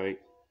 right,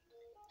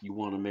 you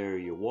want to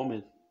marry a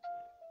woman,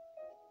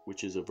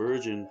 which is a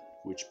virgin,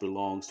 which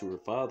belongs to her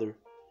father.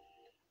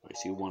 Right,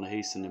 so you want to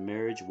hasten the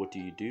marriage. What do?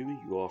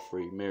 You offer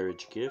a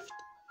marriage gift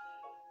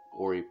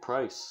or a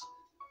price,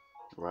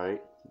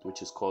 right,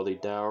 which is called a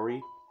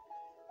dowry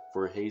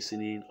for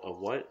hastening of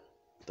what?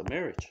 The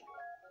marriage,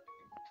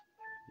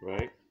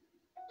 right?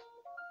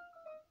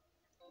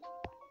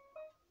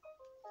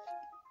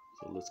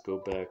 So let's go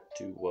back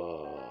to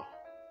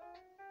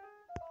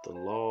the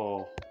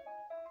law.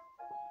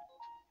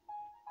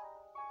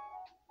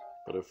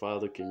 But her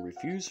father can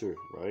refuse her,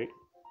 right?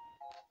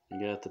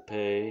 You have to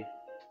pay,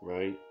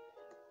 right,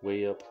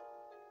 way up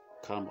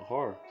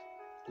kamahar,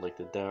 like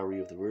the dowry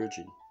of the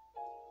virgin,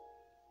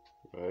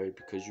 right?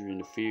 Because you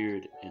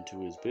interfered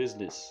into his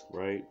business,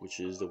 right? Which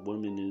is the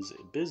woman is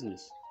a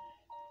business.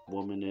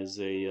 Woman is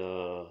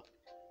a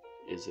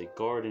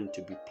garden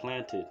to be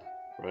planted,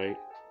 right?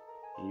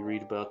 And you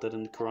read about that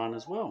in the Quran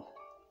as well,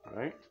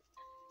 right?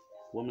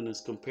 Woman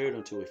is compared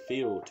unto a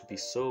field to be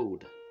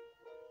sowed,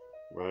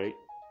 right?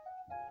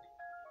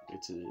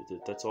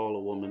 That's all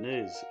a woman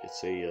is.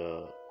 It's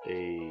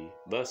a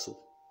vessel,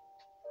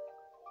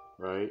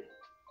 right?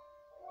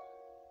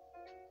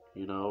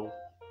 You know,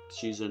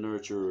 she's a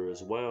nurturer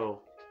as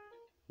well,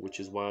 which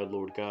is why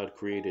Lord God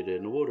created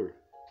an order,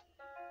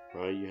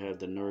 right? You have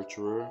the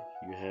nurturer,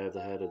 you have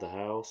the head of the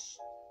house,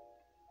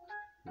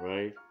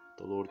 right?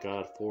 The Lord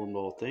God formed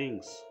all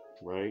things,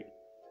 right?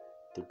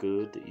 The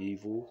good, the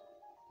evil,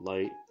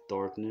 light,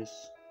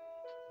 darkness.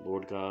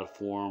 Lord God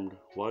formed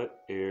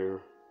what?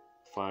 Air,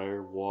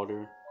 fire,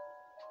 water.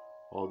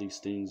 All these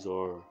things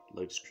are,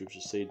 like the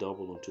scriptures say,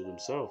 double unto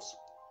themselves,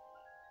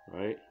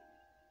 right?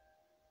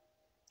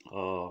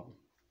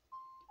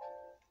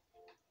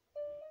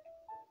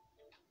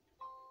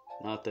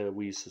 Not that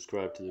we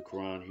subscribe to the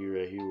Quran here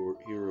at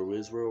Hero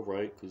Israel,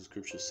 right? Because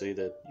scriptures say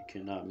that you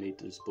cannot mate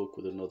this book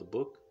with another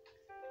book.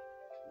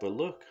 But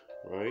look,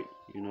 right?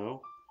 You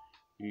know,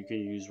 you can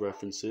use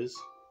references,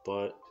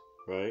 but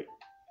right,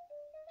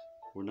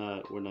 we're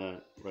not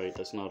right.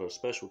 That's not our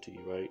specialty,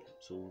 right?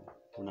 So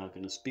we're not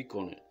going to speak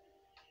on it.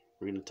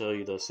 We're going to tell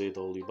you thus say the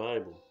Holy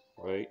Bible,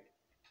 right?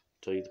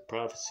 Tell you the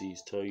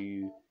prophecies, tell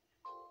you,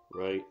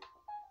 right,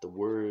 the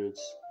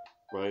words,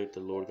 right, the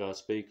Lord God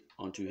spake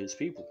unto his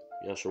people,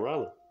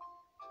 Yasharala,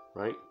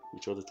 right,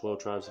 which are the 12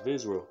 tribes of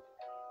Israel,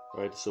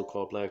 right, the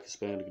so-called Black,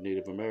 Hispanic,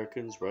 Native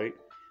Americans, right,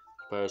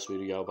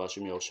 Paraswita Yao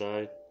Bashim Yao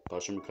Shai,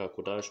 Bashim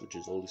Kakodash, which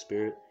is Holy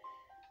Spirit,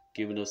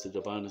 giving us the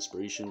divine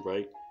inspiration,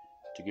 right,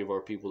 to give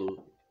our people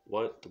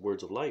what? The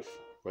words of life,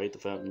 right, the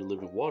fountain of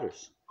living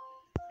waters,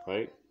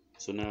 right.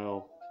 So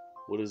now,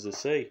 what does it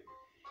say?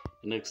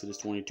 In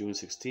Exodus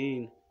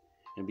 22:16,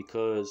 and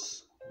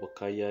because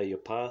Wakaya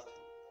Yapath,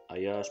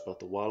 Ayash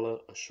Batawala,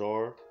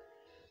 Ashar,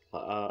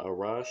 La'a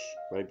Arash,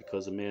 right,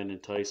 because a man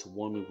entice a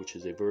woman which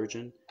is a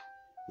virgin,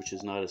 which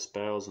is not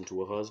espoused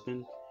unto a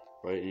husband,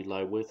 right, and he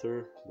lie with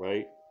her,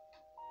 right,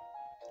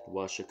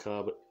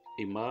 Washakab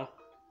Ima,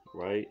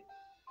 right,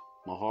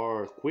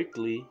 Mahar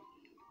quickly,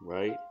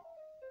 right,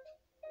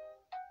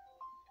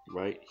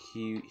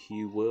 he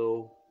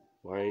will,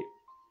 right,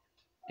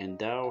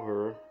 endow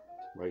her,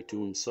 right,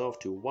 to himself,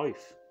 to a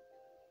wife,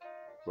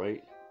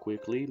 right,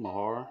 quickly,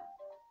 Mahar,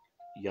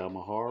 Ya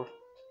Mahar,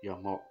 Ya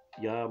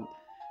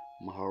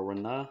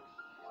Maharana,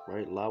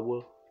 right,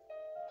 Lawa,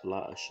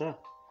 La Asha.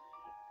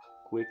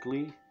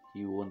 Quickly,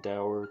 he will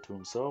endow her to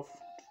himself,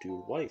 to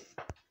a wife,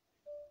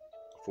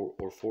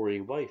 for a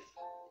wife,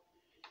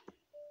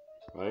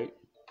 right?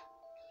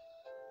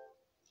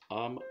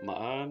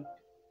 Ma'an,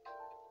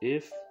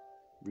 if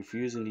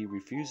refusing, he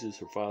refuses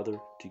her father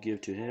to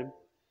give to him,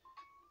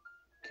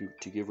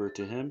 to give her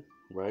to him,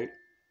 right?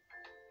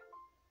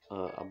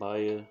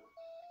 Abaya,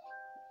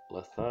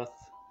 Lathath,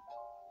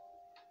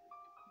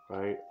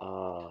 right?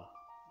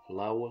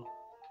 Lawa,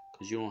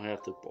 because you don't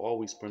have to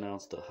always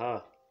pronounce the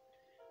ha.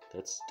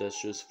 That's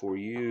just for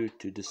you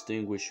to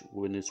distinguish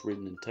when it's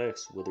written in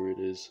text whether it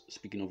is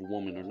speaking of a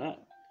woman or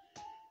not,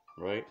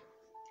 right?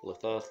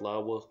 Lathath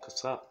Lawa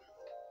Kasap,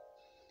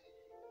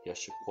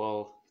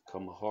 Yashakwal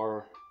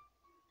Kamahar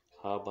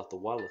Ha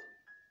Batawala,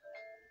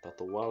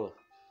 Batawala,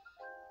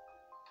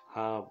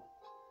 Ha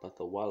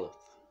Batawalath,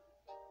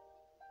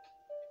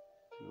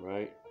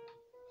 right?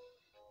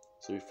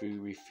 So if he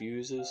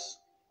refuses,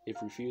 he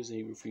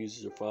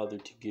refuses her father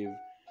to give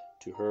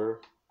to her,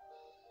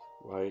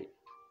 right,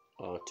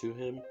 to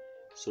him,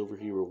 silver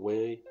he will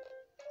weigh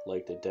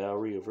like the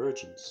dowry of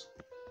virgins,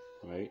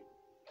 right?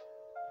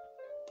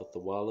 But the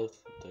walith,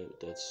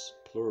 that's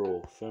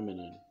plural,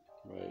 feminine,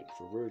 right,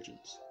 for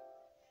virgins,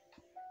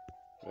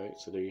 right?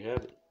 So there you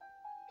have it,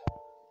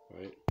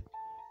 right?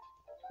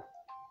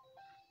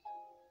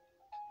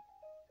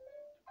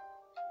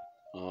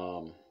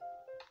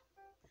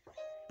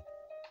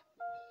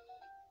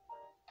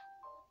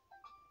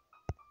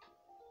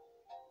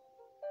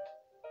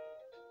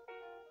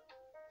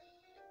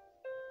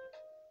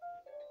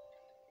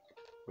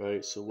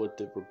 Right, so what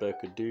did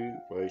Rebecca do?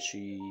 Right,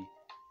 she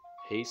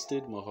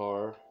hasted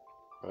Mahar,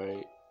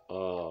 right,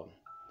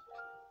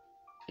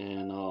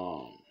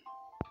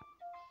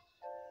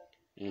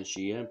 and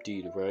she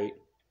emptied, right?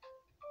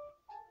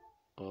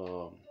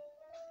 Um,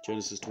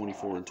 Genesis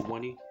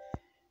 24:20.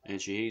 And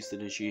she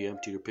hasted and she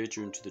emptied her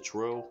pitcher into the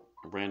trough,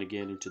 and ran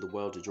again into the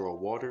well to draw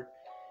water,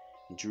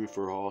 and drew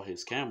for all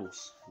his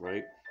camels,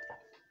 right?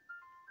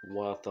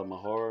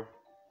 Wathamahar,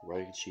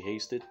 right? She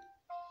hasted,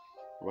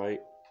 right?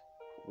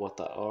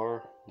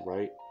 Wata'ar,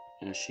 right?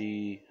 And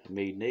she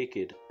made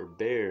naked or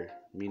bare,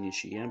 meaning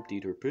she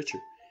emptied her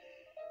pitcher,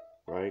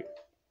 right?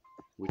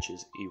 Which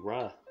is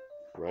Ira,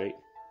 right?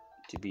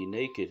 To be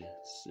naked.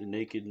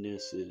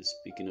 Nakedness is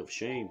speaking of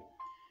shame,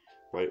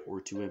 right? Or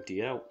to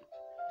empty out.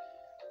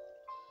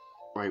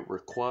 Right,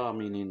 requa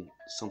meaning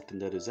something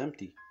that is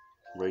empty,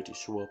 right? To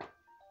show up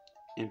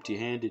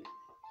empty-handed,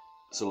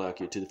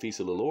 Salakia, to the feast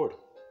of the Lord,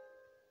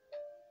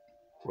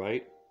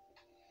 right?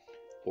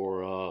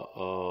 Or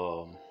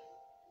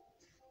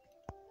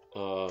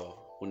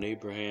when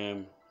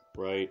Abraham,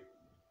 right,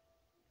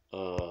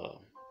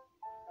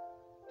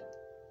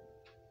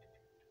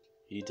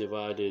 he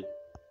divided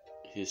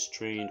his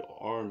trained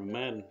armed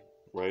men,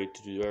 right,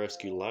 to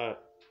rescue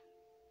Lot,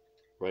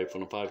 right,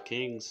 from the 5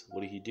 kings.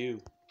 What did he do?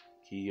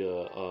 He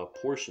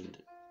portioned,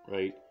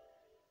 right,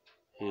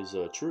 his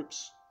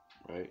troops,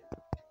 right,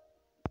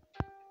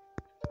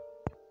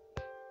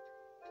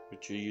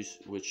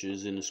 which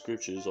is in the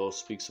scriptures, all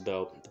speaks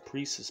about the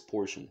priest's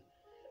portion,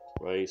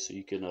 right? So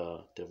you can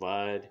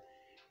divide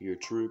your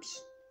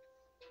troops,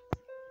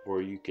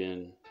 or you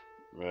can,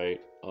 right,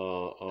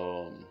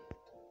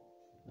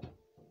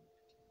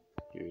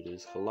 here it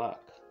is, halak,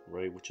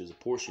 right, which is a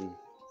portion,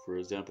 for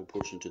example,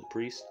 portion to the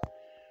priest,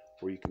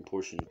 or you can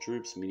portion your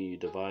troops, meaning you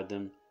divide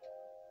them,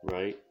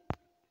 right,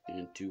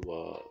 into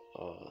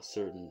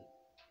certain,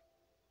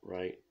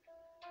 right,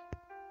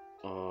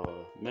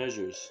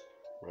 measures,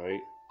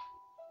 right?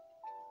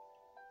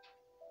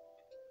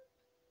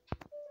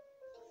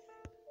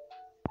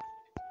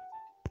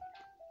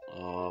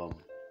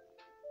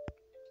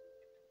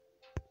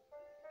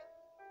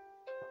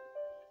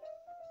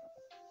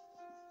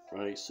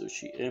 Right, so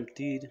she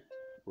emptied,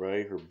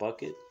 right, her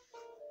bucket,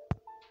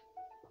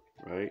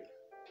 right,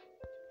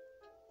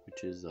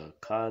 which is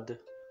kad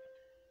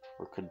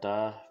or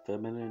kada,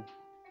 feminine,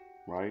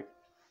 right?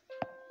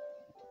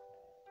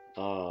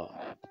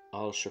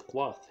 Al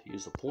shakwath,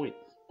 use a point,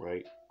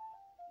 right,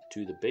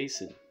 to the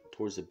basin,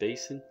 towards the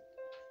basin,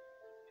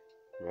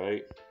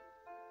 right,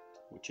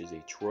 which is a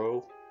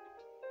trough,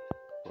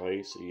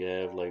 right? So you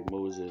have like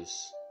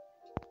Moses,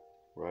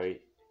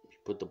 right? You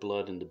put the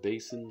blood in the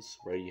basins,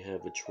 right? You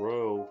have a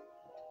trough,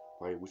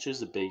 right, which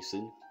is a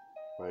basin,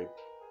 right?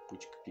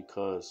 Which,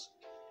 because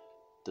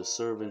the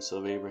servants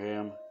of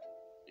Abraham,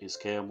 his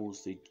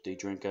camels, they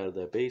drank out of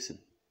that basin,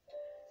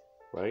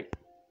 right?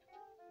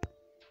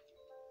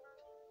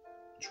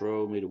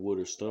 Trough made of wood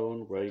or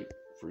stone, right,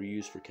 for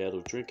use for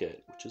cattle to drink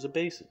at, which is a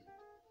basin,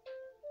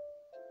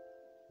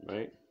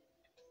 right?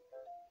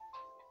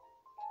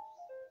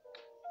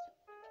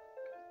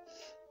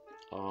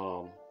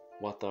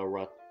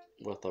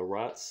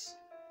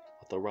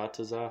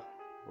 Watharataza,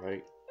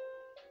 right?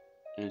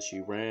 And she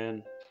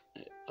ran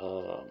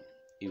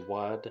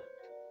Iwad,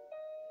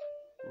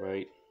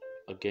 right?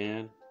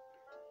 Again,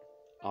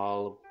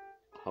 Al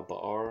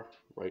Habar,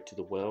 right, to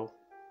the well,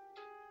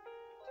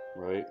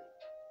 right?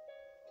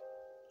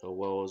 A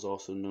well is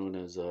also known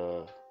as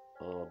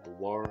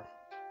Bawar,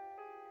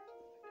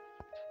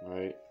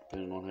 right?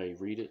 Depending on how you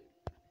read it,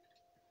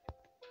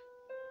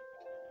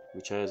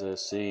 which has that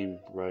same,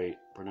 right,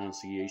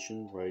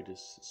 pronunciation, right?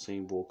 This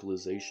same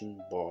vocalization.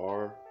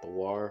 Bawar,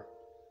 Bawar,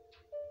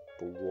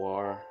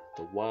 Bawar.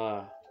 The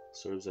wa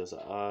serves as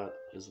a ah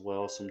as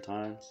well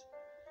sometimes,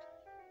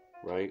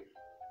 right?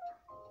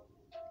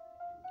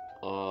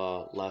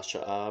 La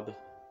Sha'ab,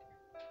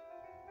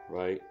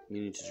 right,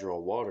 meaning to draw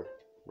water,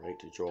 right,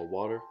 to draw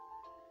water,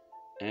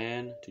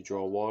 and to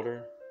draw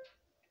water,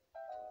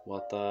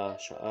 Wata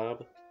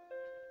Sha'ab,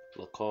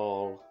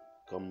 Lakal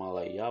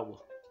Gamalayawa,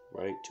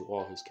 right, to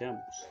all his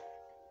camels,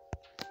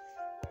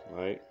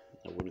 right?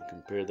 I want to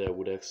compare that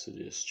with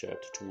Exodus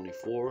chapter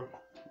 24,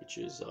 which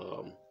is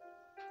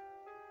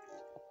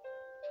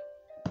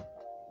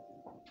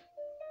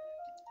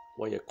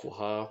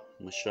Wayakoha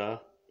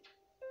Masha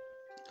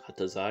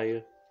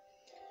Hataziah,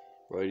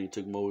 right? He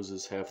took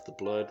Moses half the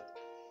blood,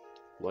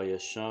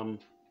 Wayasham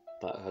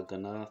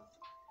Haganath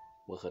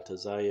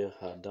Wahataziah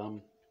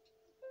Hadam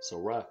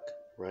Sarak,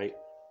 right?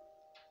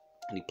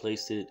 And he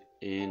placed it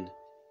in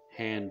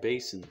hand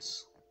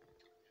basins,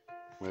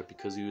 right?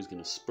 Because he was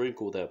going to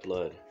sprinkle that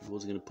blood. He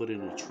wasn't going to put it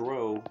in a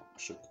trough,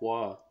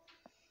 shakwa,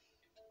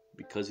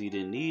 because he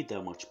didn't need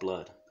that much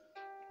blood,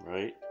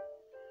 right?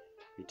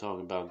 You're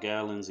talking about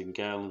gallons and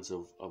gallons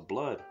of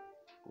blood,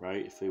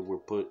 right? If it were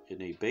put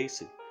in a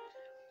basin.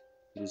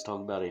 He was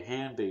talking about a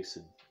hand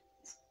basin,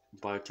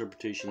 by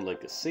interpretation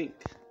like a sink,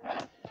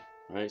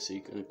 right? So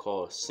you can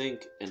call a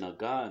sink an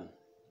agan,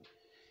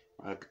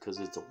 right? Because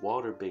it's a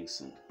water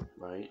basin,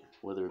 right?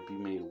 Whether it be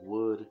made of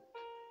wood,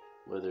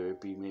 whether it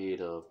be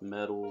made of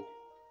metal,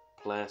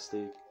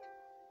 plastic,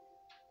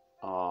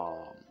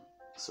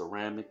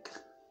 ceramic,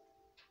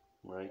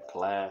 right?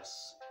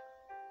 Glass,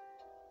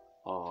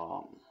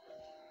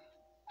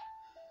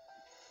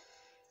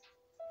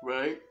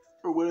 right?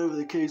 Or whatever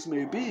the case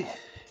may be,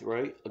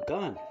 right? A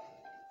gun,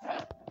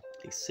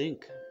 a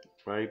sink,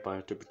 right? By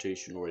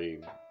interpretation, or a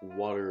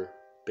water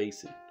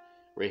basin,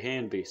 or a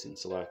hand basin,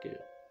 Salakia,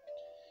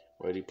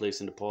 right? He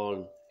placed in the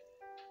pond,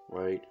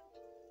 right?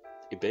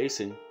 A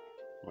basin,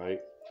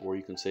 right? Or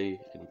you can say,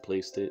 and he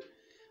placed it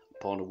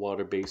upon a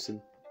water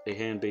basin, a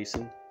hand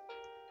basin,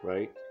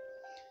 right?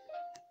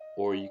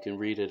 Or you can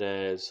read it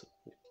as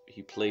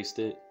he placed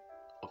it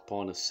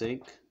upon a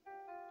sink,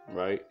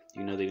 right?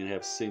 You know, they didn't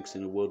have sinks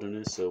in the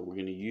wilderness, so we're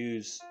going to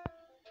use,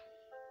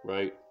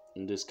 right,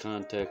 in this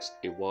context,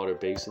 a water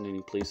basin, and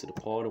he placed it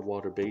upon a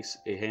water base,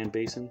 a hand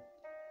basin,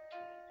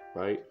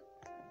 right?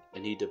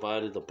 And he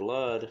divided the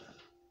blood,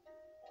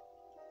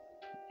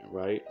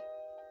 right,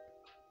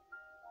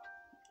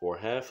 or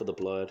half of the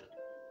blood,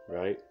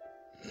 right?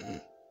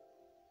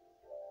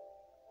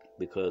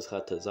 Because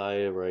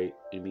hatazaya, right,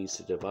 it means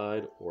to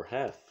divide or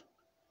half,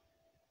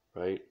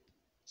 right?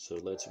 So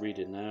let's read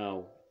it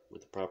now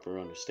with the proper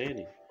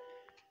understanding.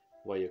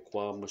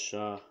 Wayakwa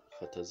Masha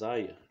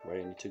hatazaya,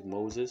 right? And he took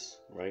Moses,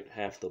 right,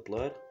 half the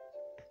blood.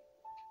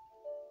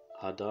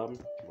 Hadam,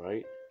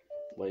 right?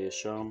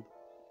 Wayasham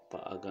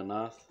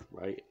Ba'aganath,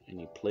 right? And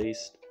he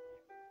placed,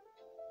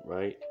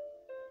 right,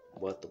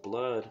 what the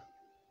blood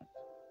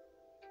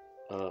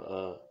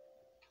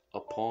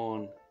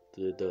upon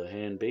the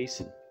hand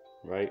basin,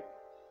 right?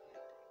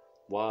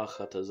 Wa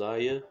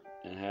Hatazaya,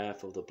 and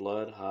half of the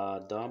blood,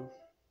 Hadam,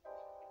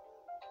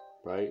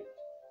 right?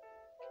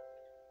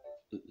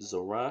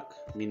 Zorak,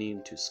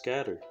 meaning to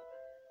scatter,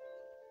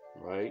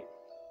 right?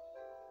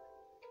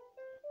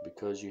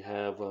 Because you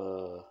have,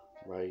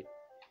 right,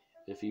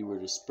 if you were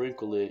to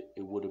sprinkle it,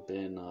 it would have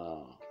been,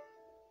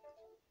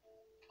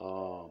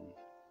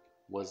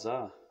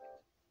 Waza,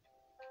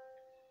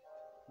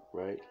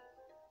 right?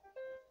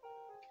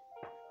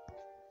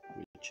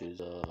 Which is,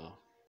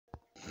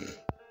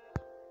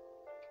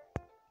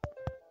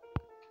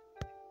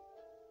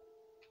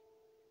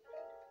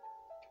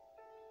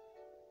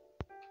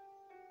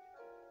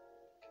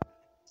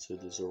 so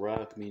the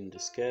Zarak meaning to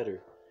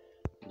scatter,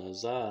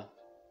 Nazah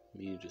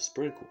meaning to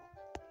sprinkle,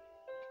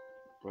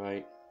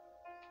 right?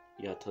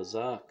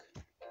 Yatazak,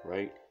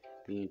 right,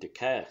 meaning to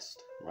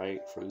cast,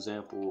 right? For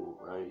example,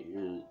 right,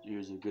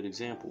 here's a good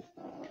example,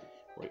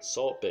 right?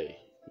 Salt Bay,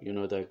 you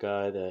know that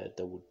guy that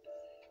would,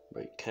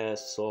 right,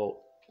 cast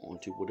salt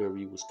onto whatever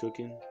he was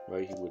cooking,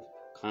 right? He would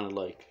kind of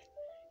like,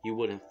 he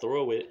wouldn't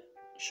throw it,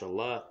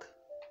 shalak,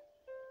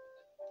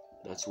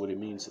 that's what it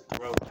means to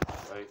throw,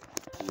 right?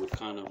 He would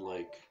kind of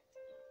like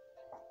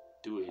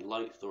do a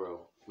light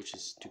throw, which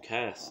is to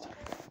cast,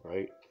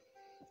 right?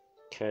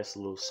 Cast a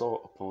little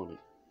salt upon it,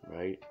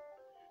 right?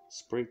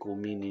 Sprinkle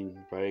meaning,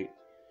 right,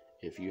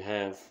 if you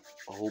have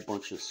a whole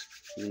bunch of,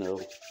 you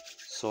know,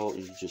 salt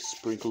and you just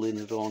sprinkling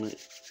it on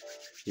it,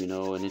 you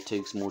know, and it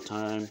takes more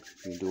time,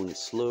 you're doing it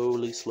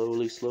slowly,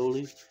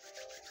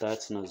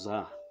 that's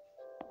nazah,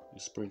 you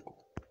sprinkle.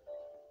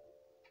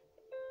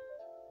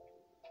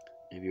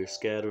 If you're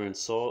scattering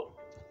salt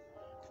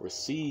or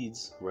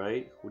seeds,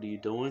 right, what are you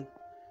doing?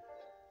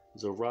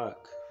 Zarak,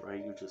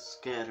 right, you're just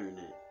scattering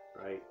it,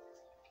 right?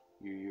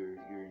 You're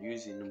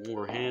using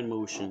more hand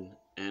motion,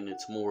 and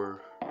it's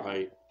more,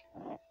 right,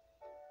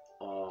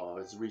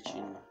 it's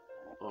reaching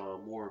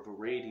more of a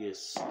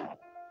radius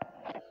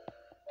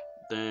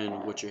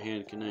than what your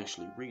hand can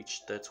actually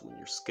reach. That's when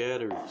you're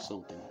scattering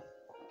something,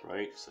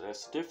 right? So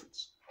that's the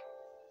difference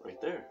right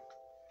there,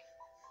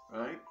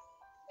 right?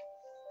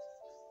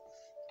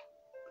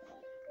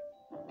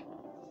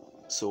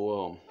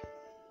 So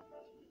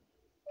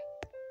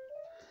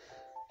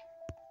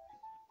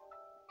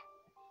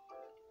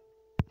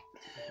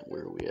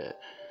where are we at?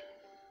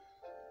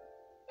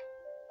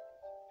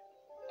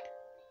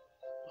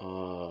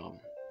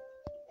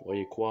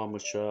 Wayakwa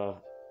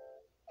Masha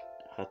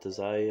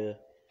Hatazaya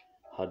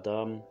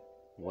Hadam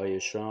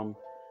Wayasham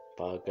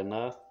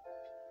Ba'aganath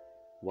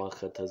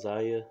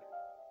Wakhatazaya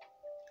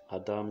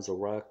Hadam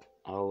Zarak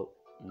al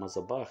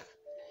Mazabach.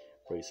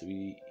 Right, so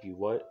he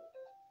what?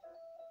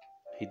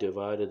 He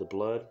divided the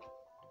blood,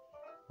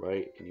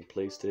 right, and he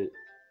placed it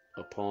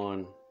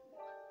upon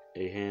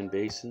a hand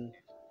basin,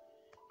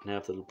 and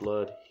after the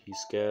blood he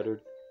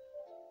scattered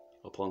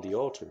upon the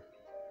altar,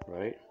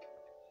 right?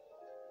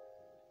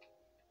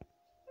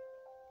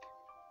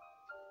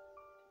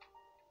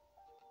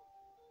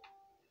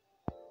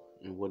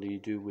 And what do you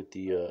do with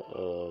the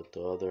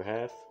other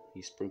half?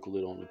 He sprinkled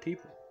it on the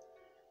people,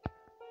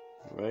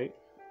 right?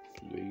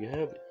 So there you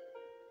have it.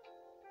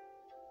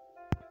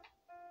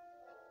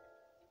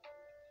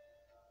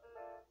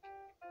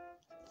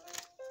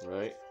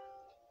 Right.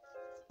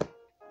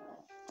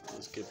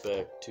 Let's get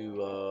back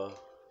to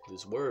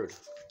this word.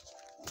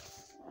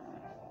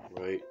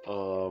 Right.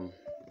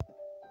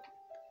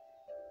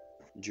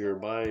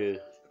 Jeremiah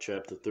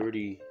chapter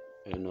 30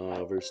 and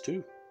verse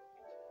 2.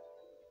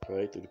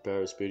 Right, through the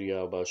power of Spirit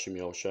Yahweh Bashim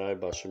Yahushai,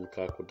 Bashim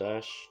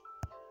Kakwadash,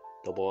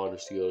 double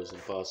honors to the others and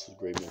apostles,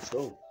 great men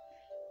stone.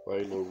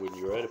 Right, Lord, when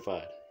you're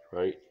edified,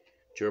 right?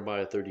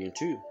 Jeremiah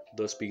 30:2.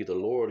 Thus speaketh the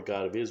Lord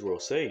God of Israel,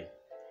 saying,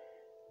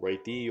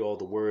 Write thee all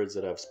the words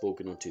that I have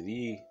spoken unto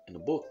thee in a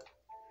book.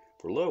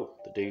 For lo,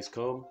 the days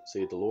come,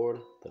 saith the Lord,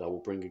 that I will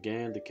bring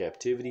again the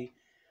captivity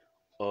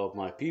of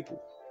my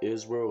people,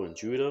 Israel and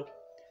Judah,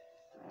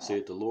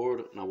 saith the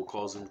Lord, and I will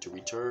cause them to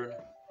return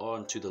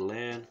unto the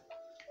land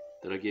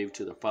that I gave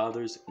to their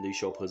fathers, and they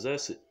shall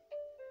possess it.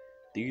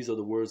 These are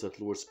the words that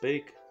the Lord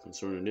spake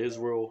concerning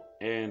Israel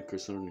and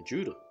concerning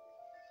Judah.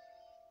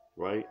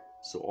 Right?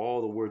 So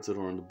all the words that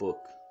are in the book,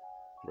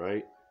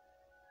 right?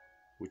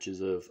 Which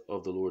is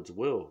of the Lord's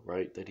will,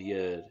 right? That he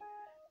had,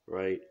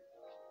 right?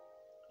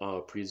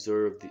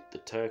 Preserved the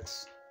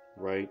text,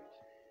 right?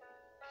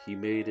 He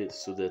made it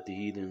so that the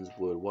heathens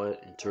would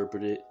what?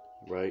 Interpret it,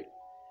 right?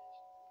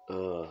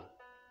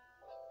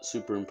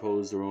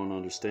 Superimpose their own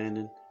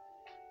understanding.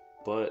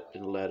 But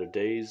in the latter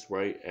days,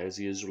 right, as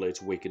the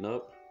Israelites waking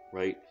up,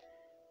 right,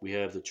 we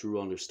have the true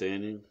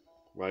understanding,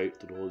 right,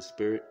 through the Holy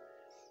Spirit,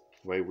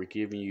 right? We're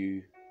giving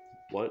you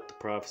what? The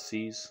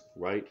prophecies,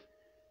 right?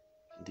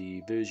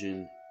 The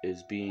vision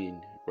is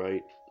being,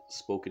 right,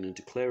 spoken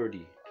into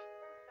clarity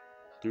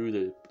through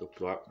the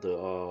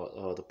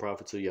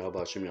prophets of Yahweh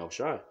Hashem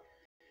Yahushai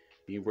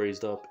being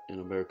raised up in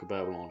America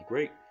Babylon the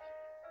Great,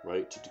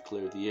 right, to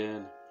declare the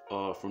end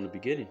from the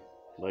beginning,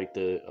 like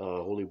the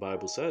Holy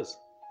Bible says,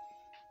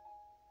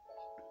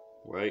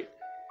 right,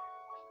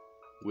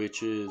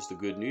 which is the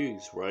good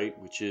news, right,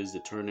 which is the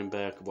turning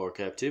back of our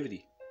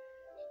captivity,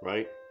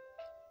 right.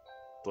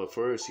 But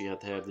first you have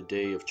to have the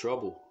day of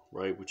trouble,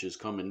 right, which is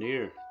coming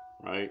near,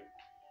 right,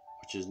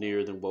 which is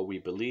nearer than what we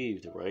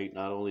believed, right.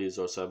 Not only is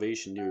our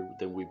salvation nearer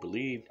than we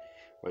believed,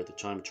 right, the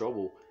time of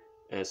trouble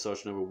as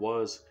such never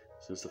was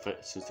since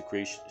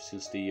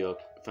the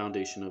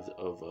foundation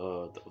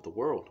of the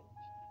world,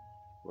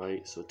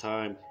 right. So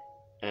time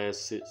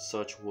as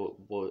such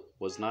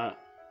was not,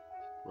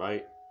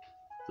 right.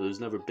 So there's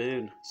never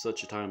been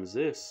such a time as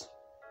this,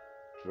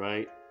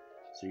 right.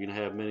 So you're gonna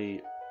have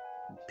many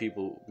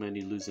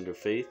losing their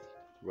faith,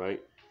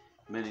 right.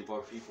 Many of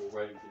our people,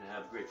 right, are gonna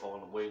have great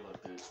falling away,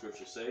 like the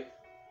scriptures say,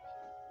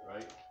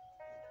 right.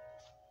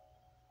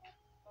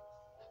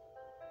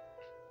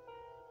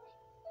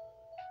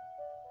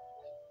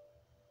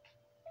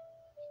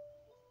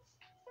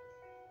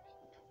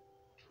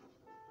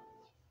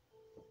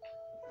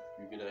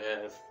 You're gonna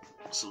have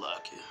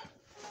Salakia,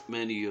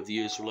 many of the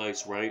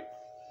Israelites, right,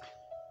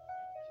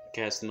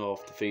 casting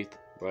off the faith,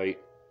 right,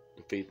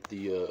 the faith,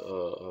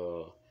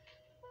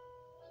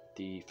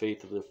 the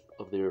faith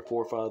of their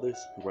forefathers,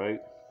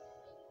 right.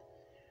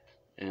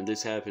 And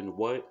this happened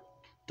what?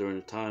 During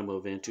the time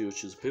of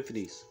Antiochus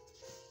Epiphanes,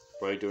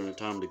 right? During the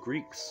time of the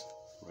Greeks,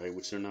 right?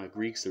 Which they're not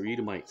Greeks, they're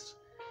Edomites.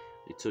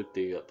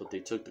 But they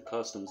took the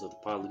customs of the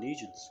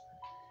Polynesians,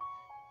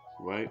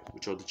 right?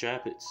 Which are the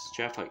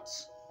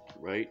Japhites,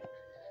 right?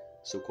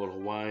 So-called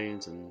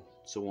Hawaiians and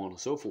so on and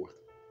so forth,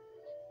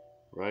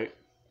 right?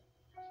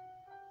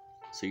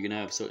 So you're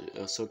gonna have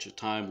such a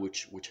time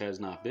which has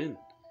not been,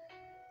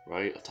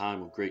 right? A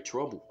time of great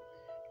trouble,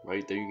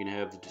 right? Then you're gonna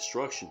have the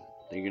destruction.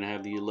 Then you're gonna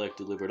have the elect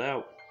delivered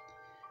out,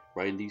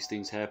 right? And these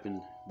things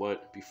happen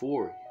what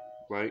before,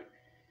 right?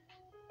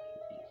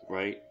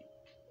 Right?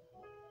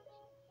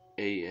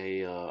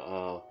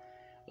 A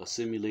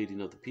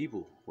assimilating of the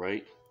people,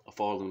 right? A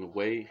falling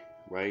away,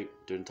 right?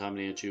 During the time of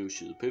the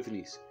Antiochus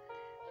Epiphanes,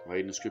 right?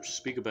 And the scriptures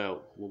speak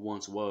about what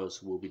once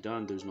was will be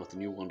done. There's nothing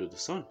new under the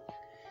sun,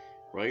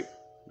 right?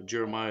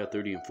 Jeremiah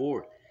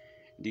 30:4.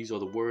 These are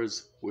the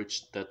words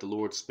which that the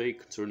Lord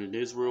spake concerning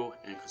Israel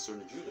and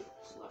concerning Judah.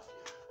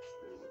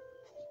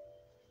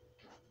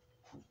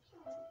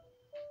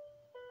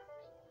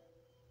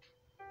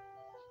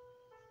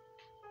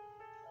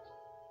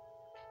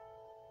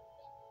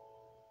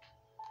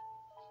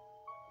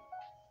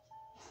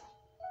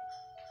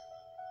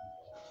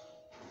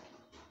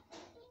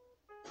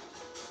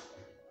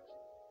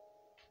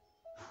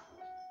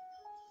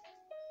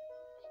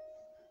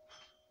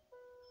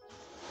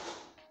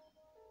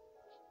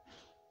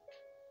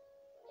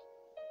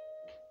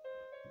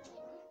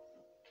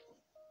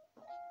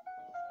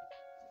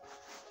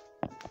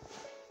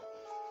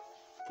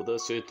 For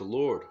thus saith the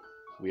Lord,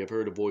 we have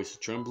heard a voice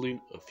of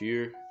trembling, of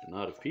fear, and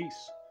not of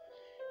peace.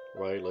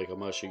 Right? Like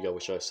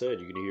Yahushua said,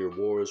 you're going to hear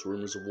wars,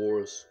 rumors of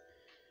wars,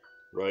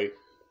 right?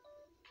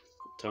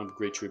 Time of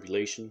great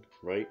tribulation,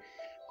 right?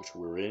 Which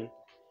we're in,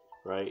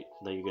 right?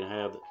 Then you're going to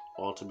have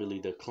ultimately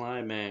the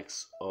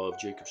climax of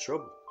Jacob's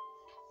trouble,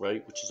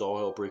 right? Which is all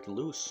hell breaking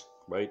loose,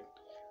 right?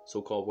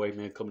 So-called white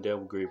man coming down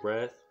with great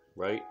wrath,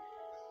 right?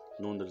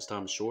 Knowing that his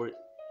time is short,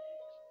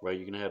 right?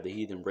 You're going to have the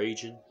heathen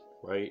raging,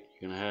 right?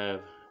 You're going to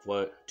have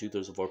what?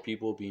 2/3 of our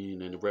people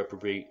being in a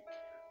reprobate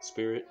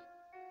spirit,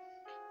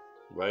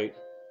 right?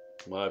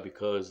 Why?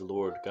 Because the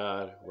Lord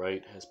God,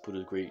 right, has put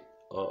a great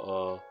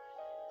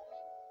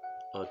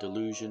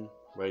delusion,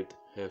 right?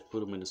 Has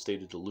put them in a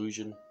state of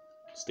delusion,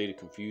 state of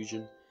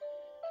confusion,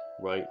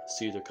 right?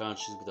 See their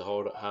conscience with a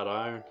hot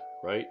iron,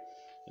 right?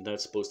 And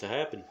that's supposed to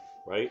happen,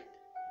 right?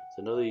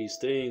 So none of these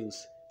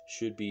things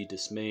should be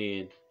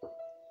dismaying,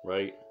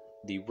 right,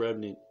 the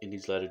remnant in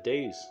these latter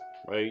days,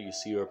 right? You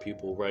see our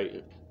people,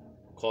 right,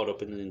 caught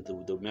up in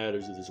the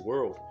matters of this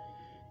world,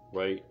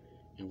 right?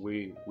 And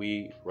we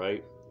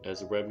right,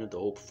 as a remnant, the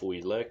hopeful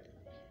elect,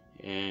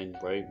 and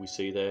right, we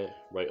say that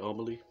right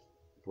humbly,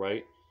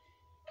 right,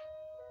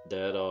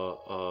 that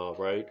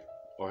right,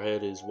 our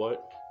head is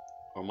what,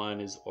 our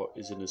mind is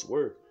in His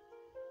word,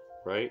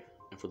 right?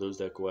 And for those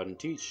that go out and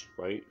teach,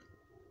 right,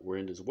 we're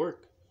in His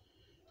work,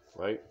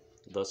 right?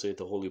 Thus saith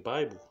the Holy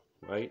Bible,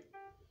 right?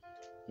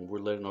 And we're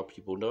letting our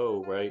people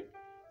know, right,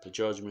 the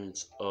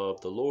judgments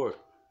of the Lord,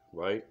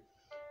 right,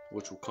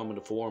 which will come in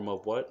the form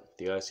of what?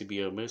 The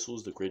ICBM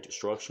missiles, the Great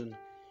Destruction,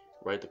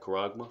 right? The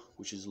Charagma,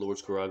 which is the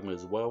Lord's Charagma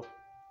as well,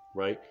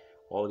 right?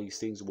 All these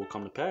things will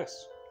come to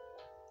pass,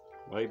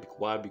 right?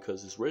 Why?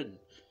 Because it's written,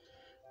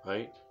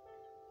 right?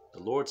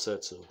 The Lord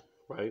said so,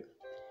 right?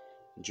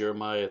 In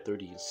Jeremiah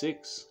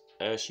 30:6,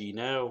 ask ye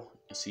now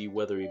and see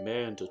whether a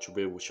man to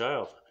travail with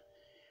child.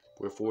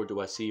 Wherefore do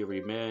I see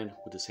every man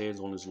with his hands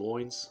on his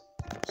loins?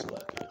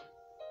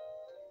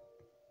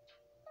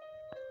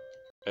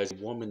 As a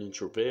woman in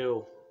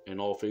travail, and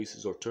all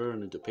faces are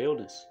turned into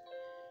paleness,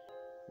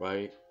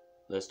 right?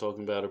 That's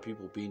talking about our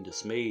people being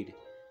dismayed,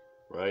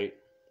 right?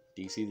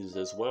 Do you see this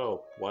as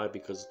well? Why?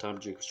 Because the time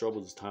of Jacob's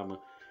trouble is the time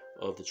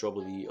of the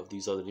trouble of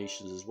these other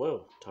nations as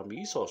well. Time of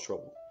Esau's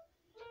trouble,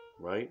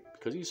 right?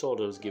 Because Esau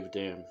doesn't give a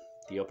damn.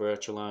 The upper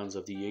echelons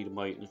of the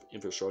Edomite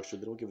infrastructure,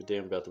 they don't give a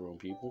damn about their own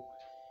people,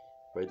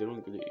 right? They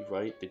don't,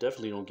 right? They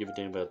definitely don't give a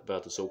damn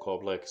about the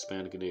so-called Black,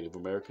 Hispanic, and Native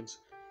Americans,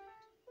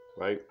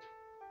 right?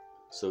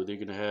 So they're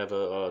gonna have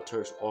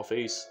all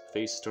face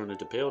turn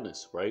into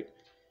paleness, right?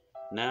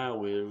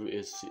 Now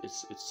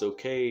it's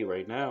okay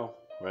right now,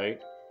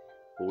 right?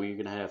 But we're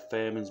gonna have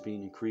famines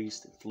being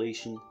increased,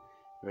 inflation,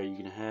 right? You're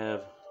gonna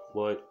have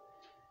what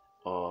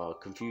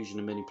confusion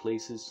in many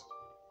places,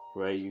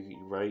 right?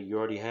 You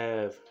already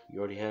have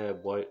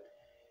what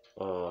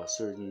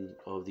certain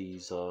of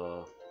these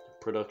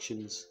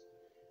productions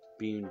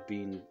being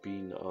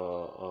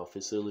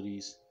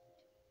facilities,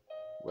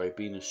 right,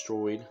 being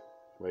destroyed,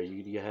 right?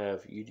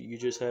 You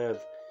just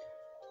have,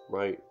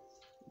 right,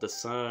 the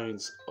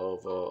signs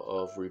of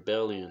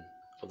rebellion,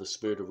 of the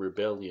spirit of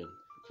rebellion,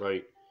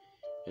 right,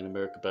 in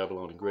America,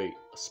 Babylon, and Great,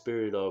 a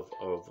spirit of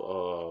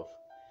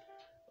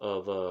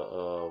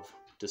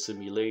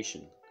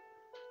dissimulation,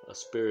 a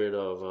spirit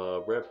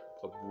of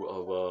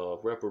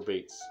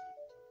reprobates,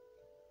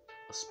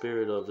 a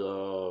spirit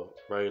of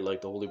right,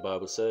 like the Holy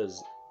Bible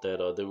says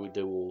that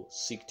they will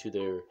seek to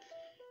their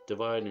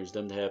diviners,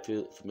 them to have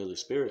familiar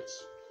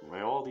spirits,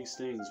 right? All these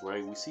things,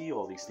 right? We see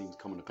all these things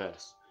coming to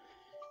pass,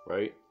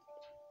 right?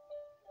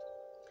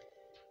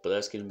 But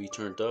that's going to be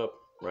turned up,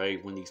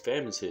 right, when these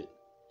famines hit,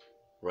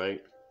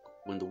 right?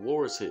 When the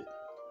wars hit,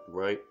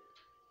 right?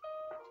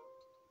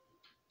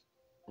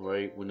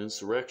 Right? When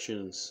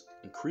insurrections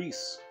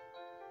increase,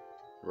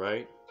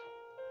 right?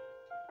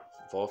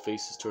 If all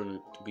faces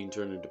being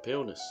turned into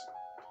paleness,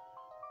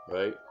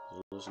 right?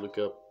 Let's look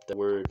up that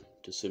word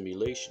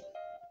dissimulation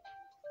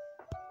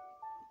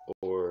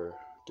or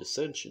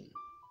dissension,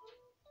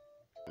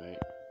 right?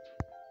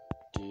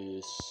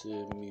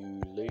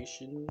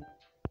 Dissimulation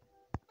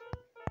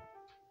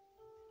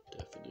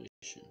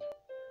definition.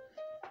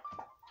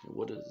 And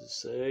what does it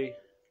say?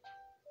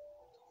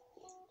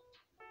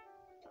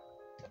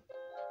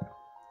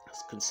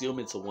 It's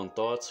concealments of one's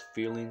thoughts,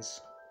 feelings,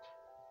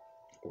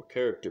 or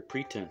character,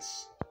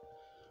 pretense,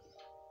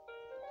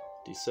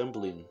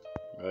 dissembling,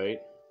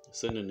 right?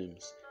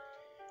 Synonyms: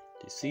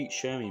 deceit,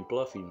 shamming,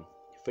 bluffing,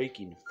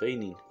 faking,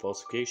 feigning,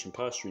 falsification,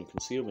 posturing,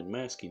 concealment,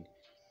 masking,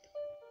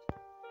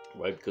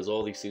 right? Because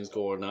all these things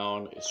going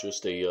on, it's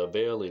just a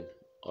veiling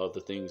of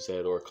the things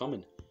that are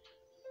coming,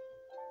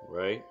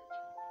 right?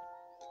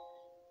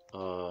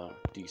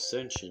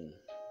 Dissension,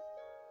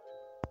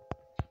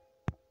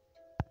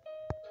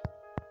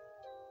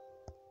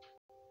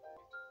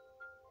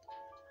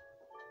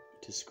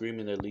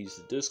 disagreement that leads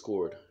to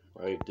discord,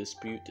 right?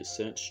 Dispute,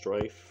 dissent,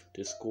 strife,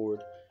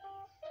 discord,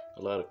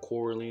 a lot of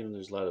quarreling,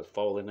 there's a lot of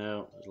falling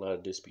out, there's a lot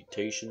of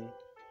disputation,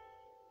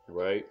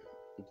 right?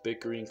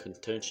 Bickering,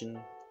 contention,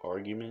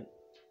 argument,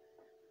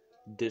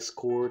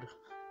 discord,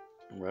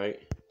 right?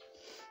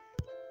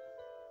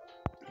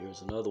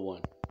 Here's another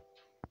one.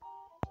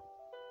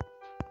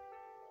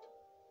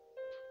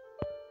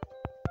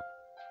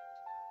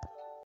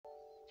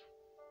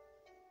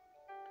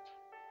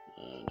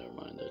 Never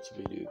mind, that's a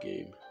video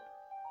game.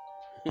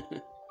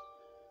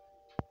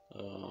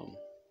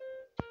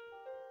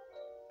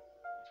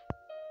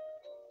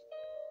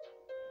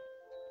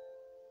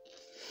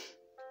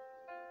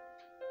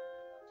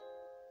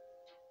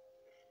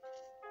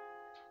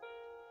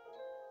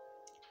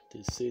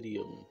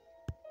 Decidium.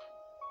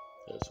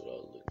 That's what I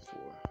was looking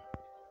for.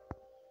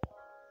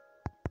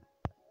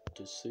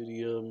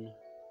 Decidium.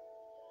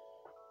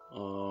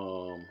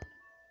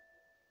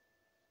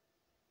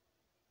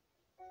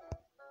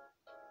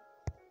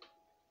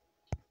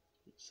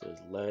 It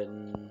says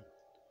Latin.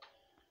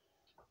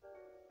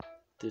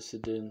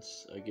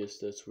 Dissidents. I guess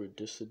that's where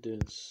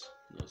dissidents.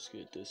 Let's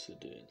get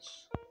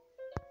dissidents.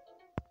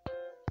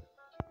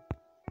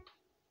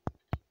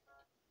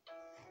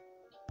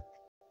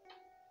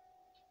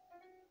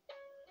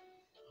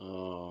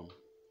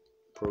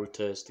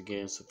 protest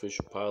against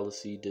official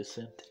policy,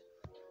 dissent,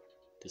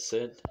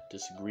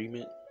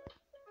 disagreement,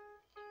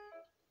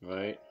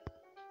 right?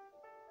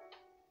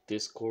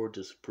 Discord,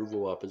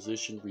 disapproval,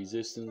 opposition,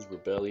 resistance,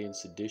 rebellion,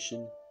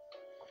 sedition,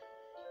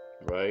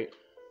 right?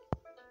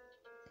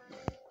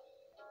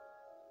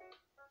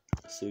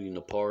 Sitting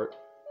apart.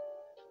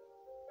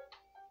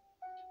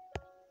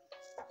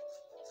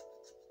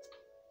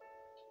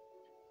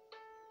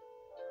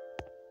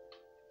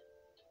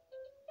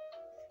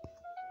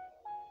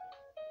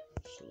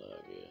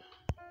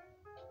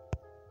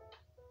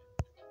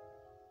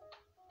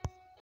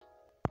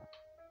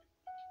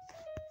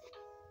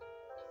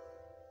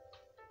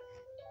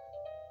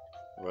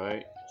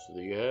 Right, so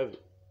there you have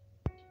it.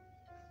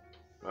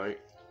 Right,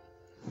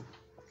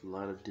 a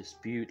lot of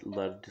dispute, a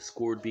lot of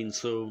discord being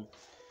sown.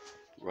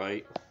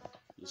 Right,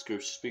 the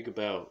scriptures speak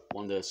about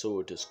one that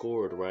sowed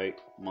discord, right,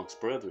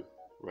 amongst brethren.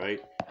 Right,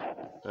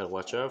 gotta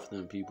watch out for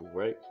them people.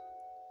 Right,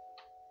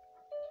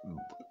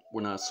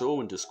 we're not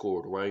sowing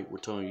discord. Right, we're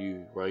telling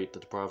you, right,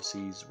 that the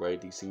prophecies, right,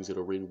 these things that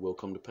are written will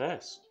come to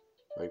pass.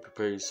 Right,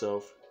 prepare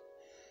yourself.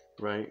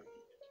 Right,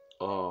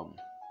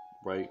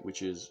 right,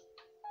 which is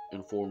in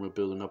the form of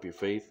building up your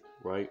faith,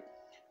 right?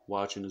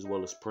 Watching as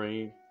well as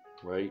praying,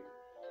 right?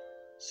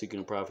 Seeking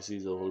the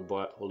prophecies of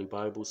the Holy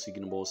Bible,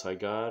 seeking the Most High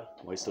God,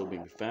 might still be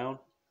found.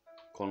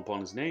 Calling upon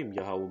His name,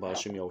 Yahweh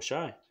Ba'Shem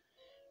Yahushai,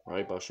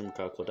 right? Ba'Shem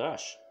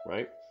Kodash,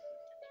 right?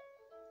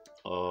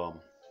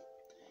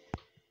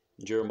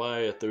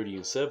 Jeremiah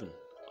 30:7.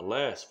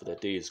 Alas, for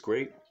that day is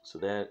great, so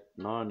that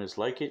none is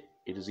like it.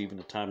 It is even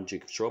the time of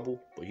Jacob's trouble,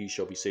 but he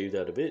shall be saved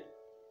out of it.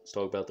 Let's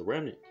talk about the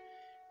remnant,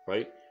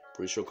 right?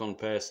 For it shall come to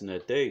pass in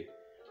that day,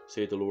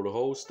 saith the Lord of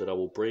hosts, that I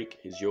will break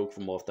his yoke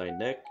from off thy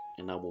neck,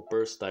 and I will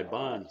burst thy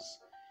bonds,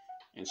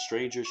 and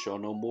strangers shall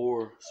no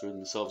more serve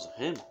themselves of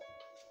him.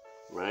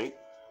 Right?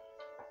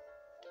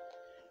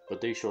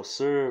 But they shall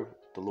serve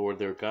the Lord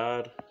their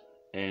God,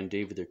 and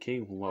David their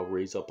king, whom I will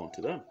raise up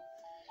unto them.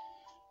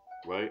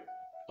 Right?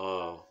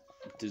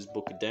 This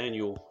book of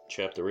Daniel,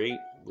 chapter 8,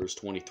 verse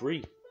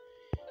 23.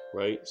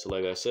 Right? So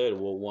like I said,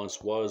 what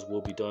once was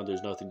will be done.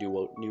 There's nothing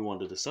new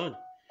under the sun.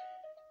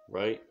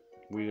 Right?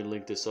 We're going to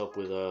link this up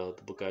with the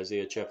book of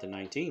Isaiah chapter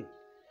 19,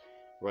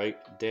 right?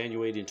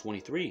 Daniel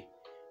 8:23,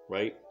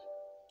 right?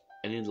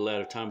 And in the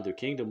latter time of their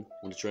kingdom,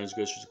 when the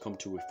transgressors come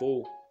to a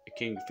full, a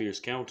king of fierce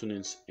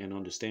countenance and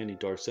understanding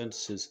dark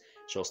sentences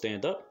shall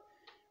stand up,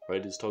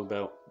 right? It's talking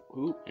about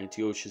who?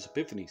 Antiochus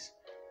Epiphanes,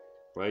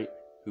 right?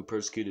 Who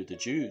persecuted the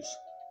Jews,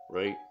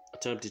 right?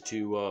 Attempted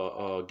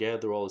to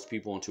gather all his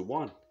people into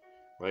one,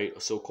 right?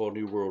 A so-called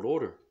New World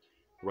Order,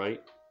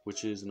 right?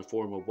 Which is in the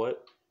form of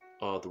what?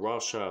 The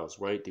Rothschilds,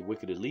 right? The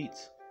wicked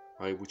elites,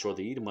 right? Which are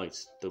the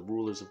Edomites, the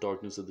rulers of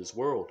darkness of this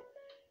world,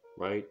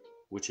 right?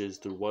 Which is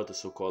through what? The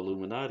so-called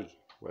Illuminati,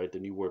 right? The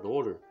New World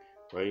Order,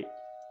 right?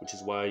 Which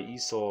is why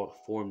Esau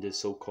formed this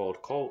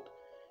so-called cult,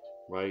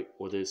 right?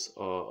 Or this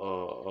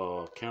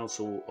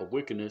council of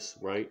wickedness,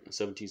 right? In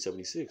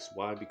 1776.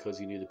 Why? Because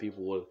he knew the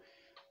people would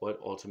what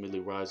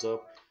ultimately rise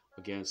up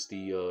against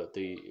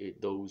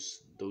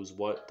those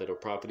what that are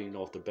profiting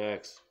off the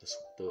backs,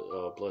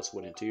 the blood,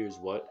 sweat, and tears,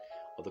 what?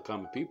 Of the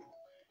common people.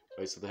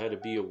 Right, so there had to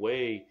be a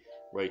way,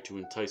 right, to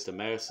entice the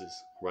masses,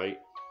 right,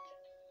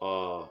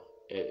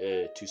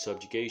 to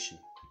subjugation,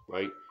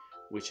 right,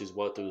 which is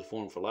what the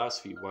form of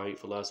philosophy, right?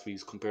 Philosophy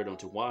is compared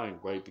unto wine,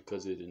 right,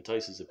 because it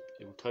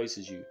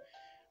entices you,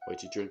 right,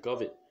 to drink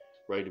of it,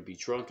 right, to be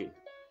drunken,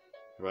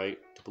 right,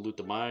 to pollute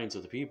the minds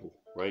of the people,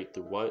 right,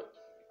 through what?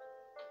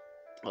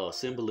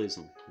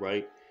 Symbolism,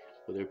 right,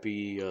 whether it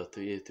be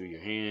through your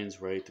hands,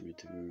 right,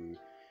 through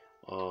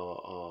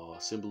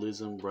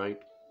symbolism,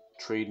 right,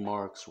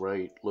 trademarks,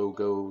 right,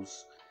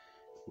 logos,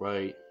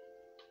 right,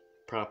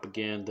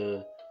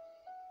 propaganda,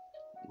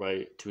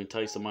 right, to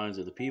entice the minds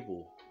of the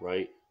people,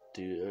 right,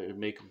 to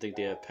make them think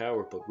they have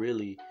power, but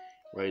really,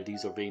 right,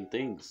 these are vain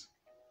things,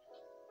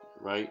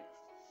 right?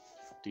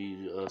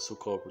 The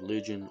so-called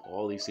religion,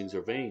 all these things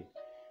are vain,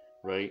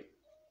 right?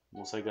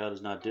 Most High God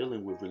is not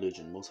dealing with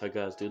religion. Most High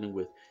God is dealing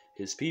with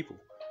His people,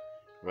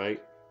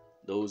 right?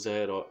 Those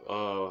that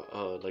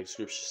are, like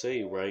Scripture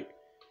say, right?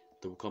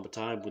 There will come a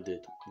time when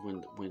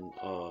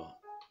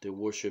they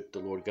worship the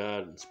Lord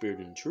God in spirit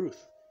and in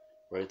truth,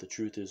 right? The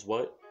truth is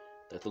what?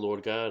 That the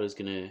Lord God is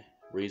gonna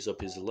raise up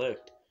His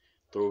elect,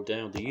 throw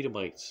down the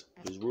Edomites,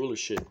 His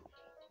rulership,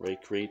 right?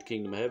 Create the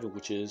kingdom of heaven,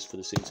 which is for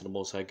the saints of the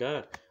Most High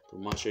God. The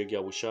Mashiach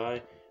Yahushai,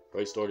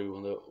 right? Started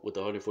with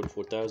the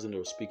 144,000. They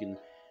were speaking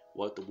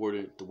what? The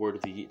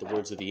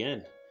words of the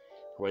end,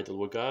 right? The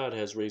Lord God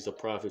has raised up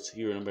prophets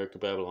here in America,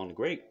 Babylon the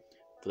Great,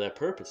 for that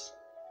purpose.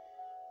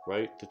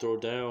 Right, to throw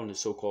down his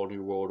so-called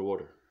New World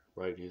Order,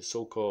 right, his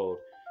so-called,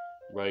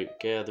 right,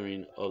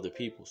 gathering of the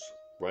peoples,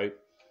 right,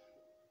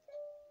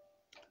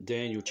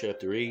 Daniel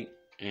chapter 8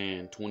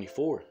 and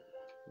 24,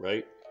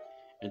 right,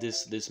 and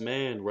this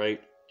man,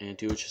 right,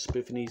 Antiochus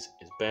Epiphanes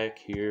is back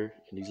here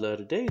in these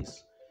latter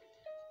days,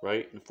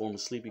 right, in the form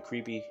of sleepy,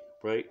 creepy,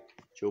 right,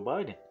 Joe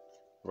Biden,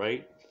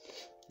 right,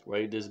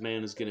 this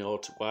man is going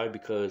to why?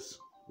 Because,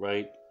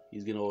 right,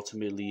 he's going to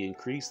ultimately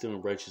increase the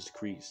unrighteous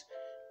decrees,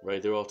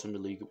 right? They're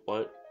ultimately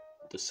what?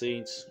 The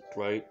saints,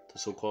 right? The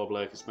so-called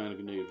Black, Hispanic,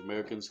 and Native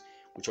Americans,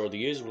 which are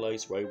the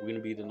Israelites, right? We're going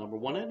to be the number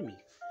one enemy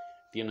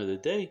at the end of the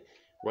day,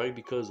 right?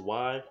 Because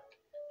why?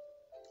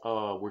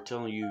 We're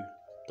telling you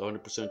the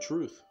 100%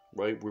 truth,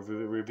 right? We're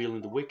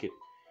revealing the wicked,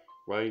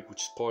 right?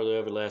 Which is part of the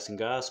everlasting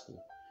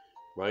gospel,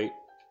 right?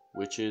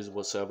 Which is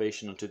what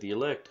salvation unto the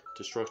elect,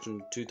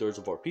 destruction to 2/3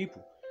 of our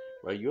people,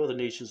 right? You other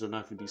nations are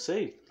not going to be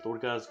saved. The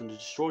Lord God is going to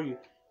destroy you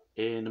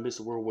in the midst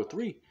of World War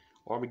III,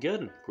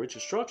 Armageddon, great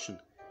destruction,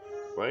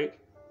 right?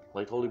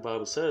 Like the Holy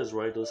Bible says,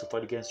 right? Those who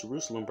fight against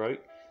Jerusalem, right?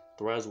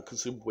 The rise will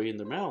consume away in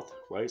their mouth,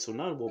 right? So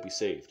none will be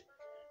saved,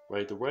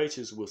 right? The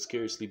righteous will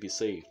scarcely be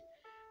saved.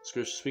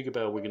 Scriptures speak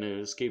about we're going to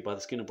escape by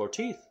the skin of our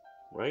teeth,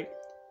 right?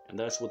 And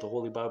that's what the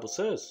Holy Bible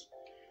says,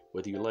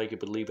 whether you like it,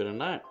 believe it or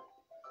not,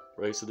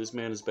 right? So this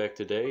man is back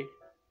today.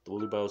 The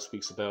Holy Bible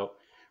speaks about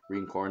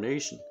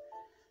reincarnation,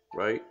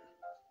 right?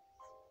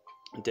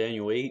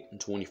 Daniel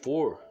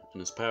 8:24,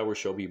 and his power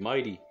shall be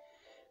mighty,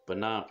 but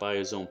not by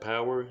his own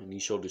power, and he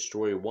shall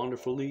destroy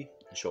wonderfully,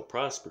 and shall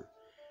prosper.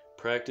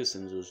 Practice,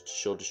 and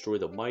shall destroy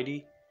the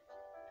mighty,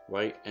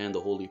 right, and the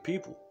holy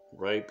people,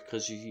 right?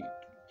 Because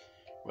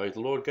right, the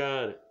Lord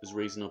God is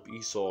raising up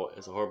Esau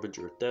as a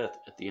harbinger of death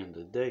at the end of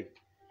the day,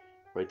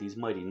 right? These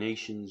mighty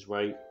nations,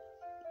 right?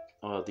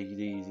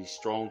 These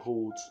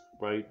strongholds,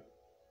 right?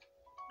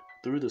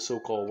 Through the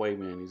so-called white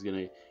man, he's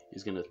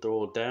gonna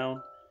throw it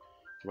down,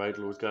 right?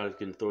 The Lord God is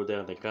gonna throw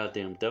down that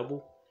goddamn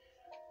devil,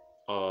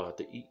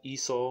 the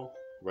Esau,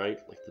 right?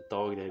 Like the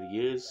dog that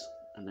he is,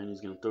 and then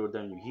he's gonna throw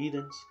down your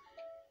heathens,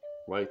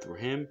 right? Through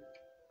him,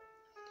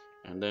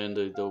 and then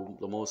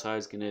the Most High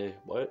is gonna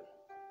what?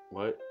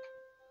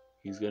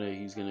 He's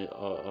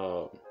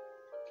gonna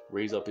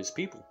raise up his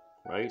people,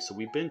 right? So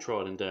we've been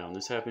trodden down.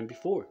 This happened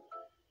before,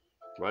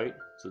 right?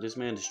 So this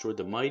man destroyed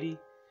the mighty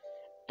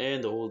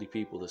and the holy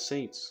people, the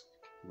saints,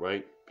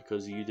 right?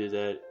 Because you did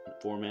that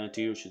for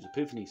Antiochus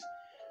Epiphanes,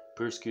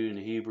 persecuting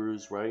the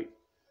Hebrews, right?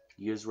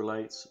 The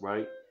Israelites,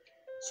 right?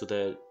 So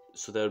that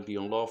would be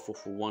unlawful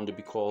for one to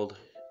be called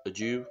a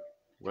Jew,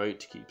 right?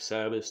 To keep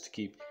Sabbaths, to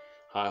keep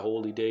high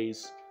holy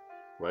days,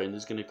 right? And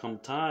there's going to come a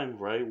time,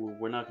 right, where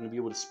we're not going to be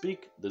able to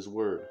speak this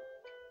word,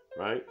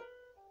 right?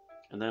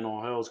 And then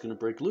all hell is going to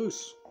break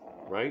loose,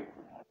 right?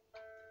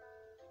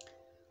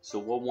 So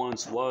what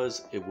once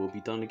was, it will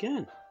be done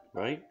again,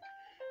 right?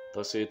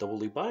 Thus saith the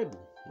Holy Bible,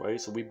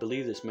 right? So we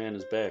believe this man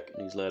is back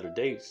in these latter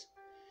days,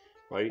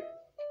 right?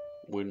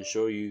 We're going to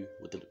show you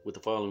with the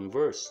following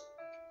verse.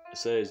 It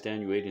says,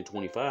 Daniel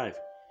 8:25,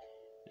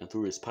 and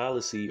through his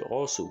policy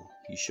also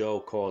he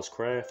shall cause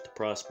craft to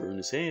prosper in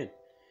his hand.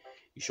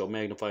 He shall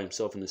magnify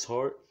himself in his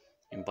heart,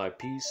 and by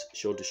peace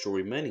shall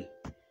destroy many.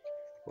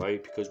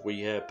 Right? Because where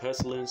you have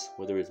pestilence,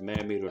 whether it's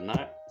man-made or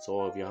not, it's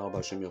all of Yahweh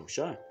Hashem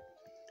Yahushai.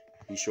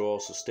 He shall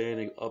also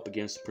stand up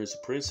against the prince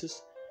of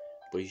princes,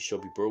 but he shall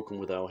be broken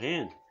without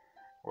hand.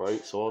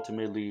 Right? So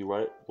ultimately,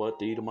 right, what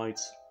the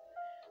Edomites,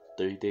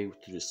 they through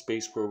the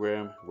space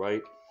program,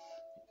 right?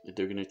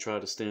 They're gonna try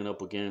to stand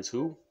up against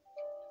who?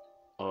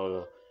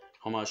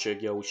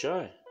 Hamashiach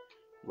Yahushai,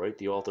 right?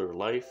 The author of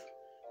life,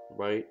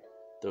 right?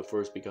 The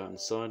first begotten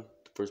Son,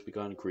 the first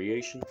begotten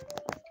creation,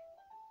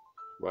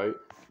 right?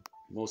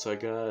 Most High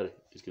God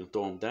is gonna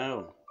throw him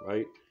down,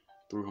 right?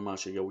 Through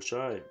Hamashiach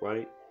Yahushai,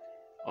 right?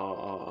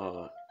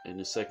 In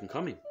the second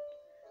coming,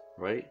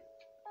 right?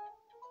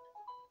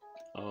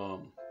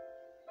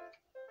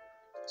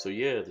 So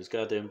yeah, this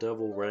goddamn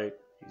devil, right?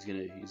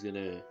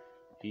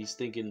 He's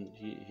thinking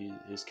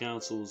his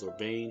counsels are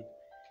vain,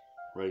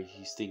 right?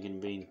 He's thinking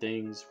vain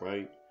things,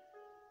 right?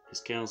 His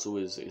counsel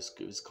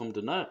is come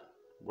to naught,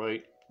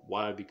 right?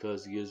 Why?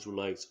 Because the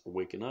Israelites are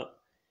waking up,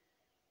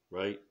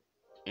 right?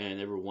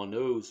 And everyone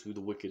knows who the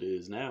wicked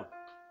is now,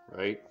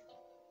 right?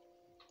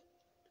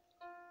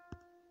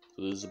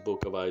 So this is the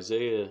book of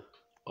Isaiah,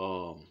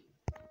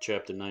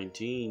 chapter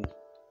 19,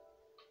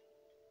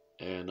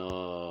 and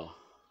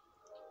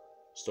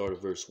start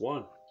at verse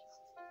 1.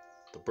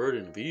 The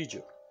burden of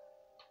Egypt.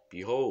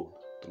 Behold,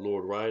 the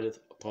Lord rideth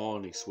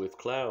upon a swift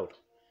cloud,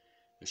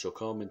 and shall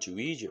come into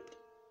Egypt.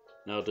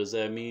 Now, does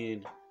that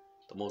mean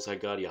the Most High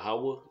God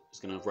Yahweh is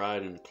going to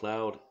ride in a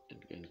cloud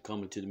and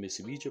come into the midst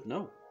of Egypt?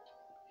 No.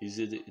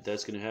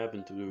 That's going to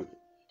happen through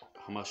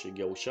Hamashiach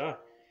Yahushua,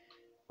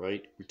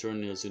 right?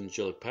 Returning his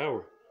angelic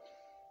power,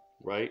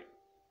 right?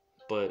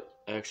 But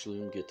actually,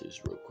 let me get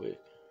this real quick.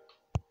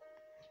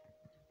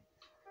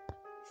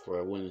 Before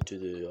I went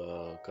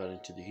into got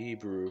into the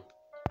Hebrew,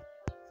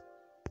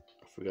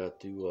 I forgot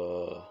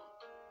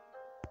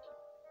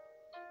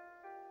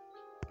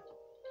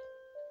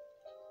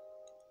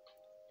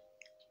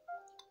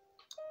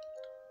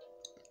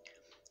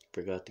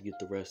to get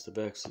the rest of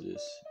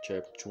Exodus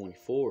chapter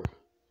 24.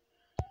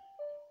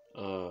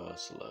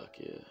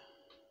 Salakia.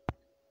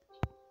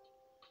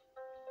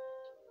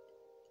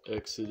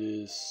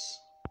 Exodus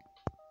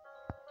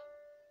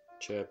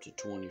chapter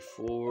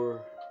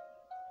 24.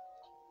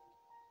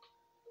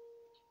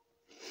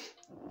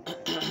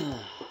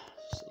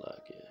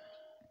 Salakia.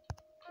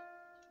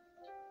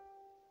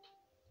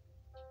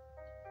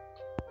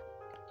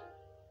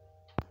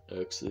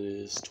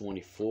 Exodus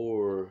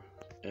 24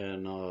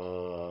 and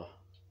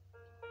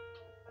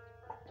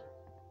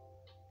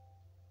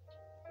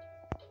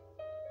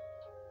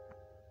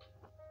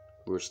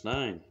verse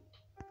 9.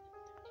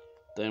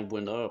 Then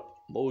went up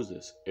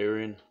Moses,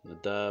 Aaron,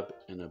 Nadab,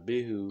 and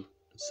Abihu,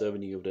 and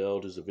 70 of the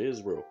elders of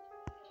Israel.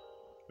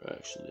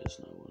 Actually, that's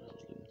not what I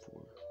was looking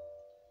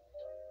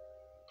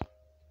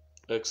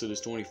for.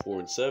 Exodus 24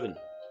 and 7.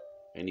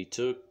 And he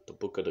took the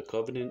book of the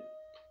covenant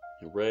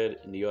and read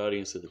in the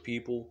audience of the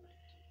people,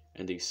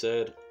 and they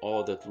said,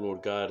 all that the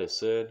Lord God has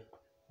said,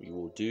 we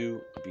will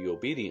do and be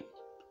obedient.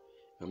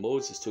 And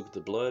Moses took the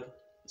blood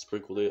and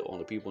sprinkled it on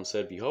the people and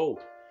said, behold,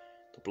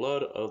 the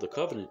blood of the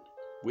covenant,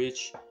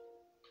 which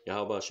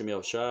Yahweh Hashem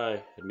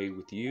Yahushai had made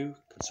with you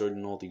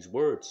concerning all these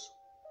words.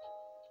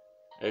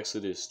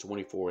 Exodus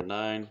 24 and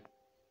 9.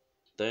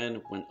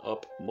 Then went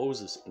up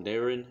Moses and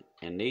Aaron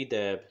and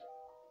Nadab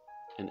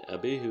and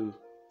Abihu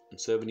and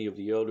 70 of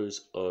the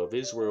elders of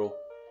Israel,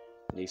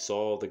 and they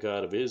saw the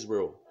God of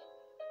Israel.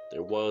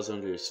 There was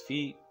under his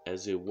feet,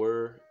 as it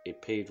were, a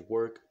paved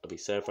work of a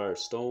sapphire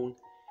stone,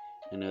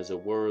 and as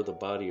it were, the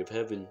body of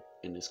heaven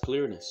in its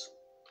clearness.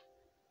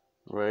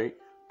 Right?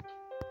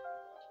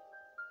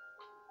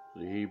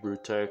 The Hebrew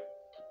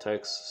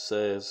text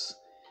says,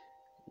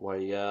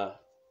 Waya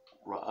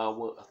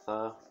Ra'awa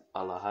Atha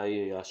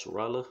Alahaya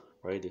Yasharala,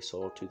 right? They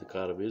saw to the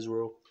God of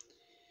Israel.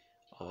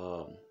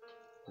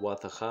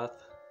 Watachath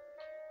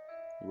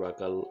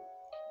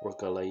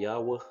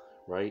Rakalayawa,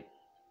 right?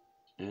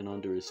 And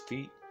under his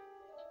feet,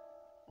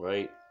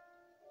 right?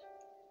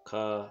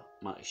 Ka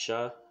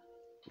Ma'isha,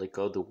 like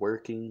other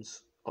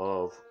workings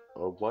of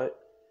what?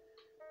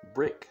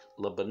 Brick,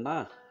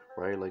 Labanah,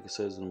 right? Like it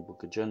says in the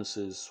book of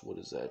Genesis, what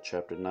is that,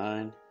 chapter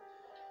 9?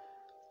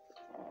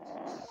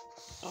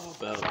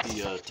 About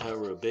the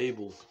Tower of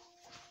Babel,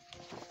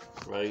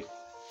 right?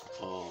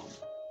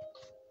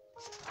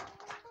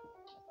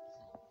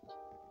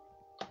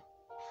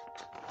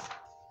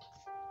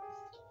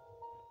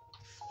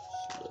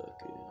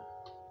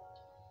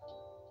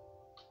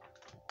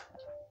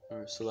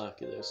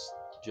 Salaki, that's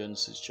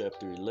Genesis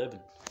chapter 11,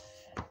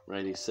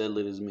 right? He said,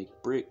 let us make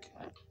brick,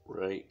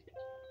 right?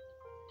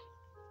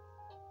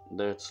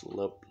 That's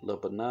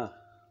Labanah,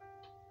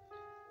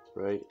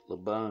 right?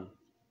 Laban,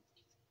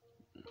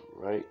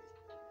 right?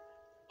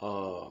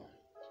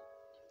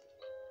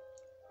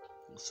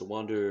 It's a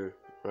wonder,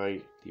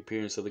 right? The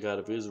appearance of the God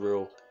of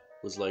Israel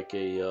was like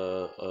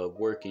a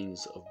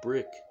workings of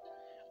brick,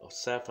 of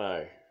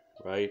sapphire,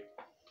 right?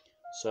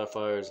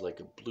 Sapphire is like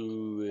a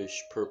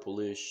bluish,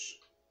 purplish,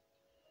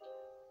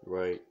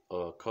 right,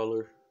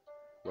 color,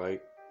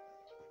 right?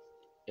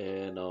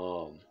 And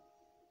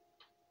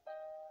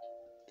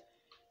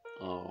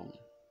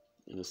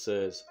and it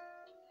says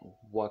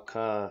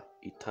Waka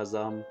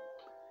Itazam,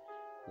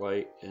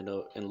 right? And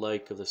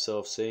like of the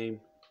self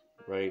same,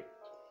 right?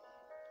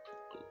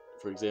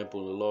 For example,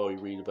 in the law you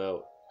read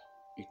about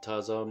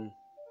Itazam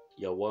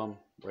Yawam,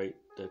 right?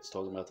 That's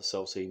talking about the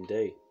self same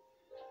day,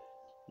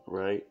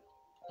 right?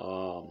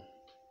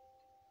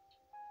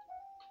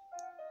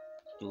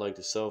 Like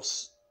the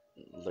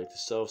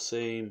self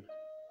same,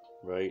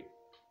 right?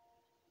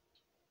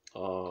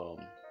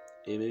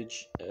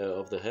 Image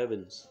of the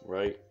heavens,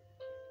 right?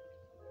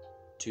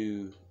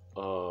 To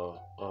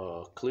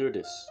clear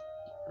this,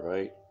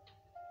 right?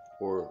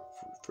 Or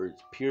for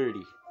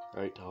purity,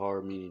 right?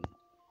 Tahar meaning,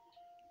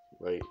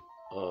 right?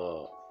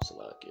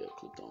 Salaki, I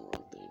clicked on the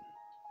wrong thing.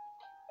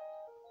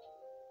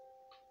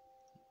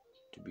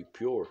 To be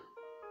pure,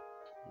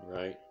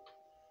 right?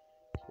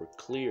 Or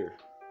clear,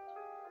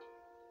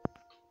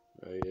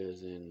 right?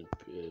 As in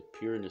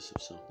pureness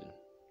of something,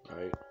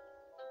 right?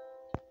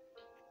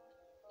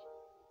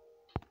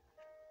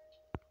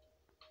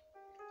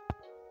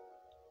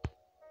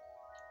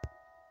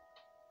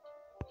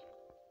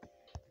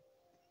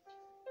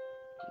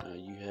 Now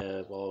you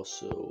have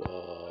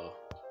also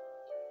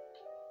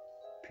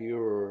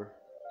pure,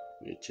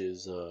 which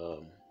is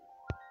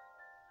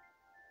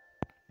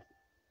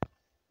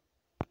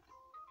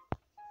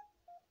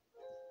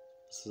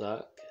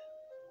Zak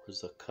or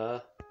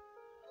Zakah,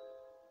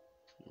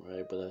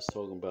 right? But that's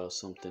talking about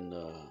something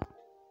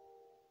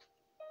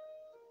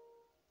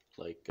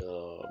like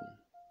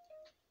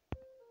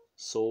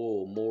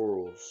soul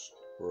morals,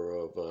 or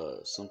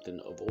of something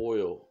of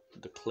oil,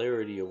 the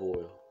clarity of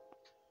oil,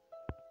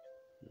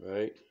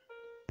 right?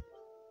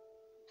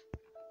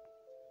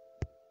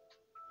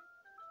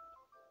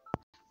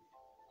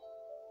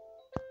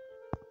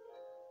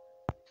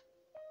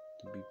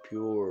 To be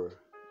pure,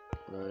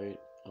 right?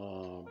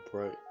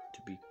 Bright,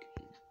 to be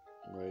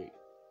right,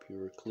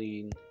 pure,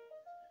 clean,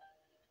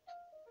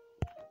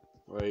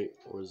 right?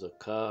 Or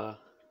Zakah,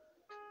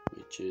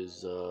 which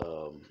is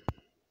to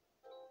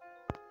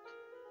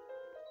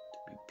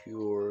be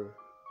pure,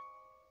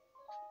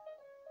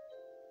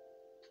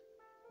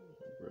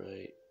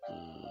 right?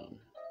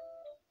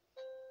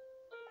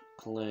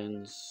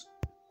 Cleanse,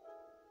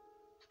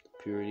 the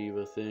purity of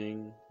a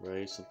thing,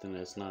 right? Something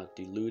that's not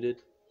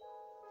diluted,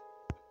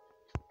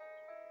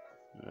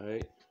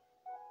 right?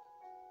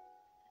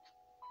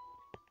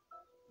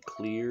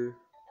 clear,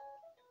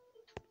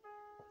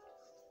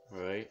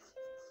 right?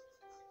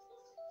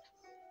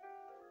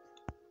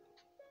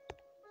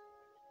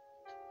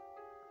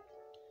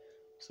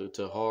 So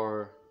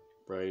tahar,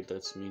 right?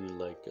 That's meaning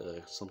like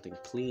something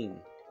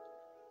clean,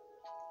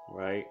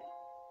 right?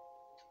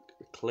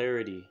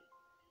 Clarity,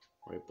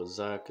 right? But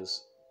zak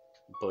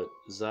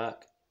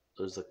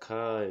or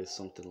zakah is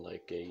something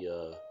like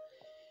a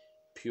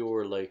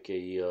pure, like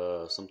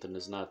a something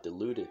that's not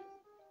diluted,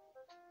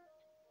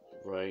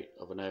 right?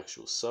 Of an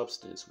actual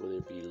substance, whether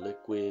it be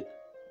liquid,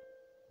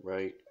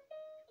 right,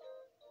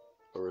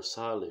 or a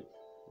solid,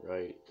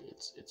 right?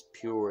 It's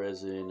pure,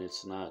 as in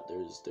it's not.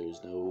 There's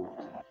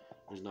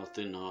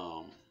nothing.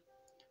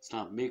 It's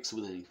not mixed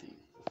with anything,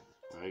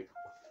 right?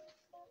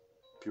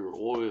 Pure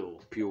oil,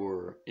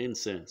 pure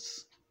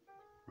incense,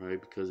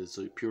 right? Because it's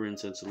a pure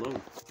incense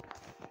alone,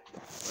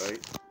 right?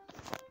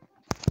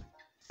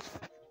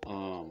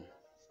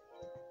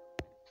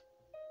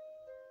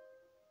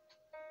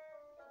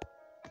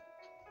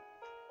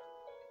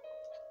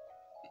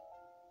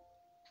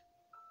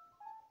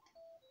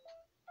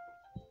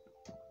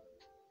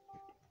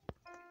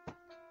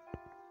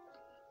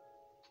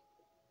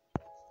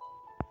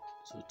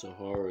 So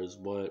tahara is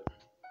what?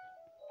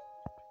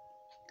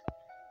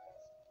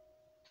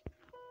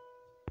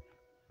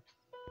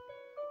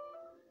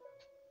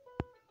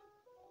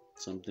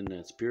 Something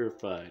that's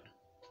purified,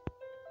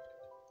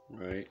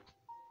 right?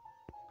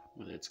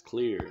 When it's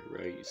clear,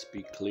 right? You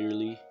speak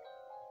clearly,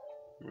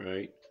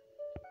 right?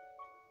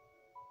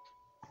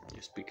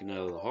 You're speaking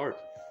out of the heart,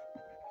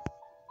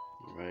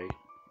 right?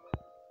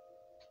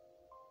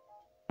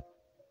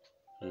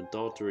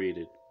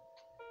 Unadulterated,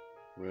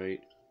 right?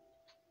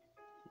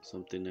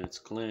 Something that's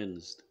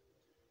cleansed,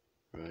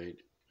 right?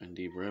 And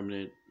the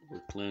remnant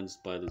were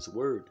cleansed by this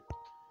word,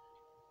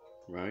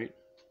 right?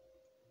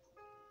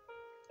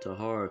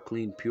 Tahar,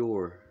 clean,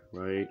 pure,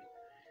 right?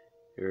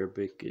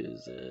 Arabic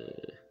is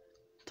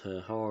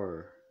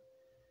tahar.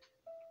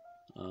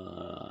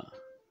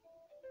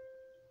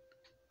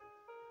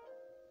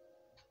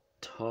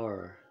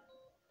 Tar,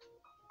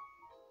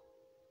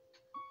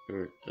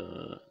 or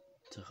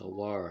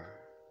tahawar.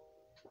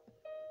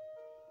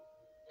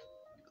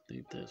 I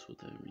think that's what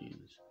that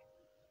means.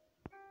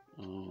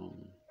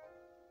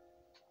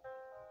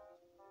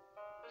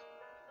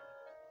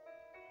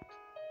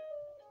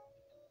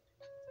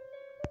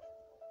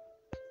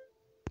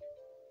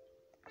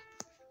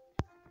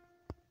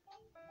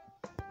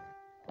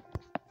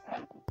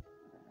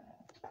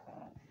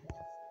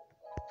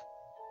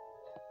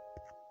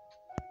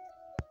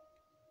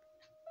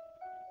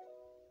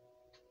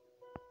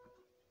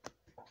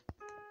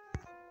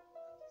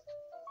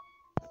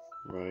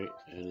 Right,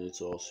 and it's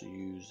also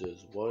used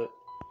as what?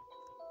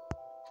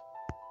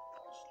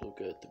 Let's look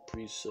at the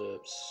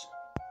precepts,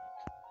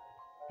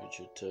 which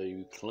will tell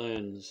you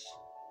cleanse,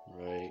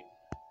 right?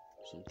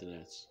 Something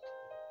that's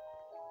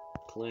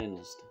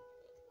cleansed,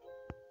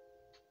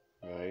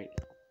 right?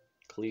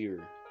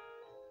 Clear,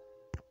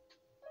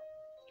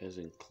 as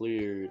in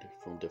cleared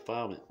from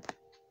defilement,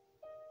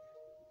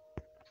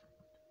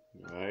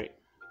 right?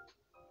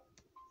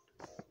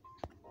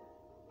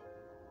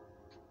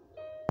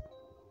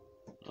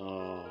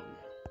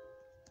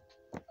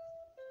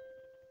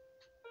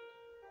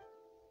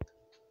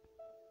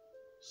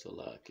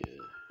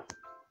 Salakia.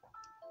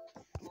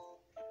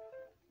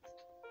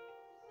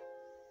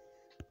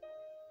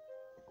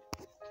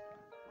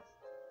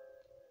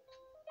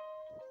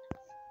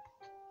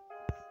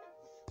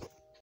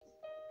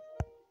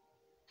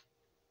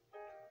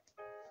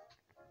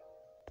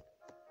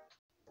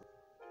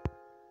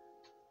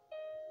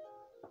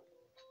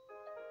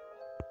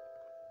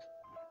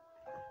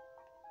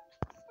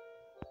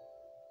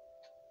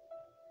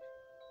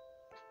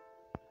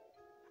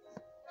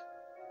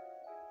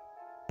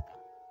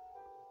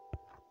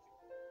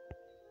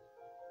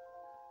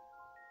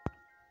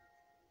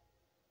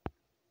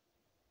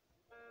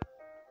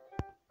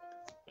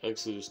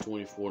 Exodus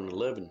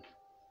 24:11.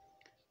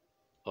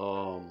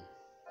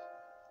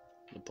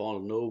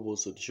 Upon the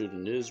nobles of the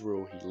children of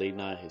Israel, he laid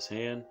not his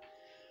hand.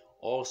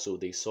 Also,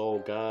 they saw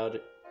God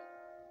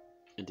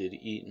and did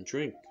eat and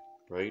drink.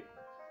 Right.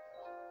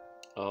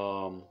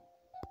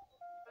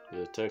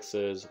 The text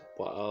says,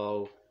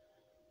 "Wa'al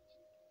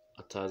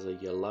ataza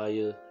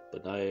yalaya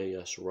benaya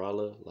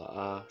yasharala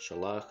la'a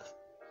shalach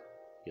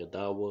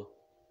yadawa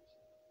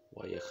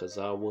wa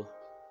yachazawa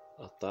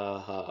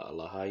ataha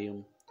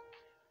alahayim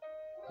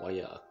wa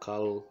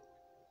ya'akal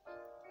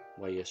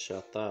wa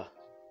yashata."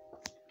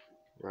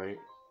 Right.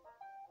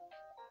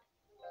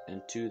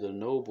 And to the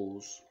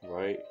nobles,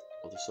 right,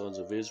 of the sons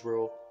of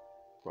Israel,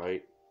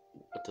 right,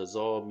 a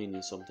tazal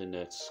meaning something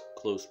that's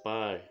close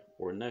by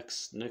or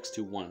next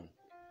to one,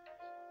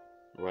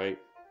 right?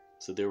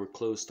 So they were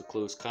close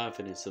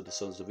confidence of the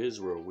sons of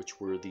Israel, which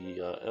were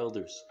the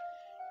elders.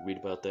 You read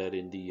about that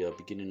in the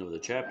beginning of the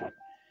chapter,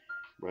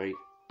 right?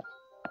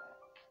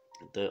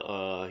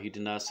 He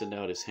did not send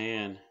out his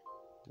hand,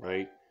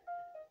 right?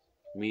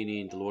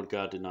 Meaning the Lord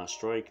God did not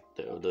strike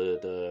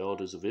the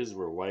elders of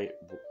Israel, right?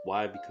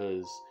 Why?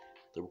 Because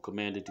they were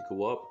commanded to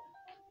go up,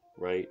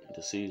 right?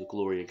 To see the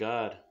glory of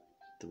God,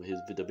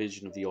 the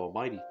vision of the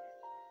Almighty,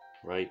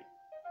 right?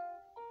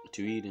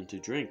 To eat and to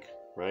drink,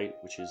 right?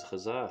 Which is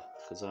chazah.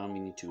 Chazah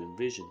meaning to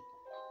envision,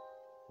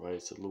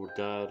 right? So Lord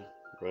God,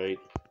 right?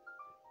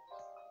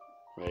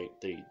 Right?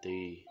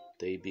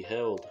 They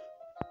beheld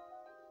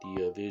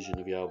the vision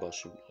of Yahweh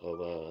Shem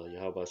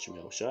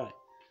Yahushai,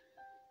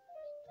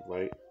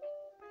 right?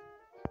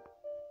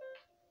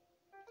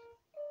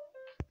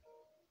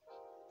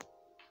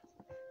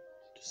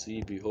 To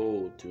see,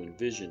 behold, to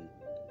envision,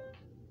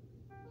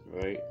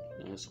 right?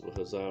 That's what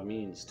Hazah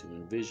means, to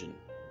envision,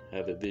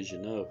 have a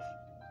vision of,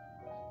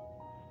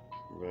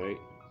 right?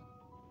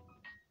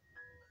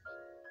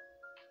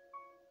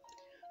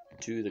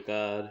 To the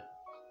God,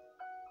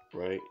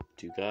 right?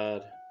 To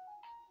God,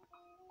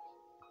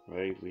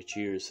 right? Which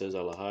here says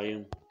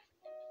Alahayim,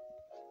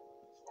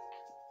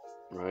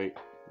 right?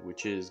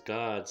 Which is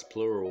God's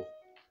plural,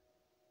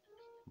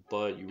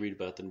 but you read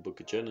about that in the book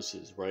of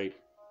Genesis, right?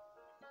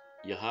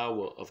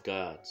 Yahweh of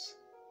gods,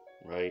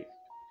 right?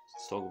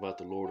 It's talking about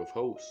the Lord of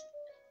hosts,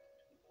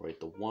 right?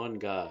 The one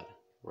God,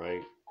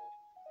 right?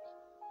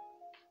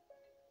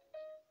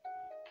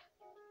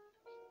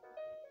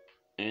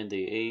 And they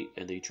ate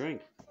and they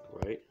drank,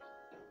 right?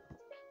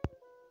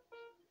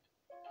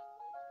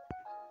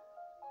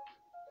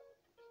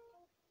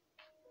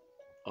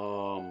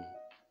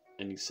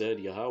 And he said,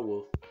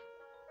 Yahweh,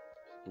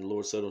 and the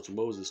Lord said unto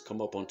Moses,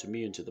 come up unto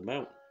me into the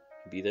mount,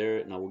 and be there,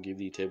 and I will give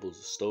thee tables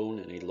of stone,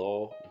 and a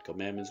law and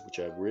commandments which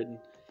I have written,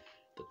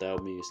 that thou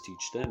mayest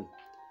teach them,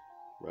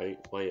 right?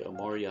 Why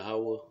Amar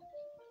Yahweh,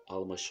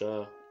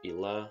 Al-Mashah,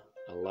 Elah,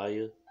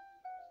 Aliyah,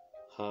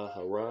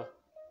 Ha-Hara,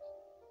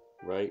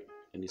 right?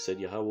 And he said,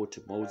 Yahweh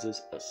to Moses,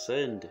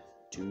 ascend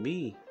to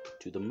me,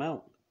 to the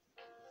mount,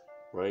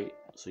 right?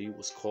 So he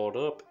was called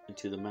up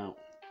into the mount,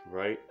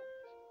 right?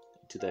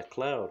 To that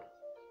cloud,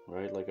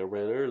 right? Like I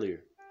read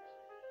earlier,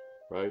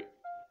 right?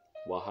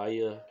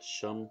 Wahaya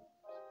Sham,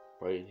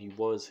 right? And he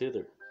was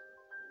hither,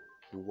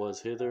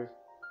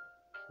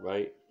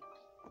 right?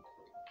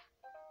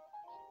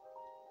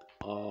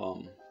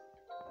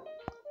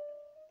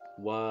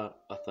 Wa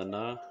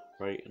Athana,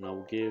 right? And I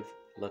will give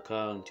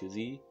Laka unto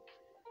thee,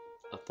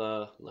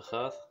 Atha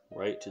Lachath,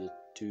 right?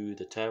 To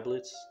the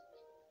tablets,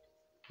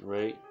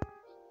 right?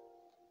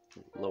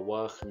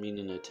 Lawach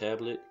meaning a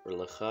tablet, or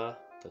Lacha,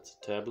 that's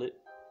a tablet.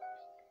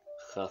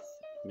 Chath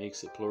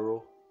makes it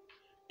plural,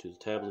 to the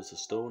tablets of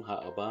stone,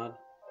 Ha'aban,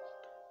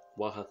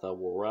 Wahatha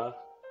Wara,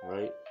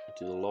 right?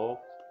 To the law,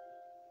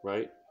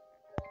 right?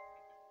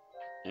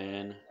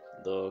 And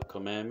the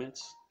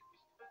commandments,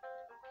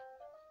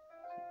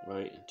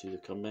 right? And to the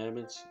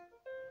commandments,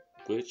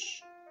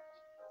 which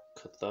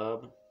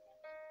Kathab,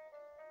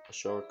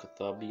 Ashar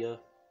Kathabia,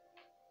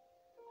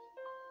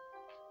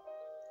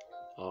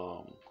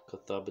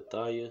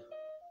 Kathabataya,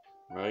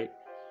 right?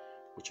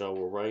 Which I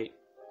will write,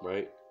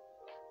 right?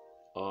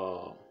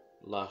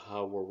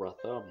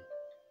 Lahawaratham,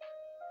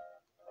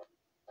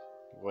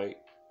 right?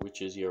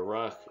 Which is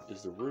Yarach,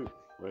 is the root,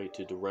 right?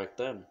 To direct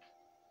them,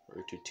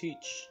 or to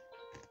teach.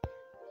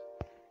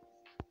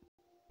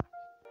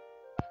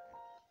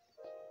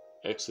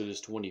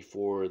 Exodus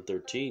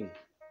 24:13.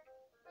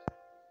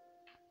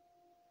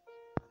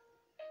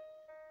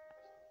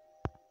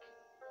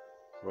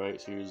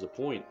 Right, so here's the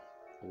point.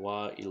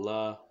 Wa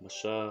ilah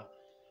masha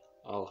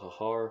al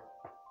hahar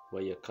wa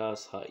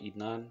yakas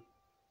ha'inan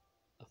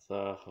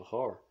atha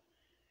hahar.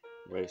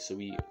 Right, so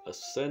he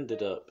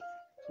ascended up,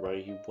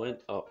 right? He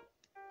went up,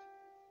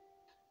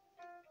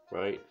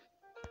 right?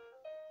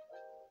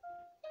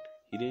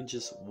 He didn't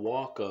just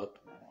walk up,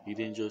 he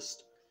didn't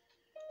just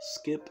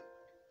skip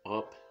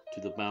up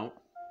to the mount,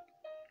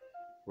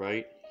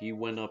 right? He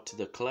went up to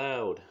the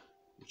cloud,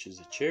 which is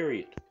a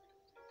chariot,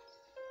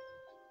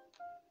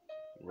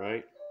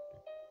 right?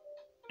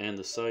 And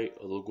the sight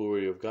of the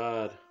glory of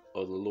God,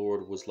 of the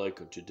Lord, was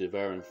like unto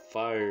devouring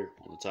fire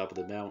on the top of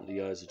the mountain in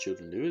the eyes of the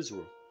children of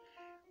Israel,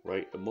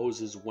 right? And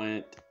Moses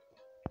went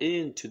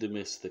into the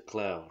midst of the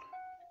cloud,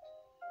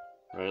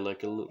 right?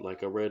 Like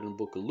I read in the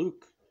book of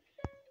Luke.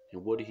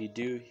 And what did he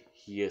do?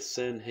 He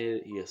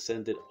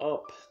ascended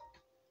up,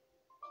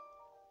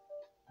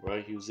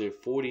 right? He was there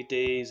 40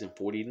 days and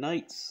 40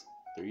 nights.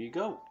 There you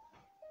go,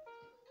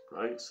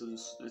 right? So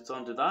it's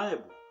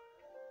undeniable,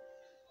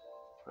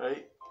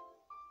 right?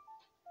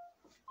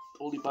 The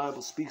Holy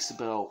Bible speaks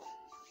about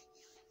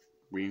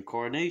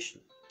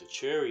reincarnation, the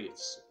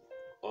chariots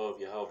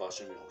of Yahweh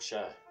Shem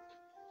Yahushai,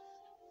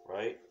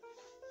 right?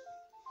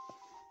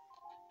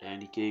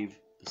 And he gave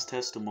his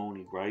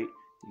testimony, right?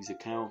 These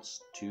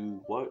accounts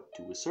to what?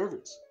 To his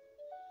servants,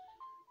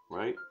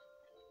 right?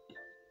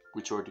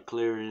 Which are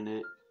declaring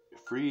it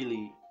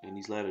freely in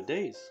these latter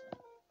days,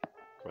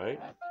 right?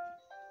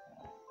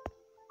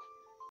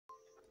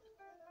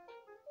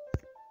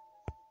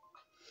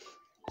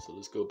 So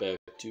let's go back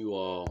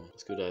to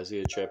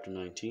Isaiah chapter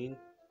 19,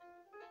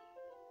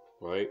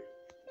 right?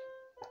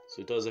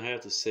 So it doesn't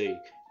have to say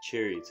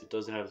chariots. It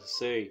doesn't have to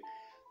say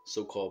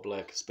so-called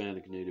Black,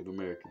 Hispanic, Native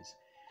Americans.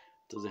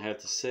 It doesn't have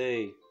to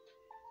say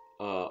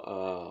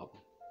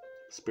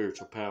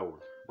spiritual power,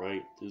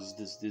 right?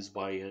 This is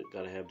why you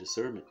gotta have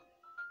discernment,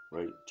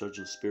 right?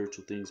 Judging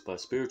spiritual things by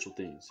spiritual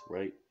things,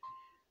 right?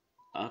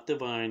 Not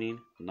divining,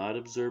 not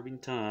observing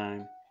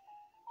time,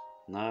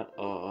 not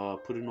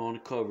putting on a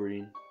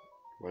covering,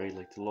 right?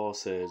 Like the law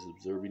says,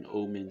 observing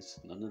omens,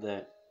 none of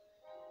that,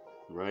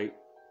 right?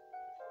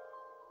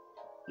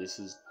 This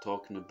is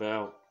talking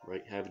about,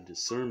 right, having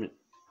discernment,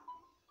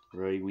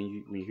 right?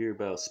 When you hear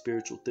about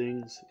spiritual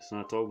things, it's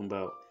not talking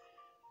about,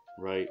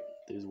 right?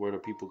 This is where the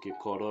people get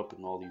caught up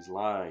in all these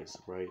lies,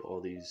 right? All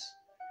these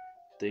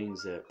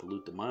things that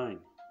pollute the mind,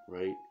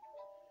 right?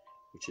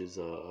 Which is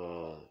you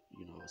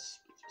know,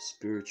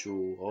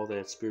 spiritual, all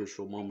that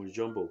spiritual mumbo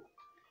jumbo,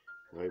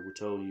 right? We're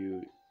telling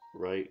you,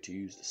 right, to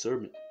use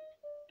discernment,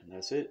 and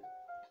that's it.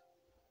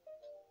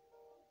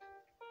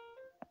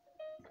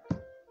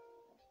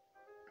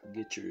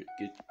 Get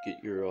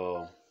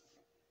your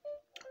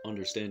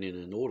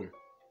understanding in order,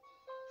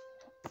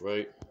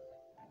 right?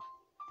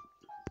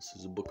 This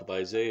is the book of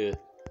Isaiah,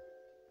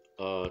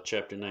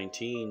 chapter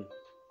 19,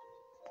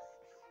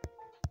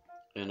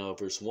 and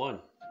verse 1.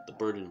 The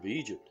burden of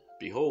Egypt.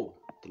 Behold,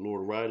 the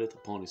Lord rideth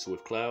upon a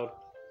swift cloud,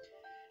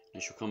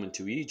 and shall come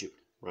into Egypt,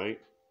 right?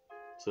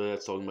 So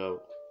that's talking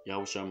about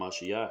Yahushua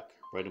Mashiach,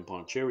 riding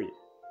upon a chariot.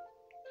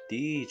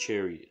 The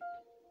chariot,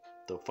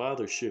 the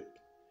fathership,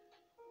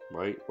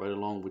 right? Right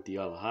along with the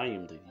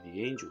Elohim,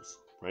 the angels,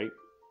 right?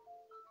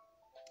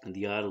 And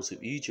the idols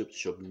of Egypt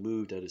shall be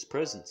moved at his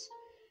presence,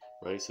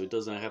 right? So it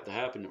doesn't have to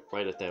happen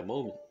right at that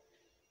moment,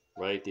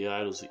 right? The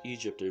idols of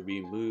Egypt are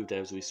being moved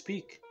as we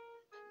speak,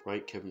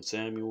 right? Kevin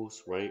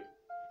Samuels, right?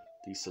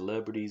 These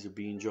celebrities are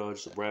being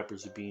judged, the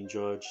rappers are being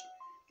judged,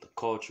 the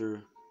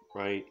culture,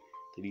 right,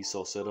 that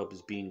Esau set up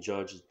is being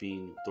judged, is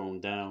being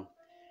thrown down,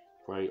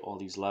 right? All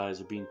these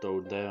lies are being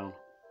thrown down,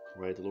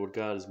 right? The Lord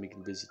God is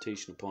making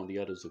visitation upon the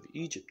idols of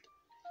Egypt,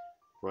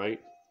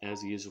 right?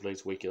 As the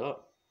Israelites waking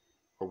up,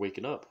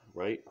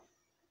 right?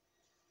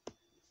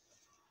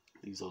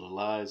 These other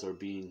lies are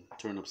being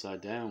turned upside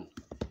down,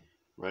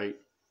 right?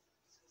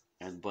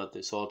 But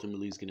this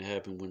ultimately is going to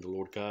happen when the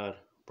Lord God,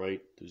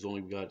 right, there's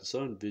only begotten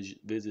Son,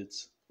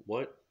 visits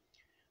what?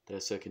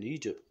 That second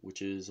Egypt,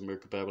 which is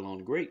America, Babylon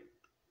the Great,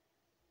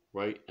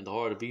 right? And the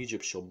heart of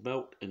Egypt shall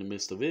melt in the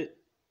midst of it.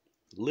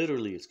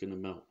 Literally, it's going to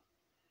melt.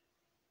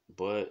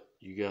 But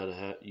you're going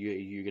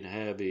to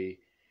have a,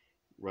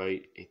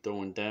 right, a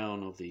throwing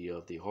down of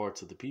the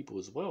hearts of the people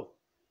as well,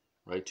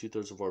 right?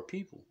 2/3 of our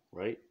people,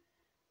 right,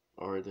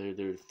 are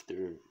they're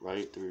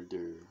right,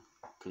 they're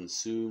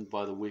consumed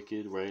by the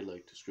wicked, right?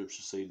 Like the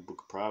scriptures say in the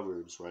book of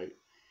Proverbs, right?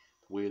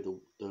 The way the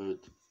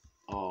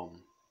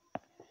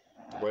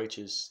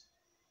righteous,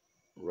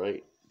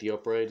 right, the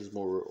upright is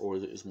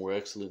more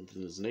excellent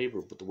than his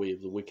neighbor, but the way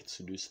of the wicked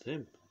seduced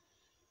him,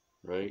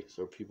 right?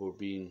 So people are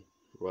being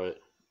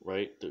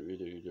right,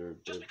 their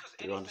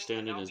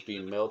understanding is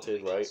being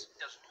melted, right,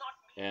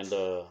 and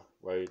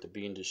right, they're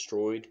being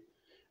destroyed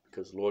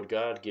because the Lord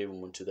God gave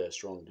them into that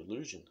strong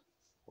delusion,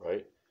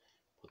 right?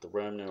 But the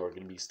remnant are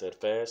going to be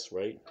steadfast,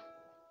 right?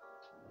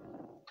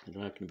 They're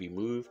not going to be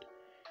moved,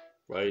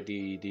 right?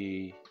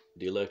 The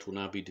elect will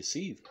not be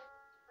deceived,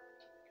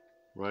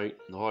 right?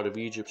 And the heart of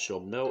Egypt shall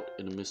melt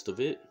in the midst of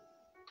it,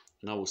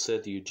 and I will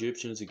set the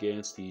Egyptians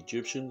against the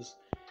Egyptians,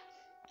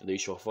 and they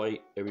shall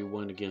fight every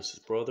one against his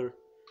brother,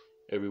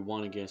 every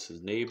one against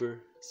his neighbor,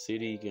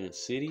 city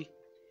against city,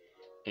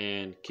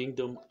 and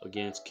kingdom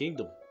against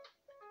kingdom,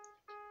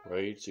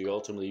 right? So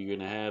ultimately you're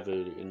going to have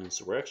an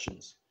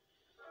insurrections,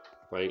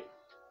 right?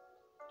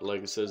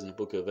 Like it says in the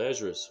book of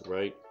Ezra,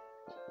 right?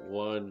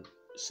 One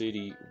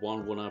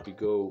will not be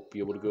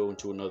able to go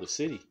into another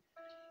city,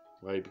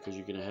 right? Because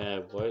you're going to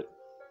have what?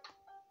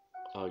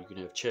 You can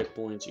have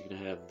checkpoints. You can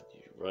have,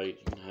 right?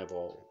 You can have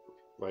all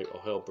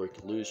hell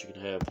breaking loose. You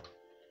can have,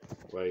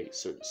 right,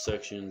 certain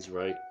sections,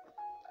 right?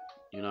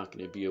 You're not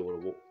going to be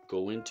able to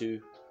go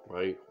into,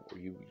 right? Or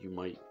you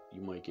might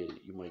get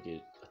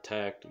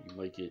attacked, or you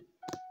might get,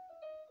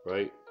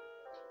 right?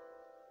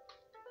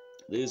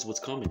 This is what's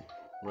coming,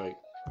 right?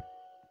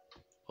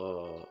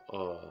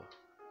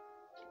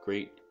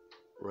 Great,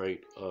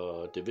 right,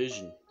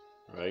 division,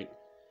 right?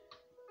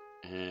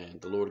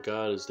 And the Lord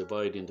God is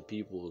dividing the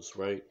peoples,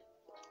 right?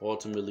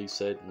 Ultimately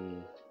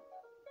setting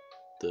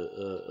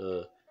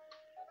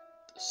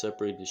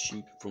separating the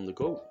sheep from the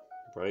goat,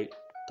 right?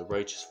 The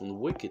righteous from the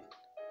wicked,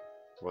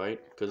 right?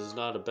 Because it's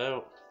not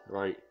about,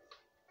 right,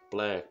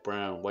 black,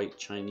 brown, white,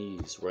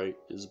 Chinese, right?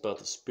 It's about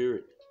the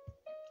spirit.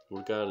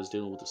 Lord God is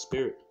dealing with the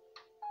spirit,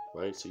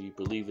 right? So you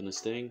believe in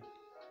this thing,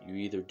 you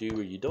either do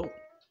or you don't.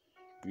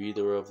 You're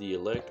either of the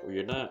elect or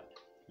you're not.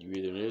 You're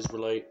either an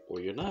Israelite or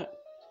you're not.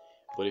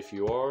 But if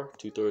you are,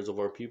 2/3 of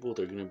our people,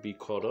 they're going to be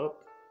caught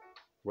up,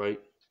 right,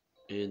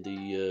 in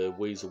the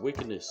ways of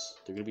wickedness.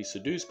 They're going to be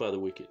seduced by the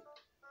wicked.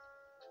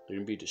 They're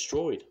going to be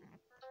destroyed,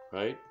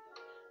 right,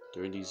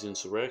 during these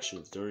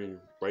insurrections,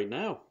 right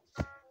now,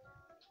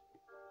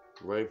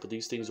 right? But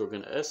these things are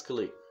going to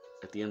escalate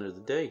at the end of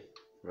the day,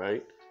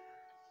 right?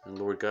 And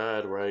Lord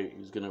God, right,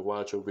 He's going to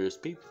watch over His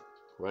people,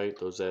 right?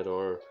 Those that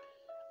are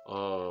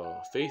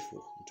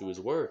faithful to His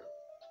word,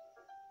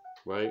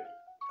 right?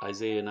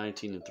 Isaiah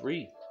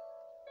 19:3.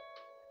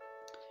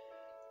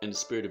 And the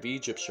spirit of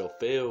Egypt shall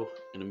fail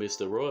in the midst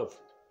thereof,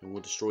 and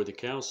will destroy the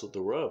counsel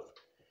thereof.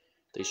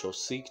 They shall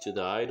seek to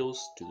the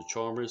idols, to the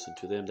charmers, and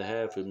to them that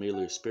have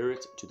familiar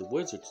spirits, to the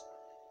wizards.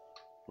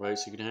 Right?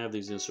 So you can have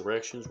these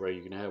insurrections, right?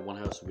 You can have one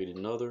house beating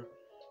another,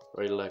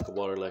 right? Lack of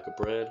water, lack of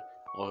bread,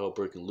 all hell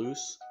breaking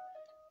loose,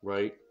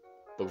 right?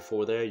 But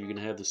before that, you're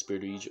gonna have the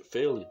spirit of Egypt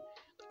failing,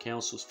 the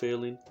council's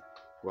failing,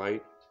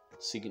 right?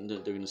 They're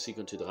gonna seek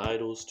unto the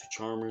idols, to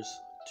charmers,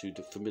 to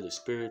the familiar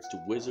spirits,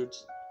 to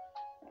wizards,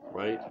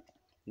 right?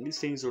 And these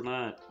things are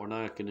not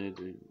gonna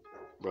do,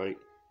 right?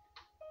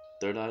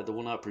 They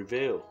will not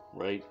prevail,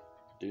 right?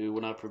 They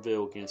will not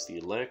prevail against the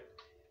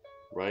elect,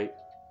 right?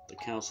 The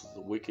counsel of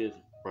the wicked,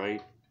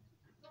 right?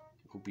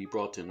 Will be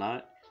brought to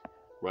naught,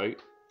 right?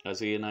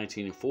 Isaiah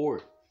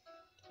 19:4.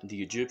 And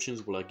the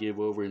Egyptians will I give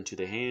over into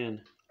the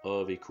hand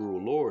of a cruel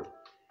Lord,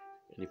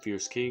 and a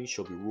fierce king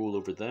shall be ruled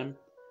over them,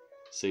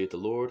 saith the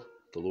Lord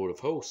of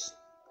hosts.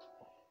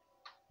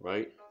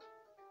 Right?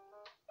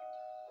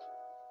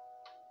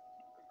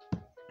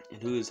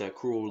 And who is that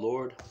cruel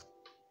Lord?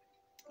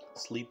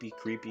 Sleepy,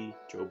 creepy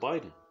Joe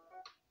Biden.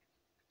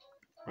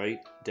 Right?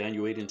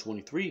 Daniel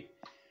 8:23,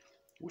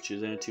 which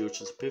is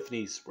Antiochus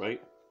Epiphanes,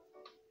 right?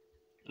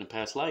 In a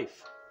past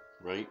life,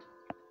 right?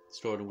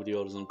 Starting with the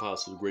elders and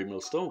apostles of the great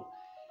millstone,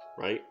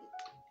 right?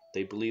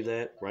 They believe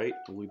that, right?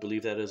 And we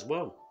believe that as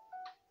well,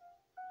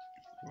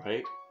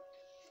 right?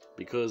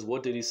 Because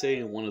what did he say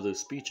in one of those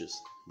speeches,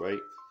 right?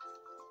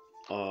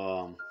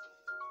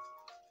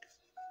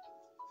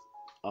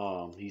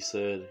 He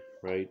said,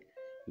 right?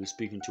 He was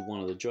speaking to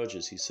one of the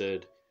judges. He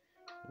said,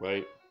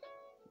 right,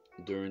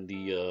 during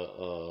the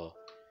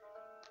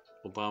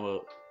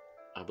Obama,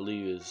 I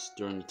believe is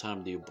during the time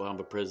of the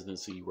Obama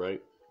presidency,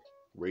 right,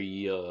 where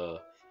he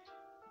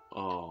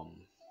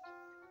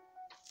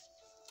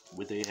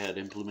where they had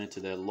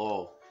implemented that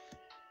law,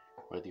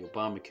 right, the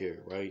Obamacare,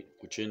 right,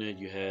 which in it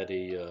you had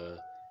a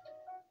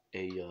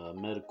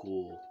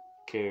medical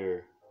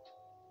care,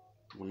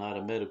 well, not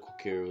a medical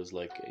care, it was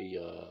like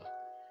a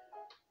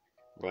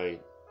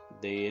right,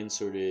 they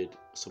inserted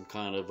some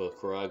kind of a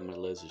Karagma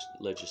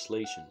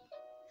legislation,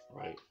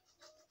 right,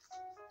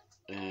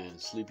 and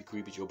Sleepy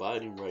Creepy Joe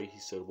Biden, right, he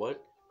said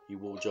what? He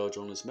will judge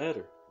on this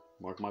matter,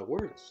 mark my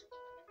words,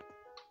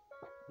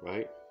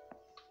 right?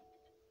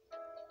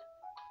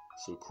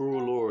 So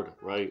cruel Lord,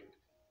 right,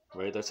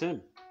 that's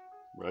him,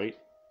 right?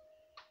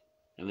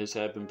 And this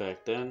happened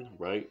back then,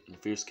 right? And the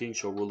fierce king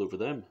shall rule over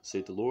them,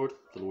 saith the Lord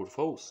of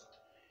hosts.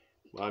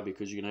 Why?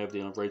 Because you're going to have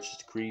the unrighteous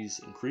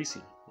decrees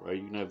increasing, right?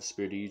 You're going to have the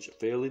spirit of Egypt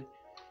failing,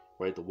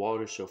 right? The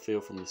waters shall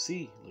fail from the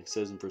sea, like it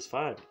says in verse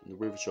 5, and the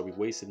river shall be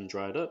wasted and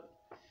dried up,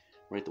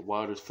 right? The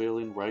waters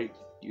failing, right?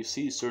 You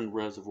see certain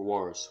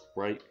reservoirs,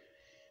 right,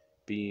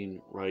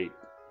 being, right,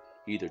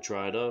 either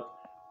dried up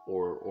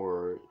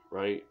or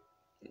right,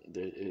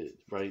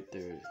 right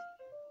there,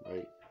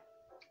 right?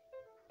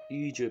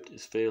 Egypt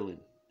is failing,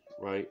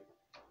 right?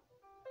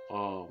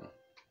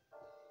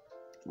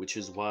 Which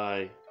is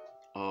why,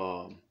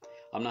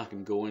 I'm not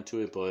going to go into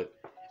it, but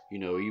you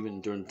know,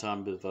 even during the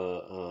time of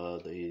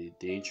the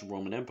ancient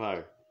Roman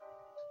Empire,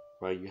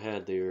 right? You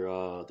had their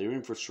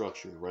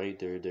infrastructure, right?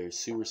 Their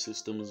sewer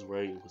systems,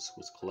 right,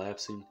 was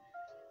collapsing.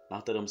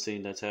 Not that I'm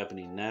saying that's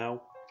happening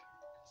now,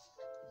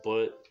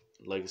 but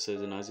like it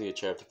says in Isaiah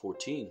chapter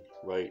 14,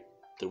 right?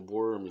 The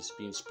worm is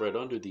being spread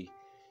under thee,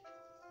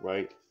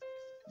 right?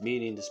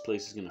 Meaning this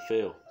place is gonna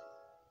fail,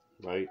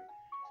 right?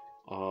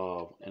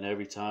 And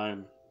every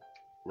time,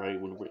 right,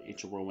 when the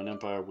ancient Roman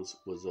Empire was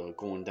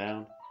going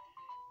down,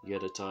 you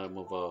had a time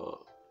of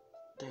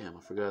damn, I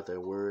forgot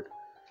that word,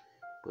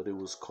 but it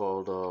was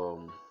called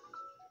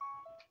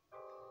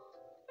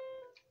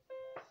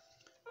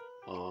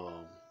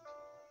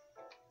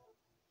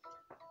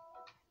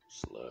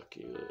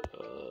Slovakia,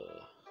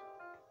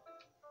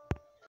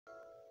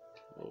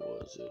 what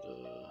was it?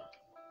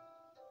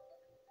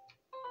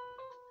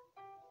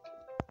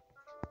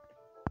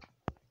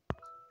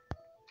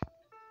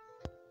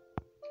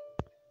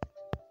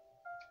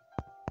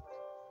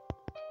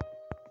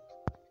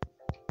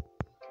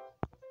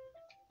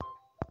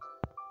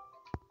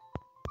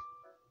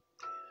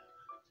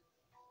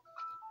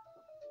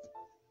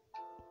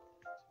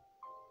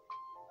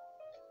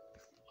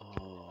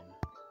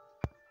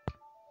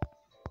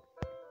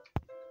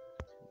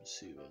 Let's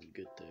see if I can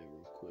get there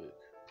real quick.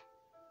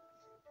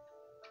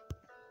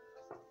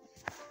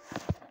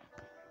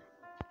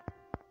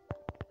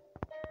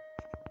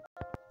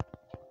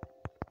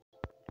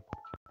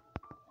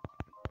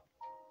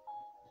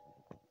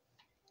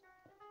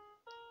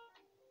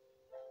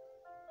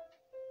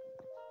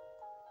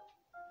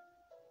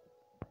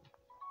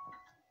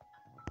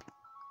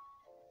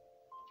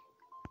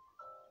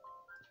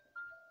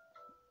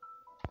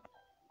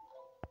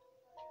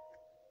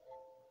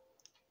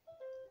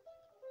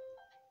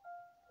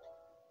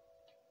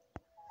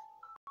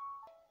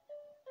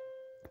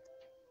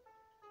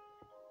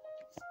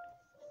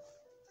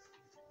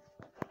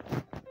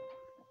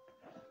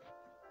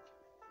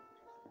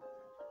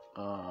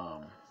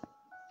 Um,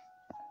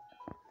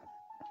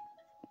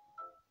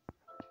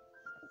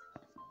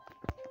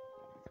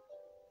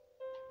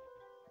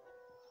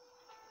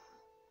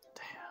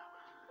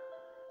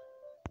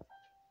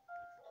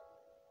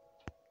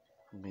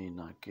 may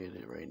not get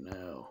it right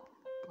now,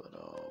 but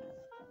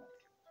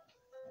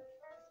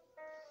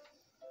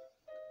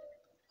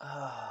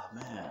oh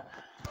man,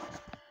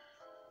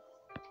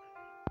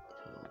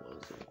 what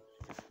was it?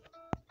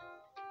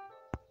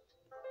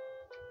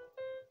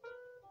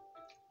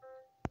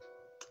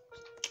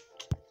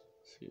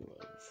 Let's see if I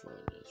can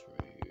find this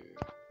right here.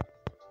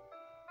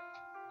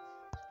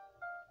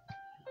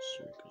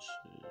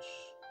 Circuses.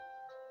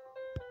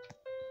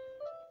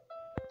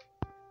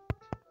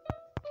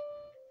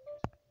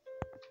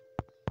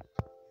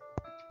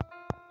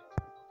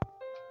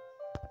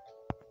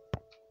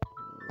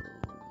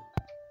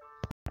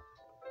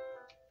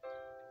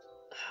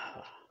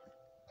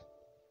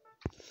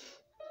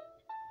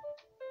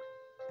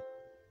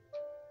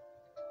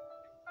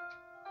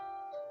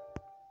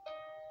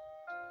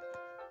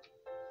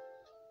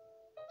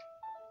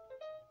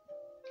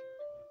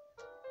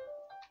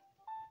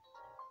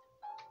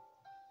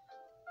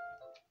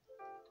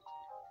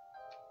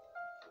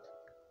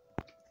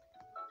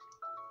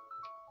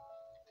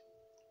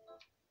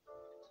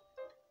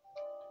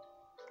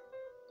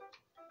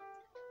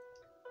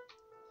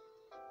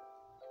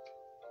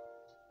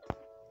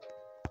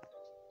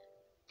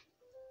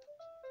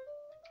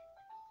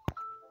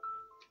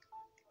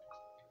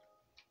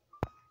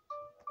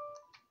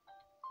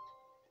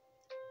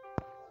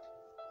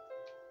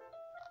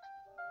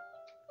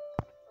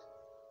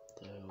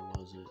 The hell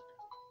was it?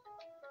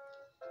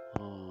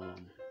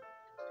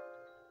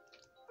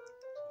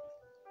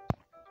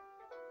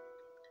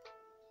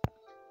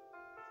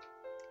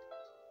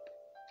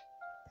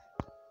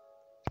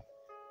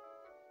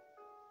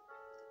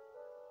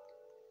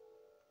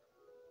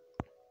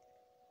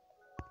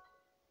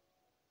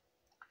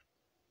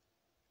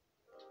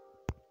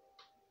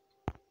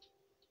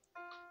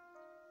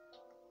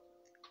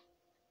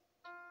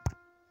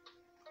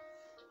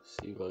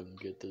 See if I can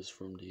get this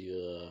from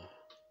the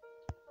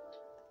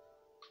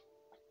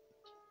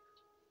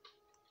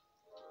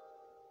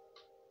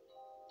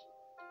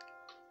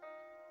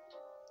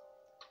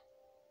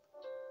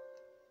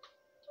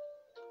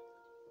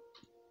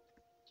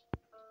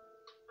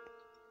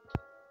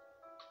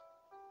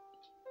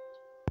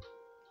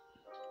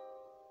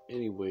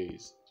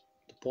anyways,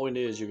 the point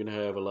is you're gonna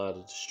have a lot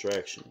of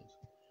distractions.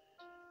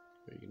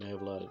 You're gonna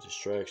have a lot of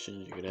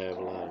distractions. You're gonna have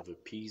a lot of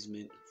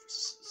appeasement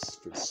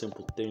for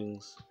simple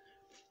things.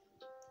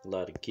 A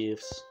lot of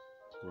gifts,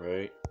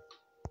 right?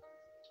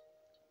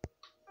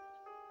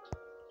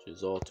 Which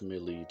is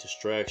ultimately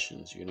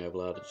distractions. You're gonna have a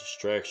lot of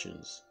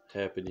distractions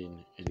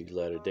happening in these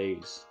latter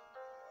days,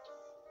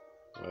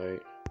 right?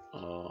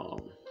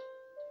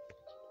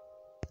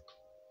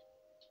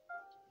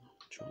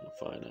 Trying to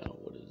find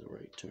out what is the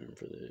right term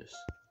for this.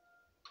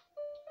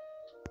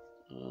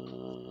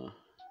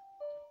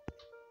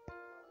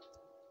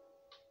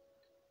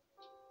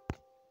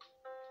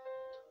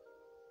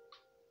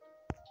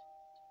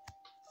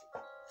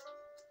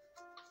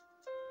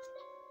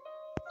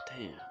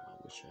 Damn, I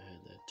wish I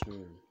had that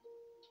term.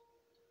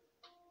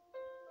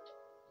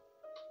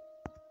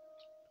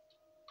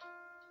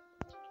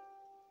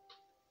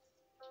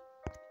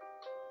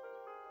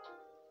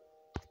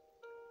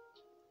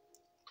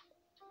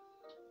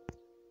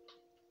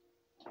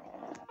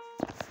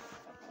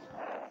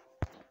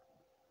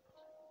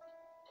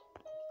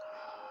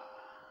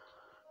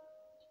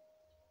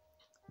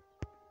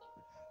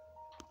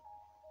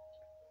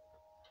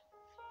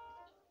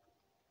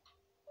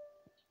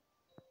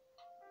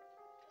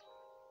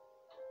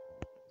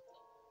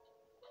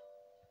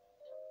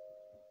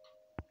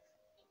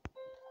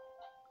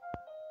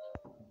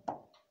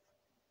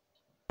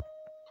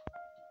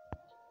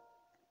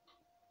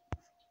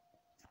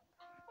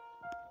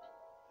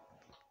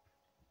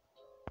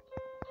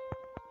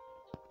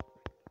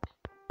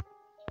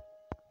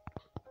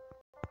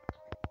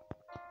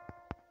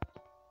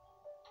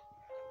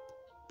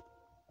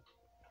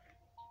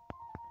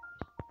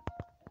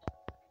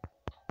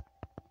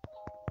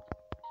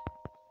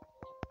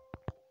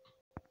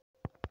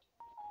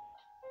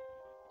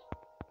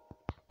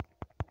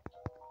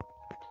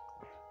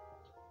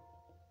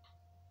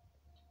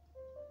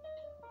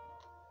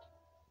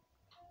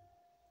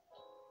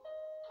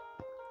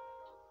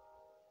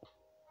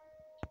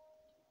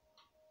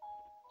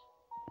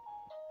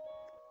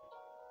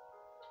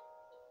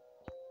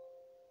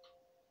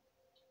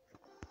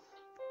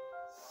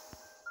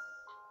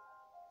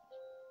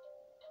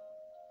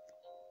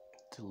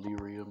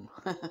 Delirium.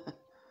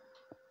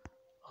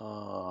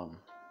 I'm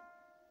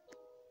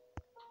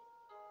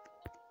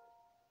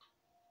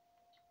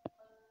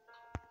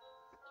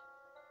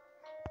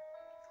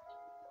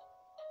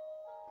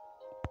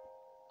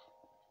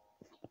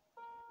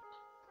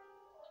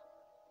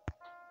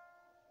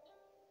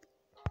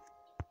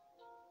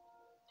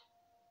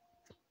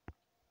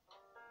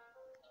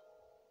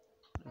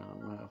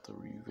gonna have to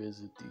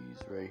revisit these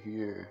right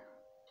here.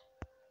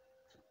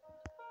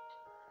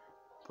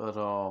 But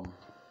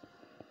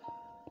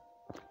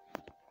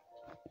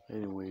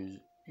anyways,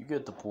 you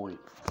get the point,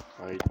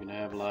 right? You're gonna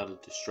have a lot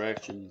of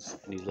distractions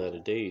in these latter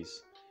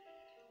days,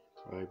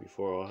 right?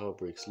 Before all hell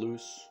breaks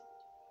loose,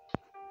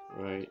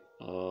 right?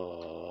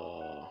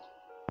 Uh,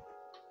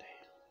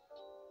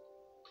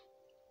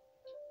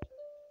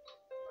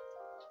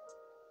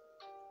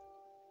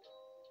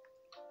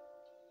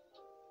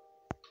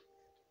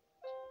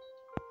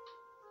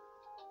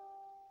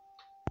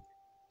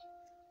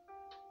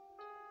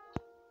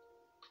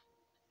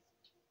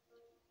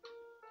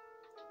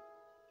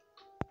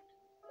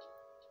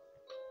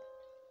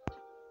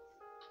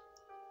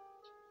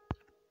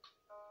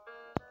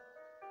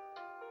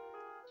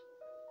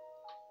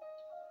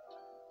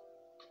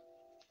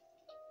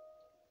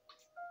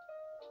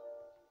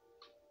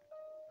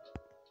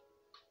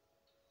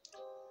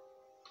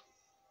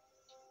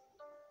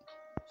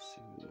 see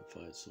if we can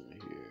find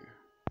something here.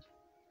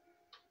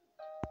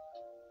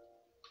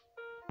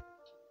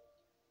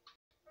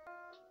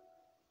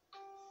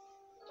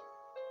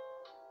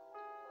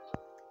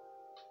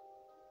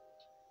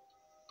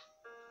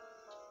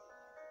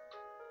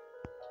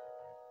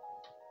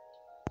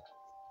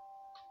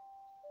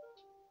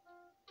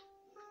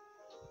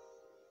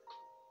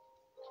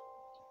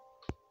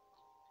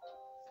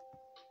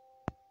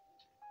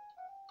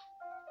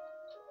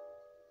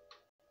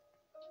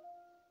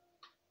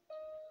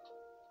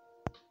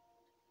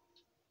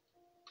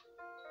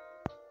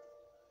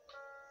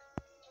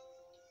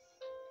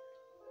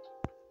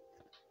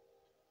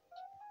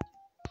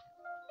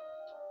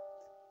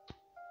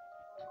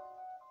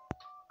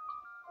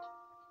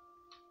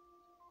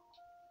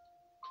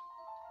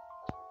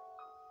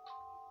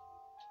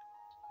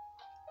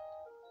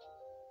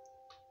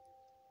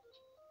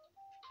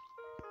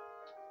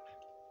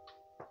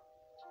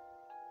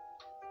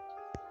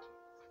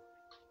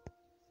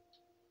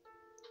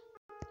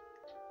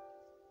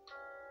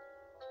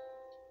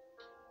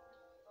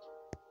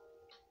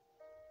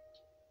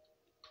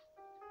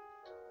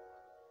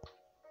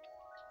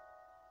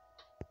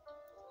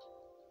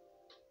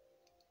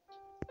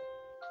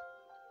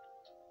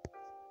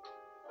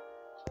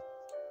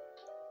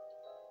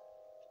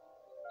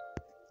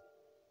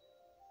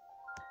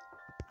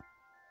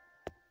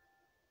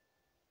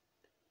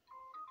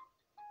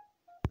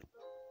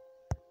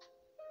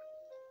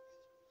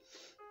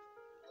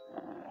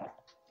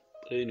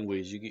 But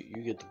anyways, you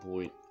get the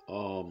point.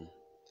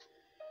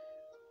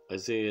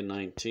 Isaiah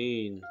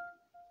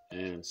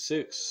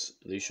 19:6,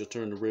 they shall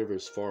turn the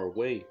rivers far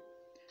away,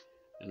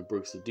 and the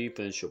brooks of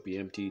defense shall be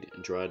emptied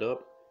and dried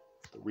up.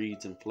 The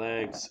reeds and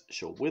flags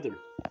shall wither.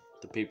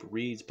 The paper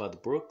reeds by the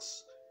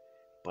brooks,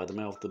 by the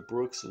mouth of the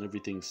brooks, and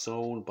everything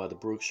sown by the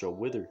brooks shall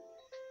wither,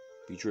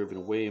 be driven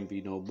away and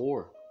be no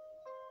more.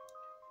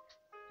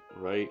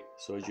 Right?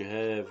 So as you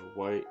have,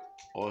 right,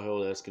 all hell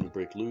that's going to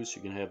break loose,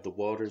 you're going to have the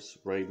waters,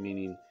 right,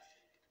 meaning,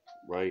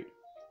 right,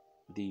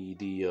 the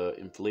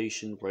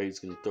inflation, right, is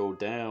going to throw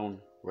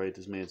down, right,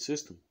 this man's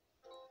system.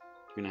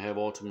 You're going to have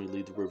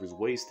ultimately the rivers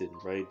wasted,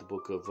 right? The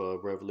book of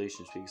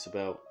Revelation speaks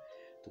about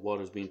the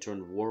waters being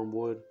turned to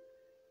wormwood,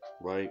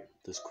 right?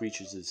 There's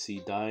creatures of the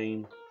sea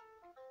dying,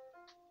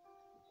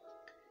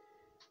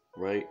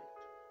 right?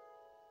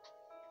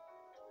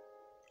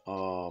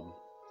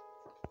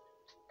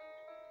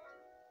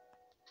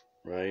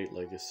 Right,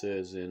 like it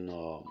says in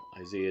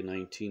Isaiah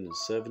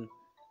 19:7,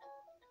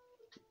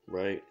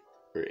 right,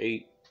 or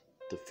 8,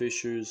 the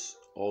fishers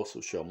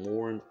also shall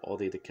mourn, all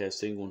they that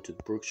cast angle into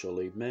the brook shall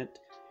lament,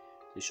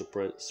 they shall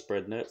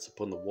spread nets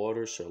upon the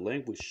waters shall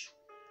languish.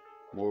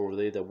 Moreover,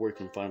 they that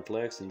work in fine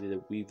flax and they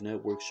that weave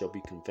networks shall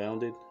be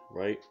confounded,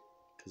 right?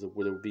 Because there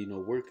will be no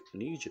work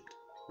in Egypt,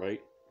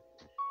 right?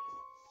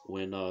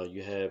 When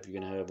you're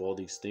gonna have all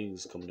these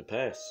things coming to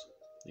pass.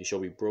 They shall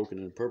be broken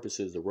in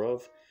purposes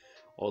thereof,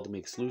 all to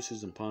make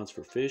sluices and ponds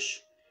for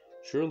fish.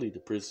 Surely the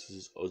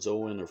princes of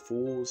Zoan are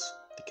fools,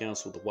 the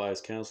counsel of the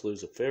wise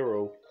counselors of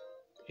Pharaoh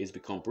is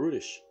become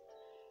brutish.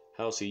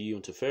 How say ye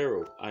unto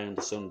Pharaoh, I am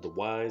the son of the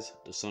wise,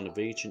 the son of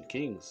ancient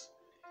kings,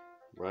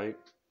 right?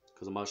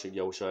 Because Mashiach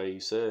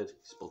Yahushua said,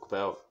 he spoke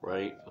about,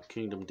 right, a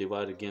kingdom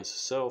divided against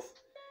itself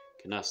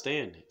cannot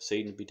stand. If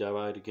Satan be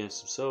divided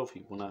against himself,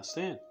 he will not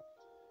stand,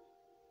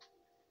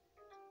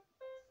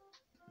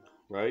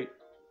 right?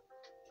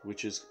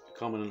 Which is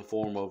coming in the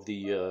form of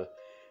the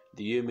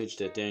image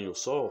that Daniel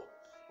saw,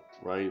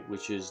 right?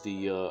 Which is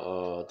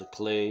the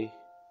clay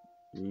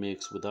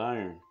mixed with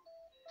iron,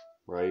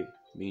 right?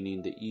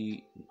 Meaning the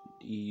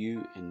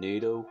EU and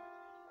NATO,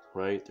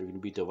 right? They're going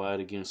to be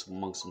divided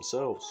amongst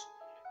themselves,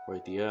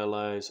 right? The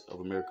allies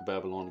of America,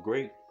 Babylon the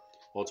Great,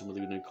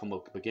 ultimately going to come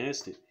up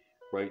against it,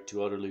 right?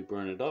 To utterly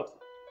burn it up.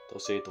 They'll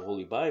say it the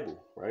Holy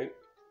Bible, right?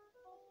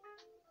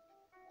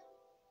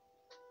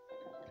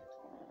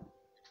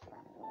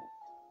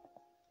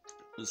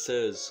 It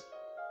says,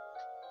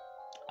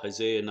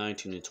 Isaiah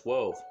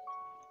 19:12,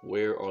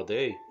 where are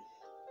they?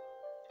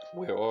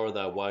 Where are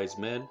thy wise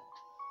men?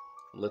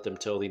 Let them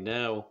tell thee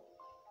now,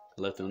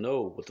 let them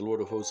know what the Lord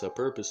of hosts hath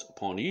purposed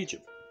upon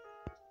Egypt.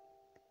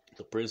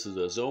 The princes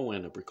of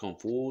Zoan have become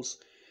fools,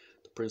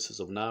 the princes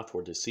of Naph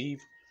are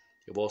deceived,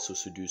 they have also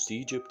seduced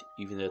Egypt,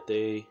 even that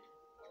they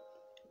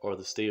are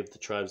the stay of the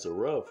tribes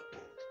thereof.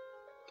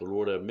 The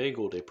Lord hath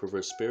mingled a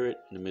perverse spirit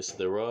in the midst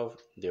thereof,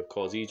 and they have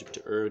caused Egypt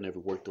to err in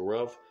every work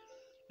thereof,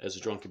 as a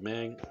drunken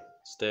man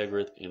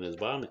staggereth in his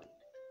vomit.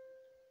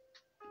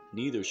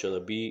 Neither shall there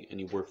be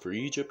any work for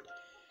Egypt,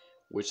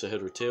 which the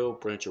head or tail,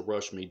 branch or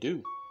rush may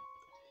do.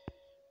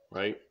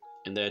 Right?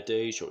 In that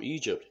day shall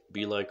Egypt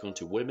be like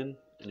unto women,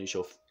 and they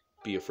shall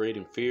be afraid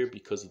and fear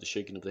because of the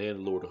shaking of the hand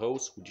of the Lord of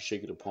hosts, when you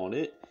shake it upon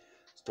it,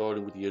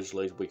 starting with the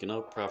Israelites waking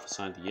up,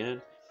 prophesying the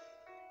end.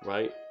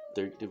 Right?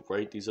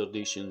 Right, these other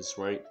nations,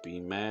 right,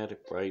 being mad,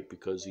 right,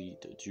 because the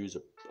Jews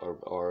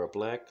are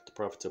black, the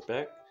prophets are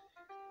back,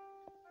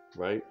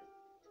 right?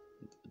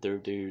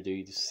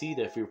 They see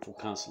that fearful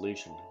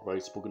constellation,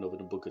 right, spoken of in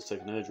the book of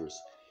Second Esdras,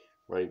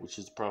 right, which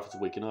is the prophets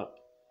waking up,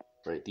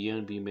 right, the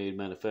end being made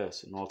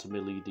manifest, and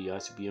ultimately the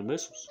ICBM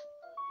missiles,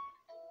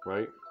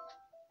 right?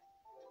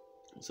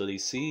 So they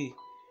see,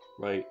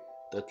 right,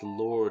 that the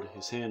Lord,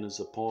 His hand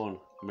is upon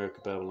America,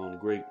 Babylon the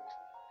Great,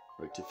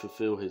 right, to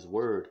fulfill His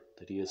word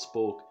that He has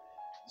spoke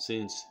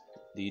since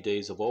the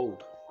days of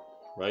old,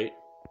 right?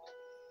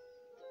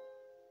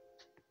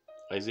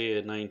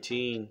 Isaiah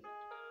 19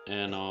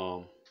 and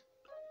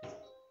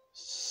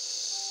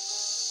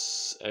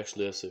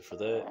actually that's it for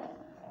that.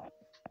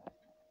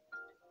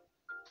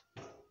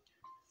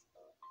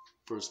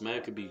 First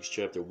Maccabees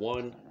chapter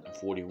 1 and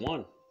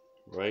 41,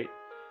 right?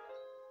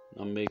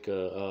 I'll make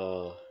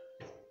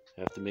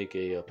have to make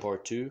a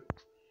part 2,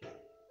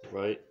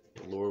 right?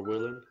 Lord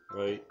willing,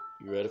 right?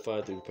 You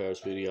ratified through the power of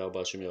Spirit of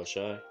Bashim Yal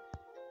Shai,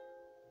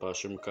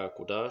 Bashim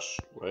Kakodash,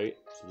 right?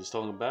 So just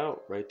talking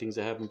about, right, things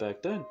that happened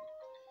back then,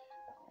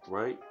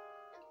 right?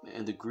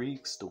 And the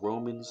Greeks, the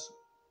Romans,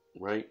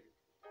 right?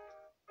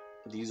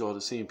 These are the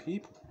same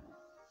people,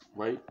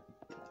 right?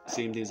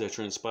 Same things that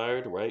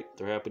transpired, right?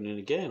 They're happening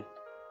again.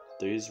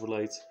 The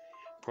Israelites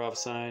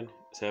prophesying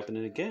is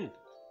happening again,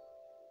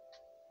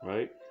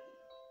 right?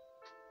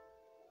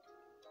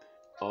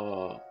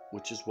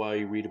 Which is why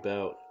you read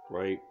about,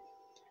 right,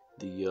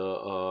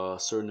 the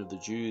certain of the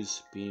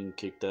Jews being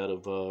kicked out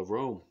of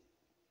Rome.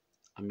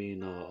 I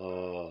mean,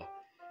 what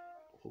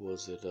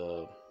was it?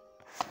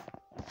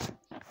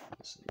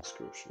 It's in the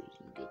scriptures.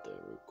 Let me get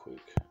that real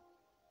quick.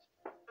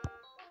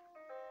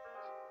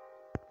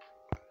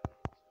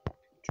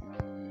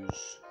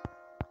 Jews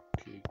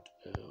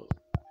kicked out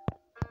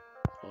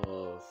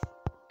of,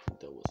 I think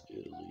that was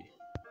Italy.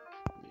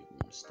 Maybe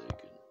I'm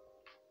mistaken.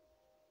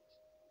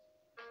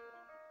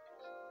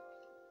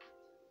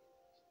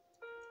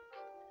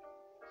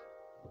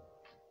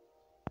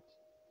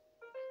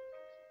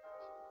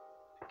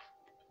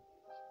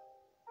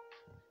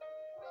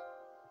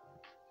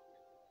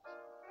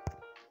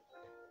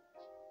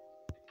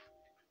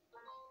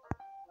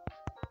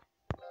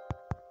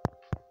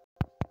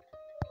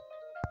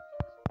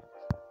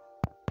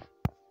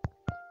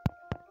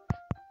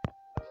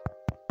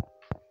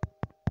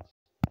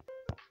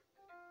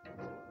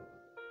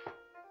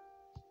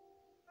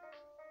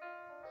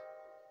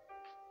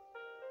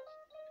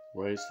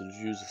 Right, so the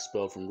Jews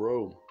expelled from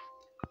Rome,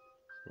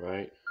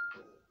 right?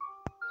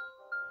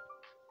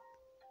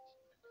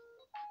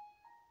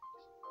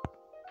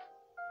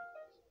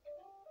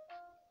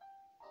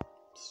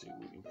 Let's see if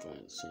we can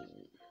find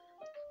something.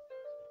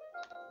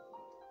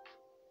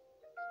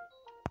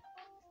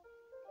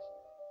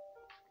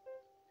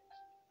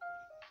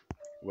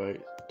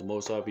 Right, the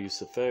most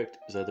obvious effect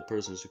is that the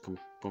persons who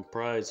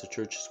comprise the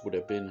churches would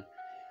have been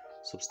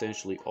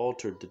substantially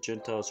altered. The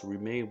Gentiles who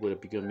remained would have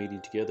begun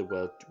meeting together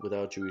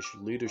without Jewish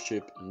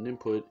leadership and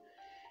input,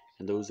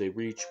 and those they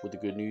reached with the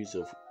good news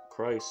of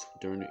Christ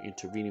during the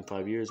intervening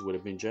 5 years would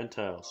have been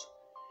Gentiles.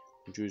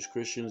 When Jewish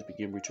Christians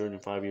began returning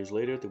 5 years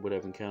later, they would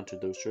have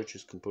encountered those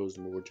churches composed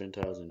of more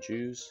Gentiles than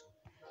Jews.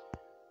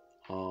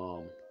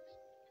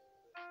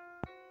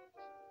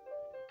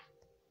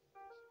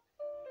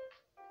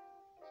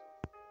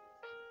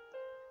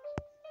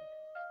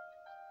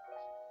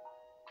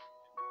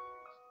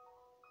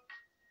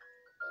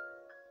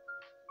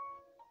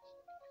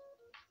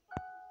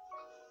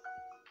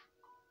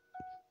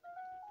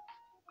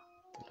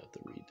 I have to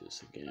read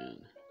this again.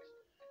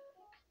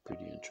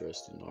 Pretty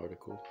interesting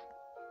article.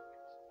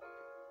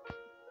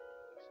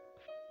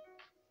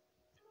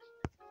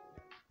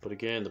 But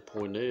again, the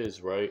point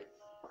is, right,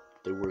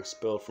 they were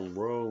expelled from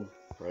Rome,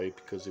 right,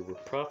 because they were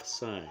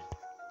prophesying,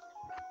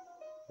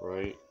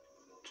 right?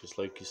 Just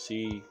like you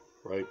see,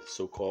 right, the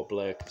so-called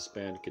Black,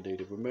 Hispanic, and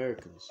Native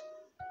Americans,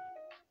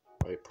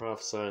 right,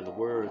 prophesying the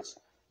words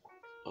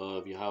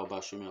of Yahweh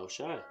Bashim El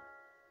Shai,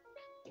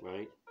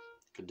 right,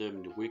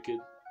 condemning the wicked,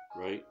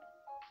 right,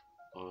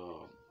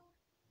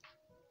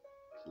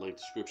 like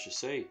the scriptures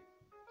say,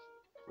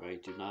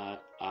 right, do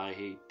not I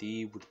hate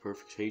thee with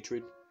perfect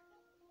hatred,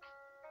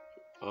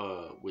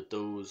 with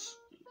those,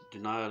 do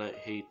not I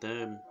hate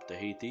them that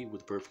hate thee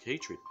with perfect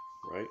hatred,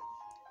 right,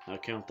 I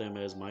count them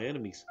as my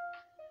enemies,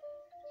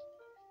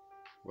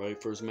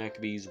 right, First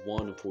Maccabees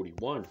 1 and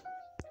 41,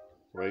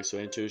 right, so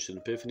Antiochus and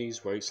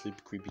Epiphanes, right,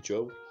 Sleepy Creepy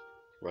Joe,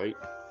 right,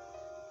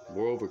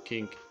 moreover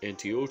King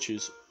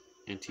Antiochus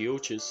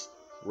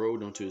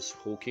wrote unto his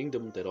whole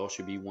kingdom that all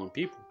should be one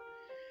people,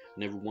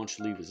 and every one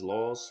should leave his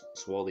laws,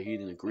 so all the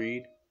heathen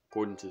agreed,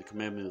 according to the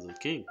commandment of the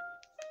king.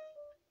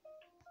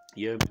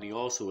 Yet many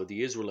also of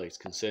the Israelites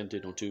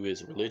consented unto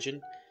his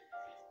religion,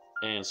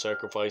 and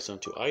sacrificed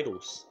unto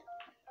idols,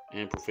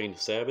 and profaned the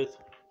Sabbath.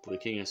 For the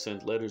king has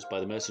sent letters by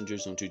the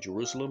messengers unto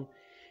Jerusalem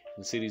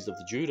and cities of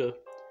the Judah,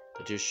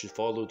 that they should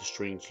follow the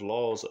strange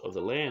laws of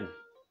the land,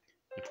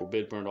 and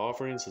forbid burnt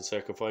offerings and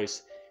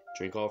sacrifice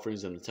drink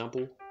offerings in the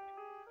temple,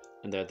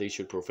 and that they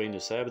should profane the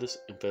Sabbaths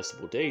and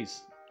festival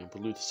days, and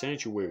pollute the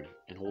sanctuary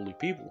and holy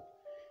people,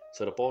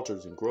 set up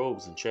altars and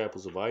groves and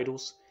chapels of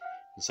idols,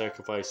 and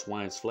sacrifice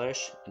swine's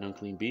flesh and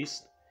unclean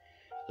beasts,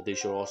 that they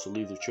shall also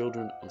leave their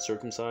children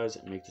uncircumcised,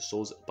 and make their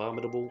souls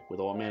abominable with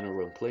all manner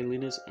of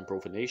uncleanliness and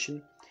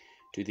profanation,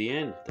 to the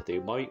end that they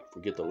might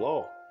forget the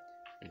law,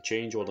 and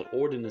change all the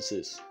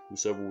ordinances.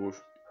 Whosoever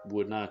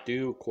would not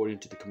do according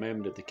to the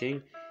commandment of the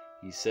king,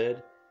 he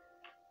said,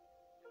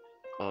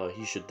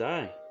 he should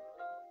die.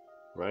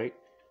 Right?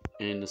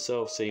 And in the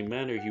self same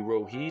manner he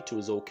wrote he to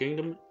his old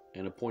kingdom,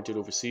 and appointed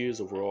overseers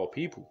over all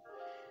people,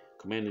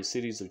 commanded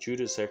cities of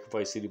Judah,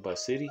 sacrifice city by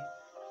city.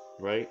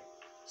 Right?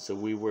 So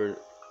we were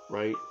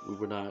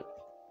not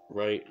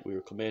right. We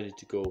were commanded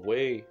to go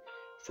away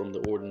from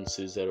the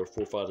ordinances that our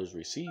forefathers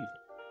received.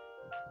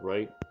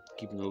 Right?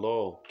 Keeping the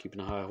law, keeping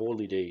the high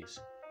holy days,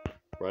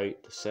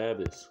 right? The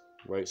Sabbaths,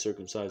 right?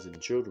 Circumcising the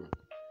children,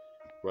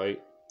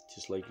 right?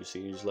 Just like you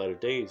see in these latter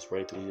days,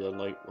 right?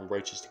 The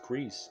unrighteous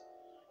decrees,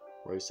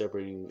 right?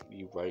 Separating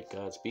you, right?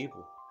 God's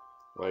people,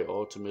 right?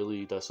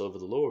 Ultimately, that's over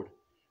the Lord,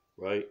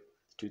 right?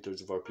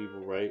 2/3 of our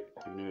people, right?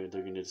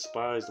 They're going to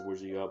despise the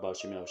words of Yahweh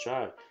Shem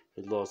Shai,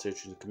 His laws,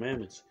 statutes, and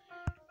commandments,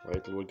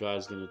 right? The Lord God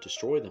is going to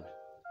destroy them,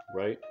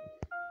 right?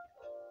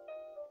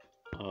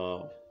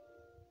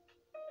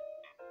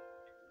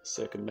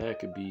 Second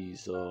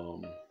Maccabees, just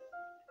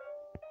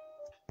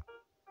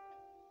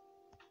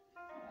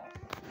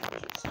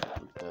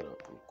look that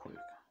up real quick.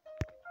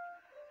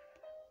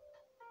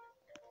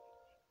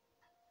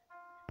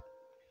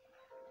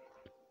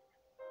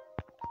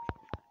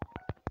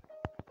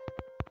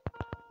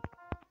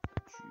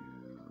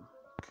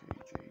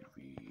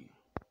 KJV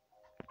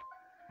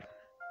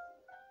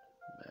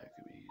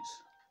Maccabees.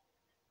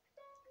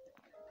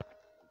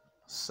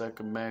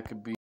 Second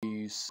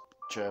Maccabees,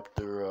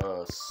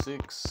 chapter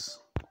 6,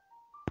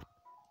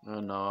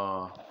 and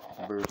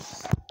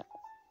verse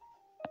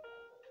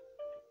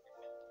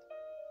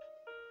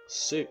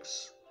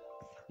 6.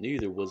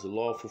 Neither was it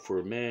lawful for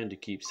a man to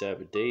keep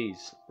Sabbath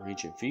days or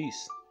ancient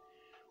feasts,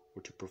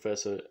 or to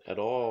profess at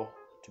all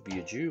to be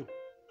a Jew.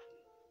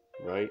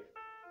 Right?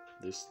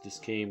 This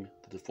came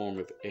to the form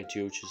of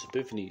Antiochus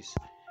Epiphanes,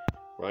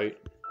 right?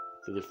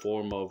 To the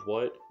form of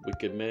what?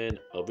 Wicked men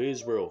of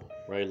Israel,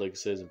 right? Like it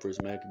says in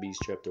First Maccabees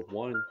chapter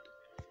 1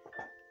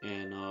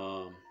 and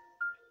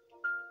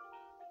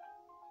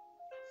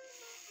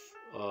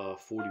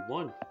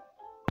 41.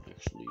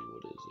 Actually,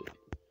 what is it?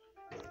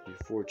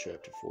 Before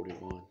chapter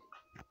 41.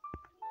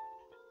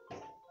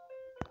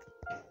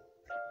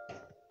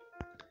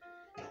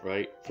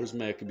 Right? First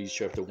Maccabees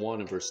chapter 1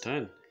 and verse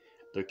 10.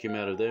 There came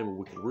out of them a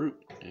wicked root,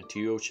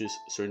 Antiochus,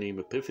 surnamed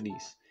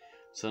Epiphanes,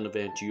 son of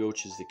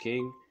Antiochus the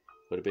king,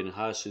 who had been in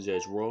hostage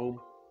at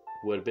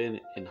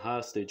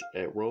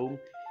Rome,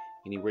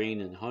 and he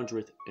reigned in the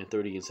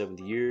 137th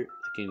year of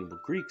the kingdom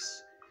of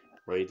Greeks.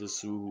 Right, this is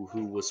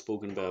who was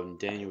spoken about in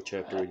Daniel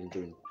chapter 8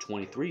 and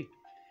 23.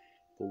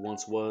 But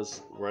once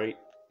was, right,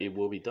 it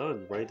will be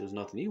done, right? There's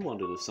nothing new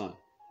under the sun.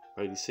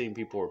 Right? These same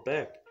people are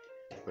back.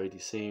 Right?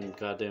 These same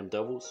goddamn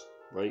devils,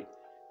 right?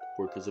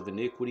 Workers of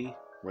iniquity,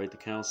 right? The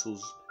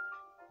councils,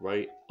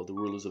 right, of the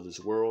rulers of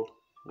this world,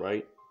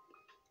 right?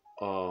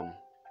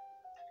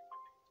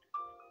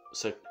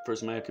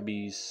 First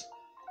Maccabees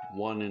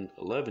 1 and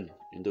 11.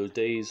 In those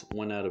days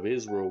went out of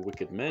Israel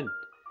wicked men,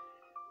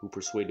 who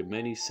persuaded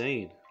many,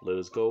 saying, Let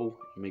us go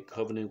and make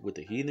covenant with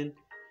the heathen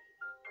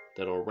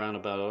that are round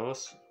about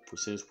us, for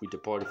since we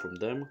departed from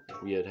them,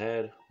 we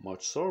had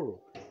much sorrow.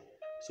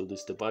 So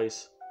this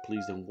device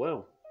pleased them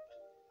well.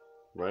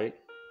 Right?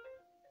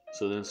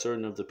 So then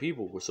certain of the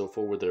people were so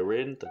forward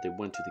therein that they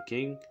went to the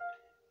king,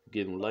 who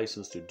gave them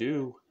license to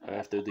do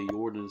after the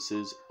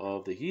ordinances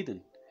of the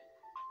heathen.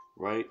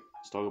 Right?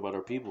 Let's talk about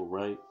our people,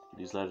 right?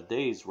 These latter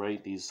days,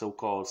 right? These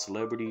so-called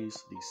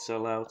celebrities, these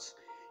sellouts.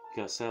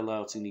 You got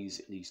sellouts in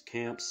these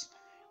camps,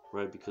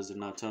 right? Because they're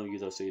not telling you,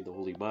 they'll say the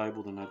Holy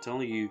Bible. They're not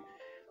telling you,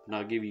 they're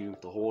not giving you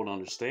the whole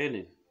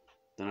understanding.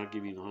 They're not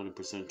giving you the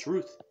 100%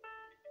 truth,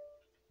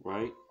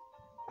 right?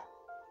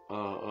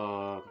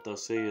 They'll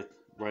say it,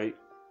 right?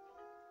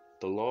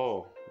 The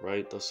law,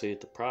 right? They'll say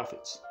it the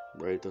prophets,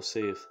 right? They'll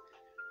say it,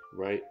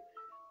 right?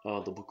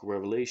 The book of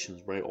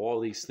Revelations, right? All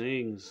these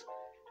things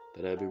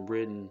that have been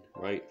written,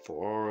 right,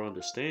 for our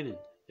understanding,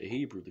 the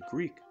Hebrew, the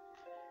Greek,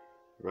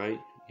 right?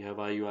 You have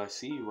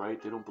IUIC, right?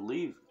 They don't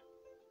believe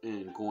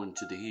in going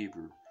to the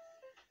Hebrew,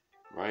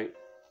 right?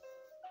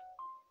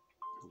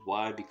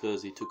 Why?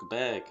 Because they took a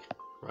bag,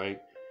 right?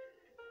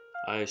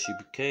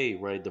 ISUBK,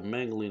 right? The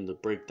mangling, the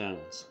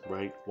breakdowns,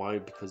 right? Why?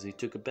 Because they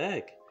took a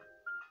bag,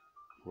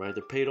 right?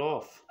 They're paid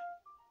off,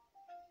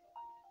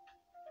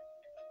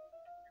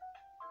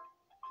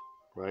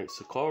 right?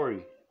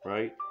 Sakari,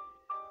 right?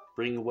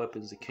 bringing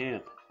weapons to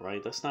camp,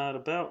 right? That's not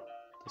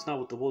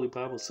what the Holy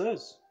Bible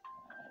says,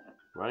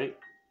 right?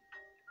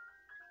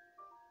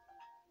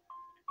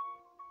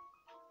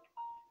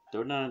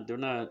 They're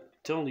not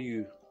telling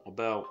you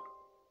about,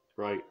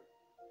 right,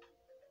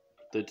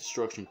 the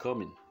destruction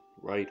coming,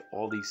 right?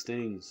 All these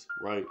things,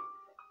 right,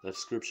 that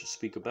scriptures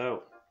speak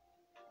about,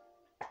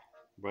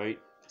 right?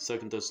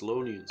 2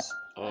 Thessalonians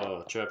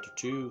chapter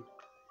 2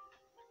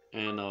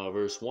 and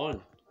verse 1.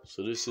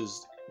 So this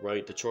is,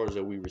 right, the charge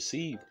that we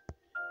received,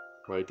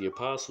 right? The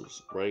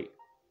apostles, right?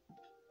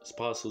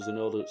 Apostles and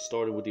elders,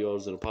 started with the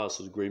elders and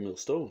apostles of Great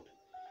Millstone,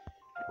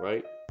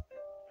 right?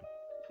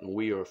 And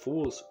we are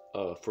fools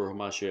for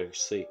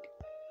Hamashiach's sake,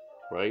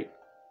 right?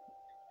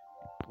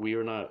 We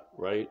are not,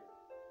 right?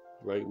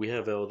 Right? We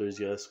have elders,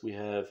 yes. We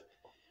have,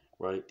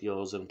 right, the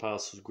elders and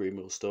apostles of Great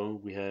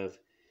Millstone. We have,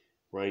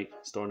 right,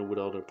 starting with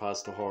elder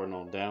apostle Harden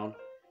on down,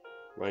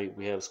 right?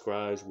 We have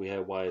scribes, we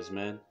have wise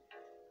men,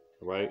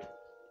 right?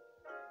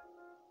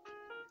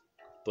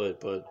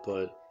 But,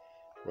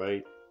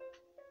 right,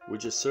 we're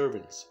just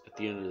servants at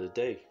the end of the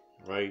day,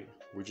 right?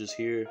 We're just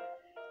here,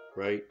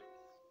 right,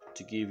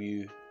 to give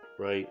you,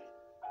 right,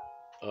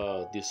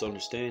 this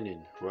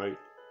understanding, right,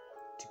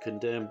 to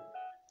condemn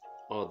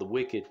the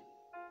wicked,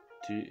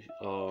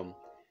 to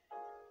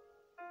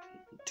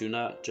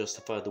not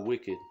justify the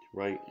wicked,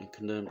 right, and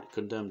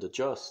condemn the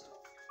just,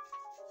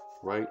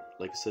 right,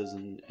 like it says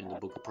in the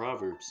book of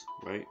Proverbs,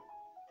 right?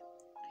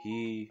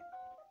 He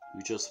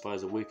who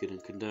justifies the wicked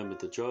and condemneth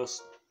the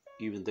just,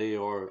 even they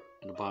are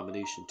an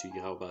abomination to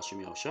Yahweh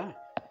Bashem Yahushai,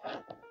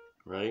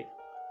 right?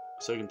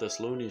 2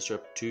 Thessalonians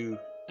chapter 2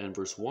 and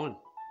verse 1.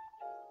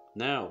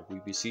 Now we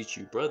beseech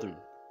you, brethren,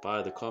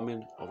 by the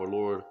coming of our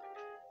Lord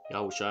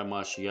Yahushua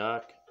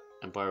Mashiach,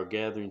 and by our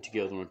gathering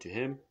together unto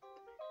him,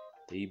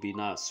 that ye be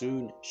not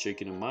soon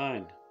shaken in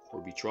mind,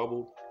 or be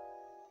troubled,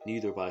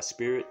 neither by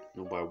spirit,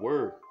 nor by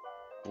word,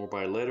 nor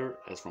by letter,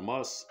 as from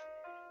us,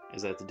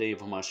 as that the day of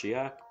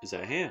Hamashiach is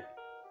at hand.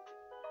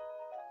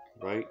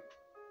 Right?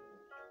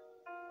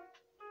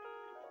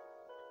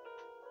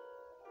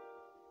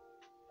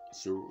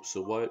 So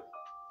what?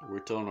 We're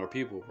telling our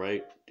people,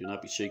 right? Do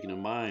not be shaken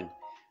in mind.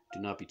 Do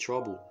not be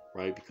troubled,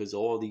 right? Because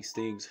all these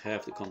things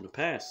have to come to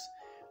pass.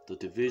 The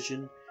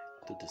division,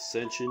 the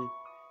dissension,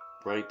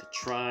 right? The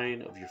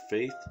trying of your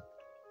faith,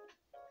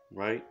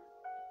 right?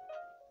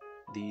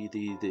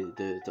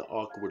 The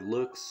awkward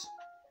looks,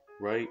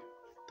 right?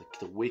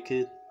 The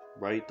wicked,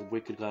 right? The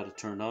wicked got to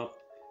turn up,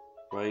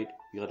 right?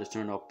 We got to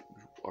turn up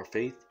our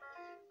faith,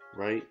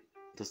 right?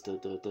 That's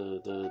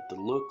the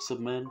looks of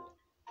men,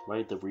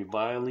 right? The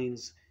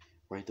revilings,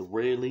 right? The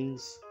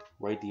railings,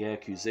 right? The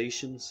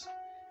accusations,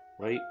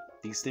 right?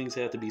 These things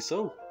have to be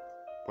so,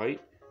 right?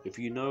 If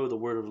you know the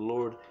word of the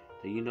Lord,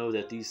 then you know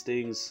that these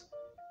things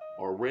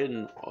are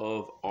written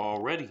of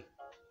already,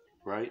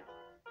 right?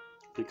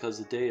 Because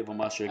the day of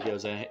Hamashiach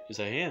is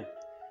at hand,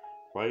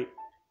 right?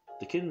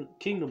 The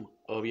kingdom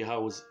of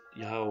Yahweh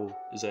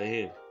is at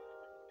hand,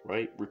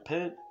 right?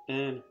 Repent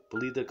and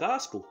believe the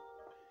gospel,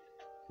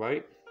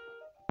 right?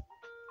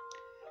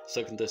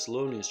 2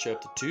 Thessalonians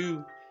chapter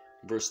 2,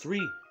 verse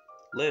 3.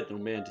 Let no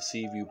man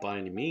deceive you by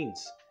any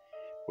means,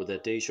 for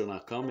that day shall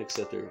not come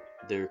except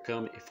there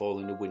come a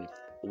falling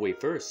away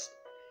first,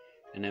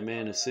 and that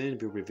man of sin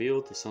be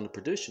revealed, the son of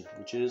perdition,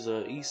 which is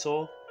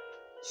Esau,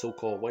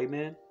 so-called white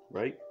man,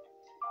 right?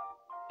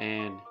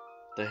 And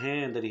the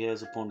hand that he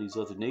has upon these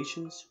other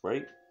nations,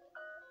 right?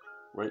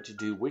 Right, to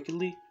do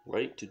wickedly,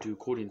 right? To do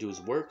according to his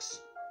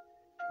works.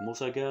 The Most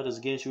High God is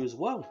against you as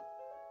well,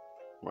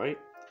 right?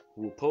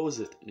 Who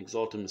opposeth and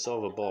exalteth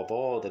himself above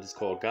all that is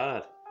called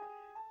God,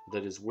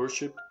 that is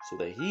worshipped, so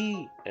that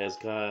he, as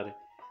God,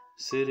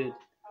 sitteth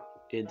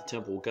in the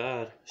temple of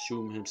God,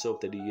 shewing himself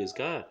that he is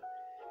God,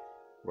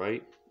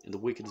 right? And the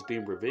wicked is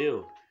being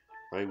revealed,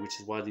 right? Which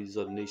is why these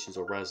other nations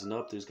are rising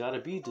up. There's got to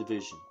be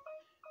division,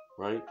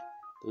 right?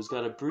 There's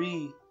got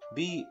to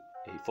be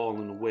a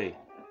falling away,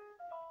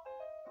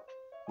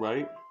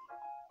 right?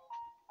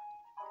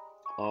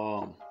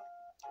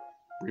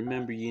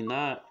 Remember ye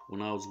not,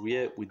 when I was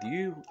yet with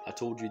you, I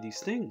told you these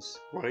things,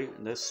 right?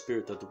 And that's the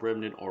spirit that the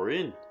remnant are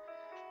in,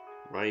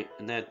 right?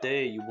 And that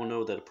day you will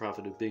know that a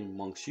prophet has been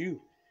amongst you,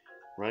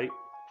 right?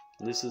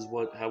 And this is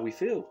how we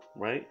feel,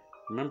 right?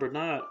 Remember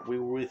not, we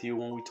were with you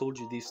when we told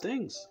you these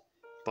things.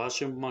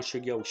 Bashem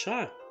Mashiach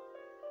Yahushua,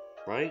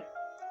 right?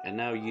 And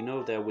now you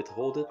know that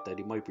withholdeth, that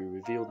he might be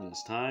revealed in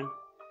his time,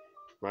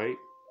 right?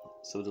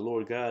 So the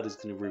Lord God is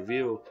going to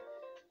reveal,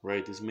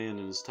 right, this man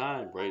in his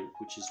time, right?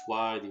 Which is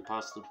why the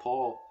Apostle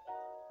Paul,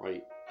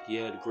 right, he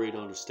had a great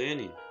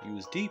understanding. He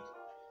was deep,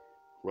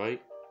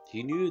 right?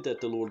 He knew that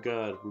the Lord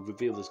God would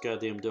reveal this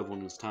goddamn devil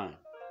in his time,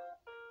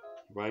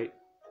 right?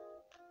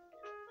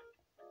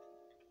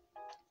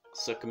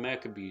 2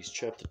 Maccabees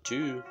chapter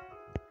 2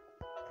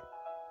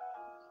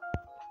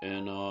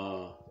 and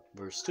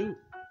verse 2.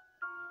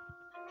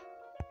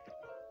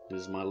 This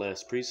is my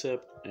last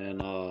precept,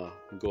 and we'll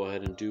go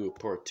ahead and do a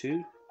part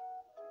 2,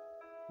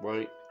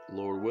 right?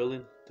 Lord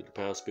willing, through the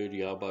power of spirit of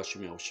Yahweh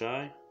Bashem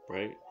Yahushai,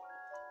 right?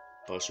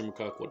 Bashem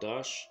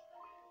Makakwadash,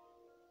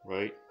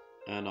 right?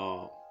 and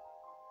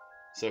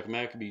 2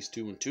 Maccabees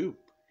 2:2,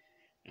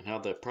 and how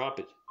that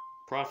prophet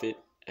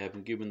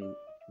having given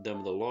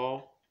them the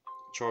law,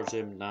 charged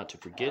them not to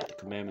forget the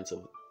commandments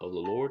of the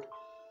Lord,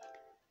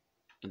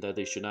 and that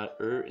they should not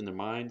err in their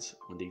minds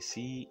when they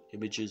see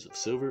images of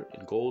silver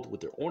and gold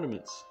with their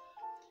ornaments.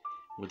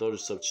 With other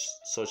such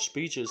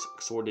speeches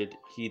exhorted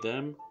he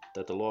them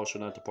that the law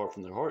should not depart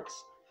from their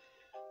hearts.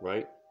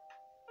 Right?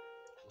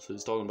 So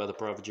he's talking about the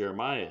prophet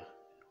Jeremiah,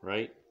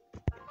 right?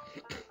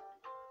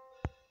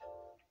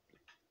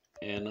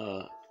 And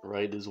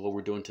right, this is what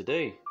we're doing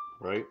today,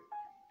 right?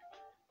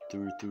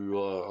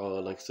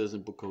 Through like it says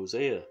in book of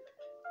Hosea,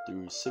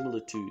 through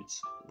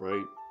similitudes,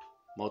 right?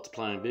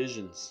 Multiplying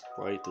visions,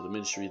 right? Through the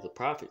ministry of the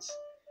prophets,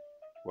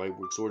 right?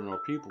 We're exhorting our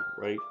people,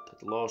 right? That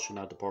the law should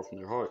not depart from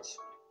their hearts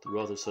through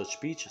other such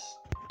speeches,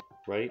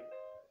 right?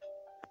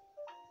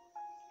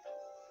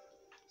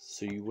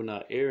 So you will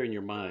not err in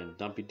your mind,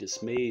 not be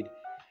dismayed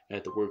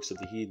at the works of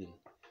the heathen,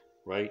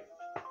 right?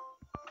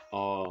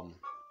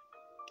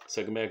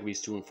 2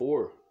 Maccabees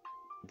 2:4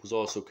 was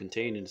also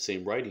contained in the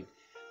same writing,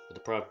 that the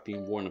prophet,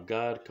 being warned of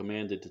God,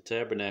 commanded the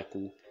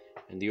tabernacle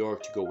and the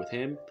ark to go with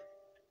him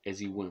as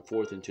he went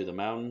forth into the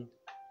mountain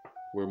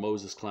where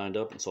Moses climbed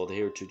up and saw the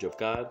heritage of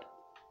God,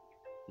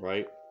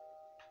 right?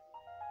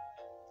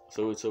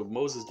 So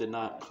Moses did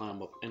not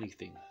climb up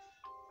anything.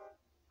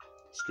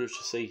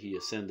 Scriptures say he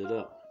ascended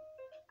up,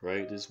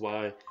 right? This is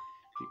why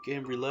you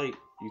can't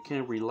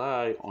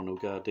rely on no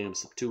goddamn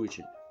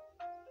Septuagint.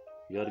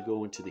 You got to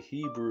go into the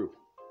Hebrew,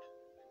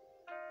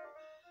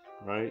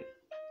 right?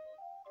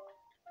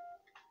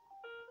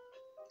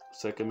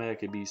 2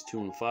 Maccabees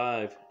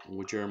 2:5, and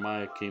when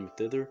Jeremiah came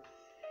thither,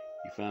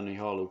 he found a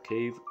hollow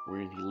cave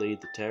wherein he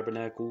laid the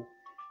tabernacle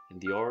and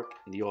the ark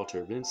and the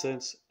altar of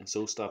incense, and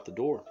so stopped the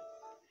door.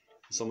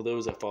 And some of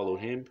those that followed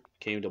him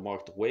came to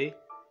mark the way,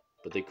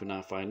 but they could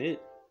not find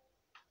it.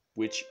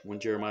 Which, when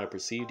Jeremiah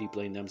perceived, he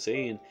blamed them,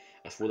 saying,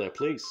 As for that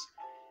place,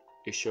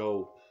 it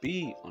shall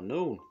be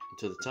unknown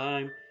until the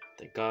time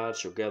that God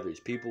shall gather his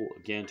people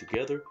again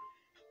together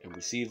and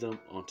receive them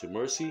unto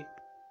mercy.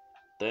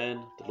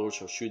 Then the Lord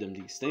shall shew them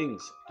these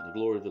things, and the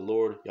glory of the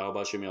Lord Yahweh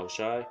Hashem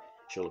Yahushai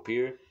shall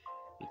appear in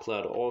the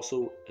cloud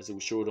also, as it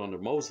was showed under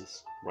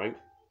Moses, right?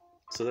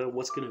 So that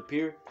what's going to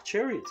appear?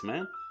 Chariots,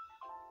 man.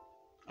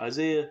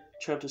 Isaiah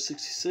chapter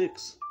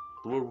 66.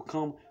 The Lord will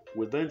come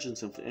with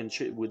vengeance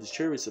and with his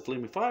chariots of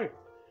flaming fire,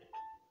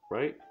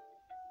 right?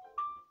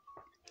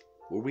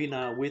 Were we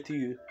not with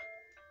you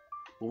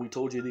when we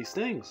told you these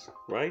things,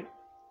 right?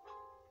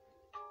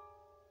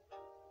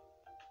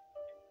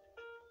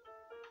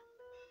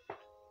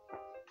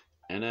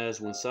 And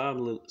as when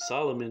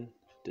Solomon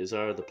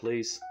desired the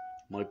place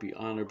might be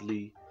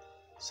honorably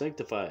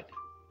sanctified,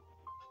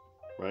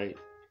 right?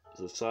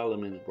 So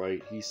Solomon,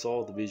 right, he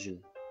saw the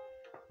vision,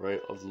 right,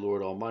 of the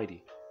Lord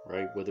Almighty,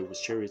 right? Whether it was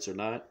chariots or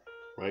not,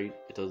 right?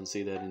 It doesn't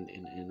say that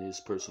in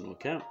his personal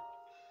account,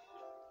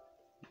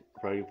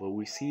 right? But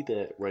we see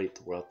that, right,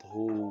 throughout the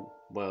whole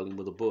volume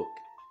of the book,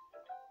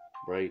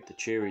 right? The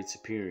chariots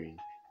appearing,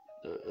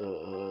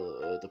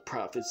 the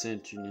prophets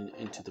entering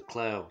into the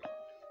cloud,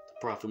 the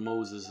prophet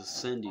Moses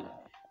ascending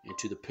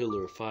into the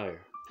pillar of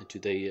fire,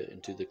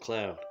 into the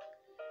cloud,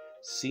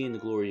 seeing the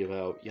glory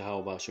of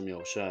Yahweh Hashem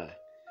Yahushai,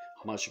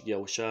 Hamashiach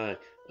Yahushai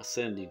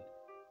ascending,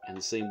 and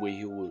the same way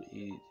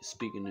he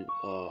speaking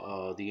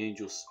the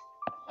angels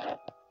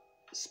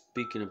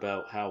speaking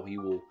about how he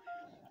will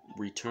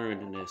return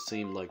in that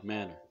same like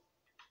manner.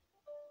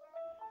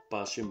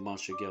 Bashim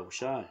Hamashiach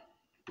Yahushai,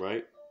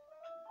 right?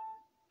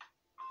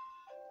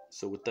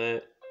 So with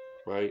that,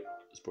 right,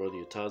 it's brother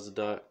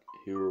Yatazadok,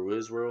 Hero of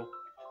Israel,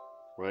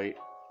 right?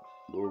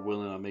 Lord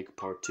willing, I'll make a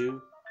part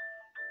 2,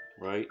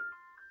 right?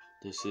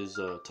 This is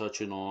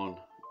touching on,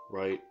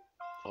 right,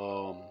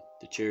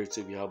 the chariots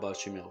of Yahweh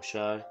Hashem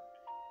Yahushai,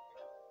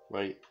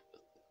 right,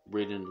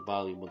 written in the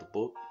volume of the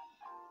book,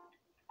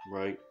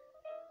 right,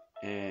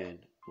 and,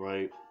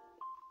 right,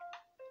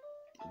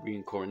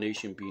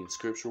 reincarnation being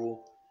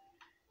scriptural,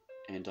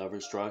 and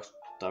diverse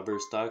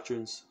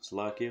doctrines,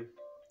 Salakia,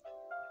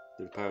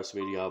 through the power of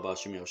Yahweh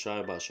Hashem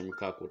Yahushai, B'Hashem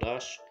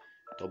Kakodash,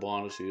 double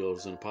honors to the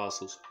elders and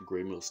apostles,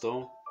 Great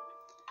Millstone,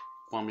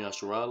 Kwame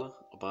Yasharala,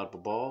 Abad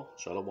Babal,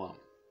 Shalom.